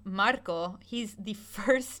 though, Marco, he's the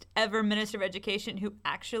first ever Minister of Education who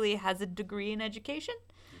actually has a degree in education.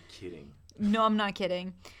 You're kidding. No, I'm not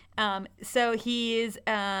kidding. So he's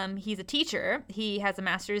a teacher. He has a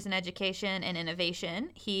master's in education and innovation.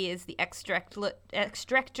 He is the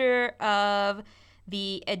ex-director of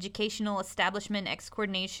the Educational Establishment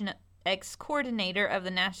ex-coordinator of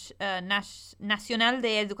the Nacional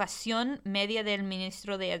de Educación Media del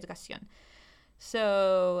Ministro de Educación.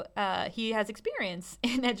 So he has experience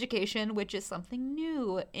in education, which is something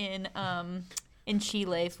new in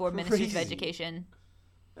Chile for ministers of Crazy. education.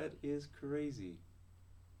 That is crazy.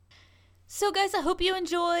 So, guys, I hope you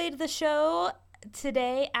enjoyed the show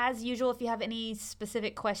today. As usual, if you have any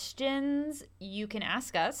specific questions, you can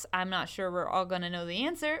ask us. I'm not sure we're all going to know the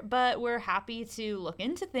answer, but we're happy to look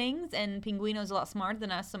into things, and Pinguino's a lot smarter than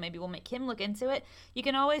us, so maybe we'll make him look into it. You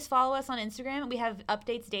can always follow us on Instagram. We have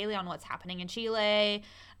updates daily on what's happening in Chile,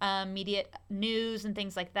 media news and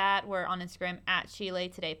things like that. We're on Instagram at Chile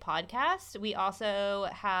Today Podcast. We also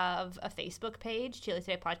have a Facebook page, Chile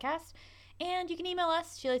Today Podcast. And you can email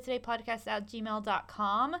us,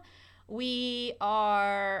 chiletodaypodcast@gmail.com. We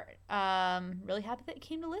are really happy that you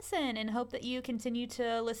came to listen and hope that you continue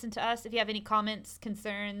to listen to us. If you have any comments,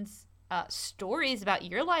 concerns, stories about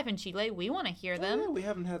your life in Chile, we want to hear them. Yeah, we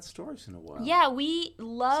haven't had stories in a while. Yeah, we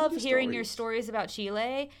love Send your hearing your stories. stories about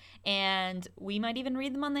Chile, and we might even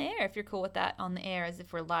read them on the air if you're cool with that, on the air as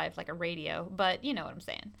if we're live, like a radio. But you know what I'm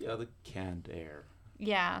saying. Yeah, the canned air.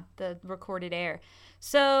 Yeah, the recorded air.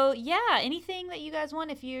 So, yeah, anything that you guys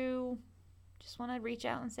want, if you just want to reach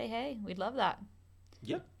out and say, hey, we'd love that.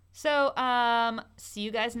 Yep. So, see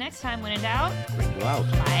you guys next time when in doubt. Bring you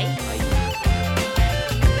out. Bye. Bye.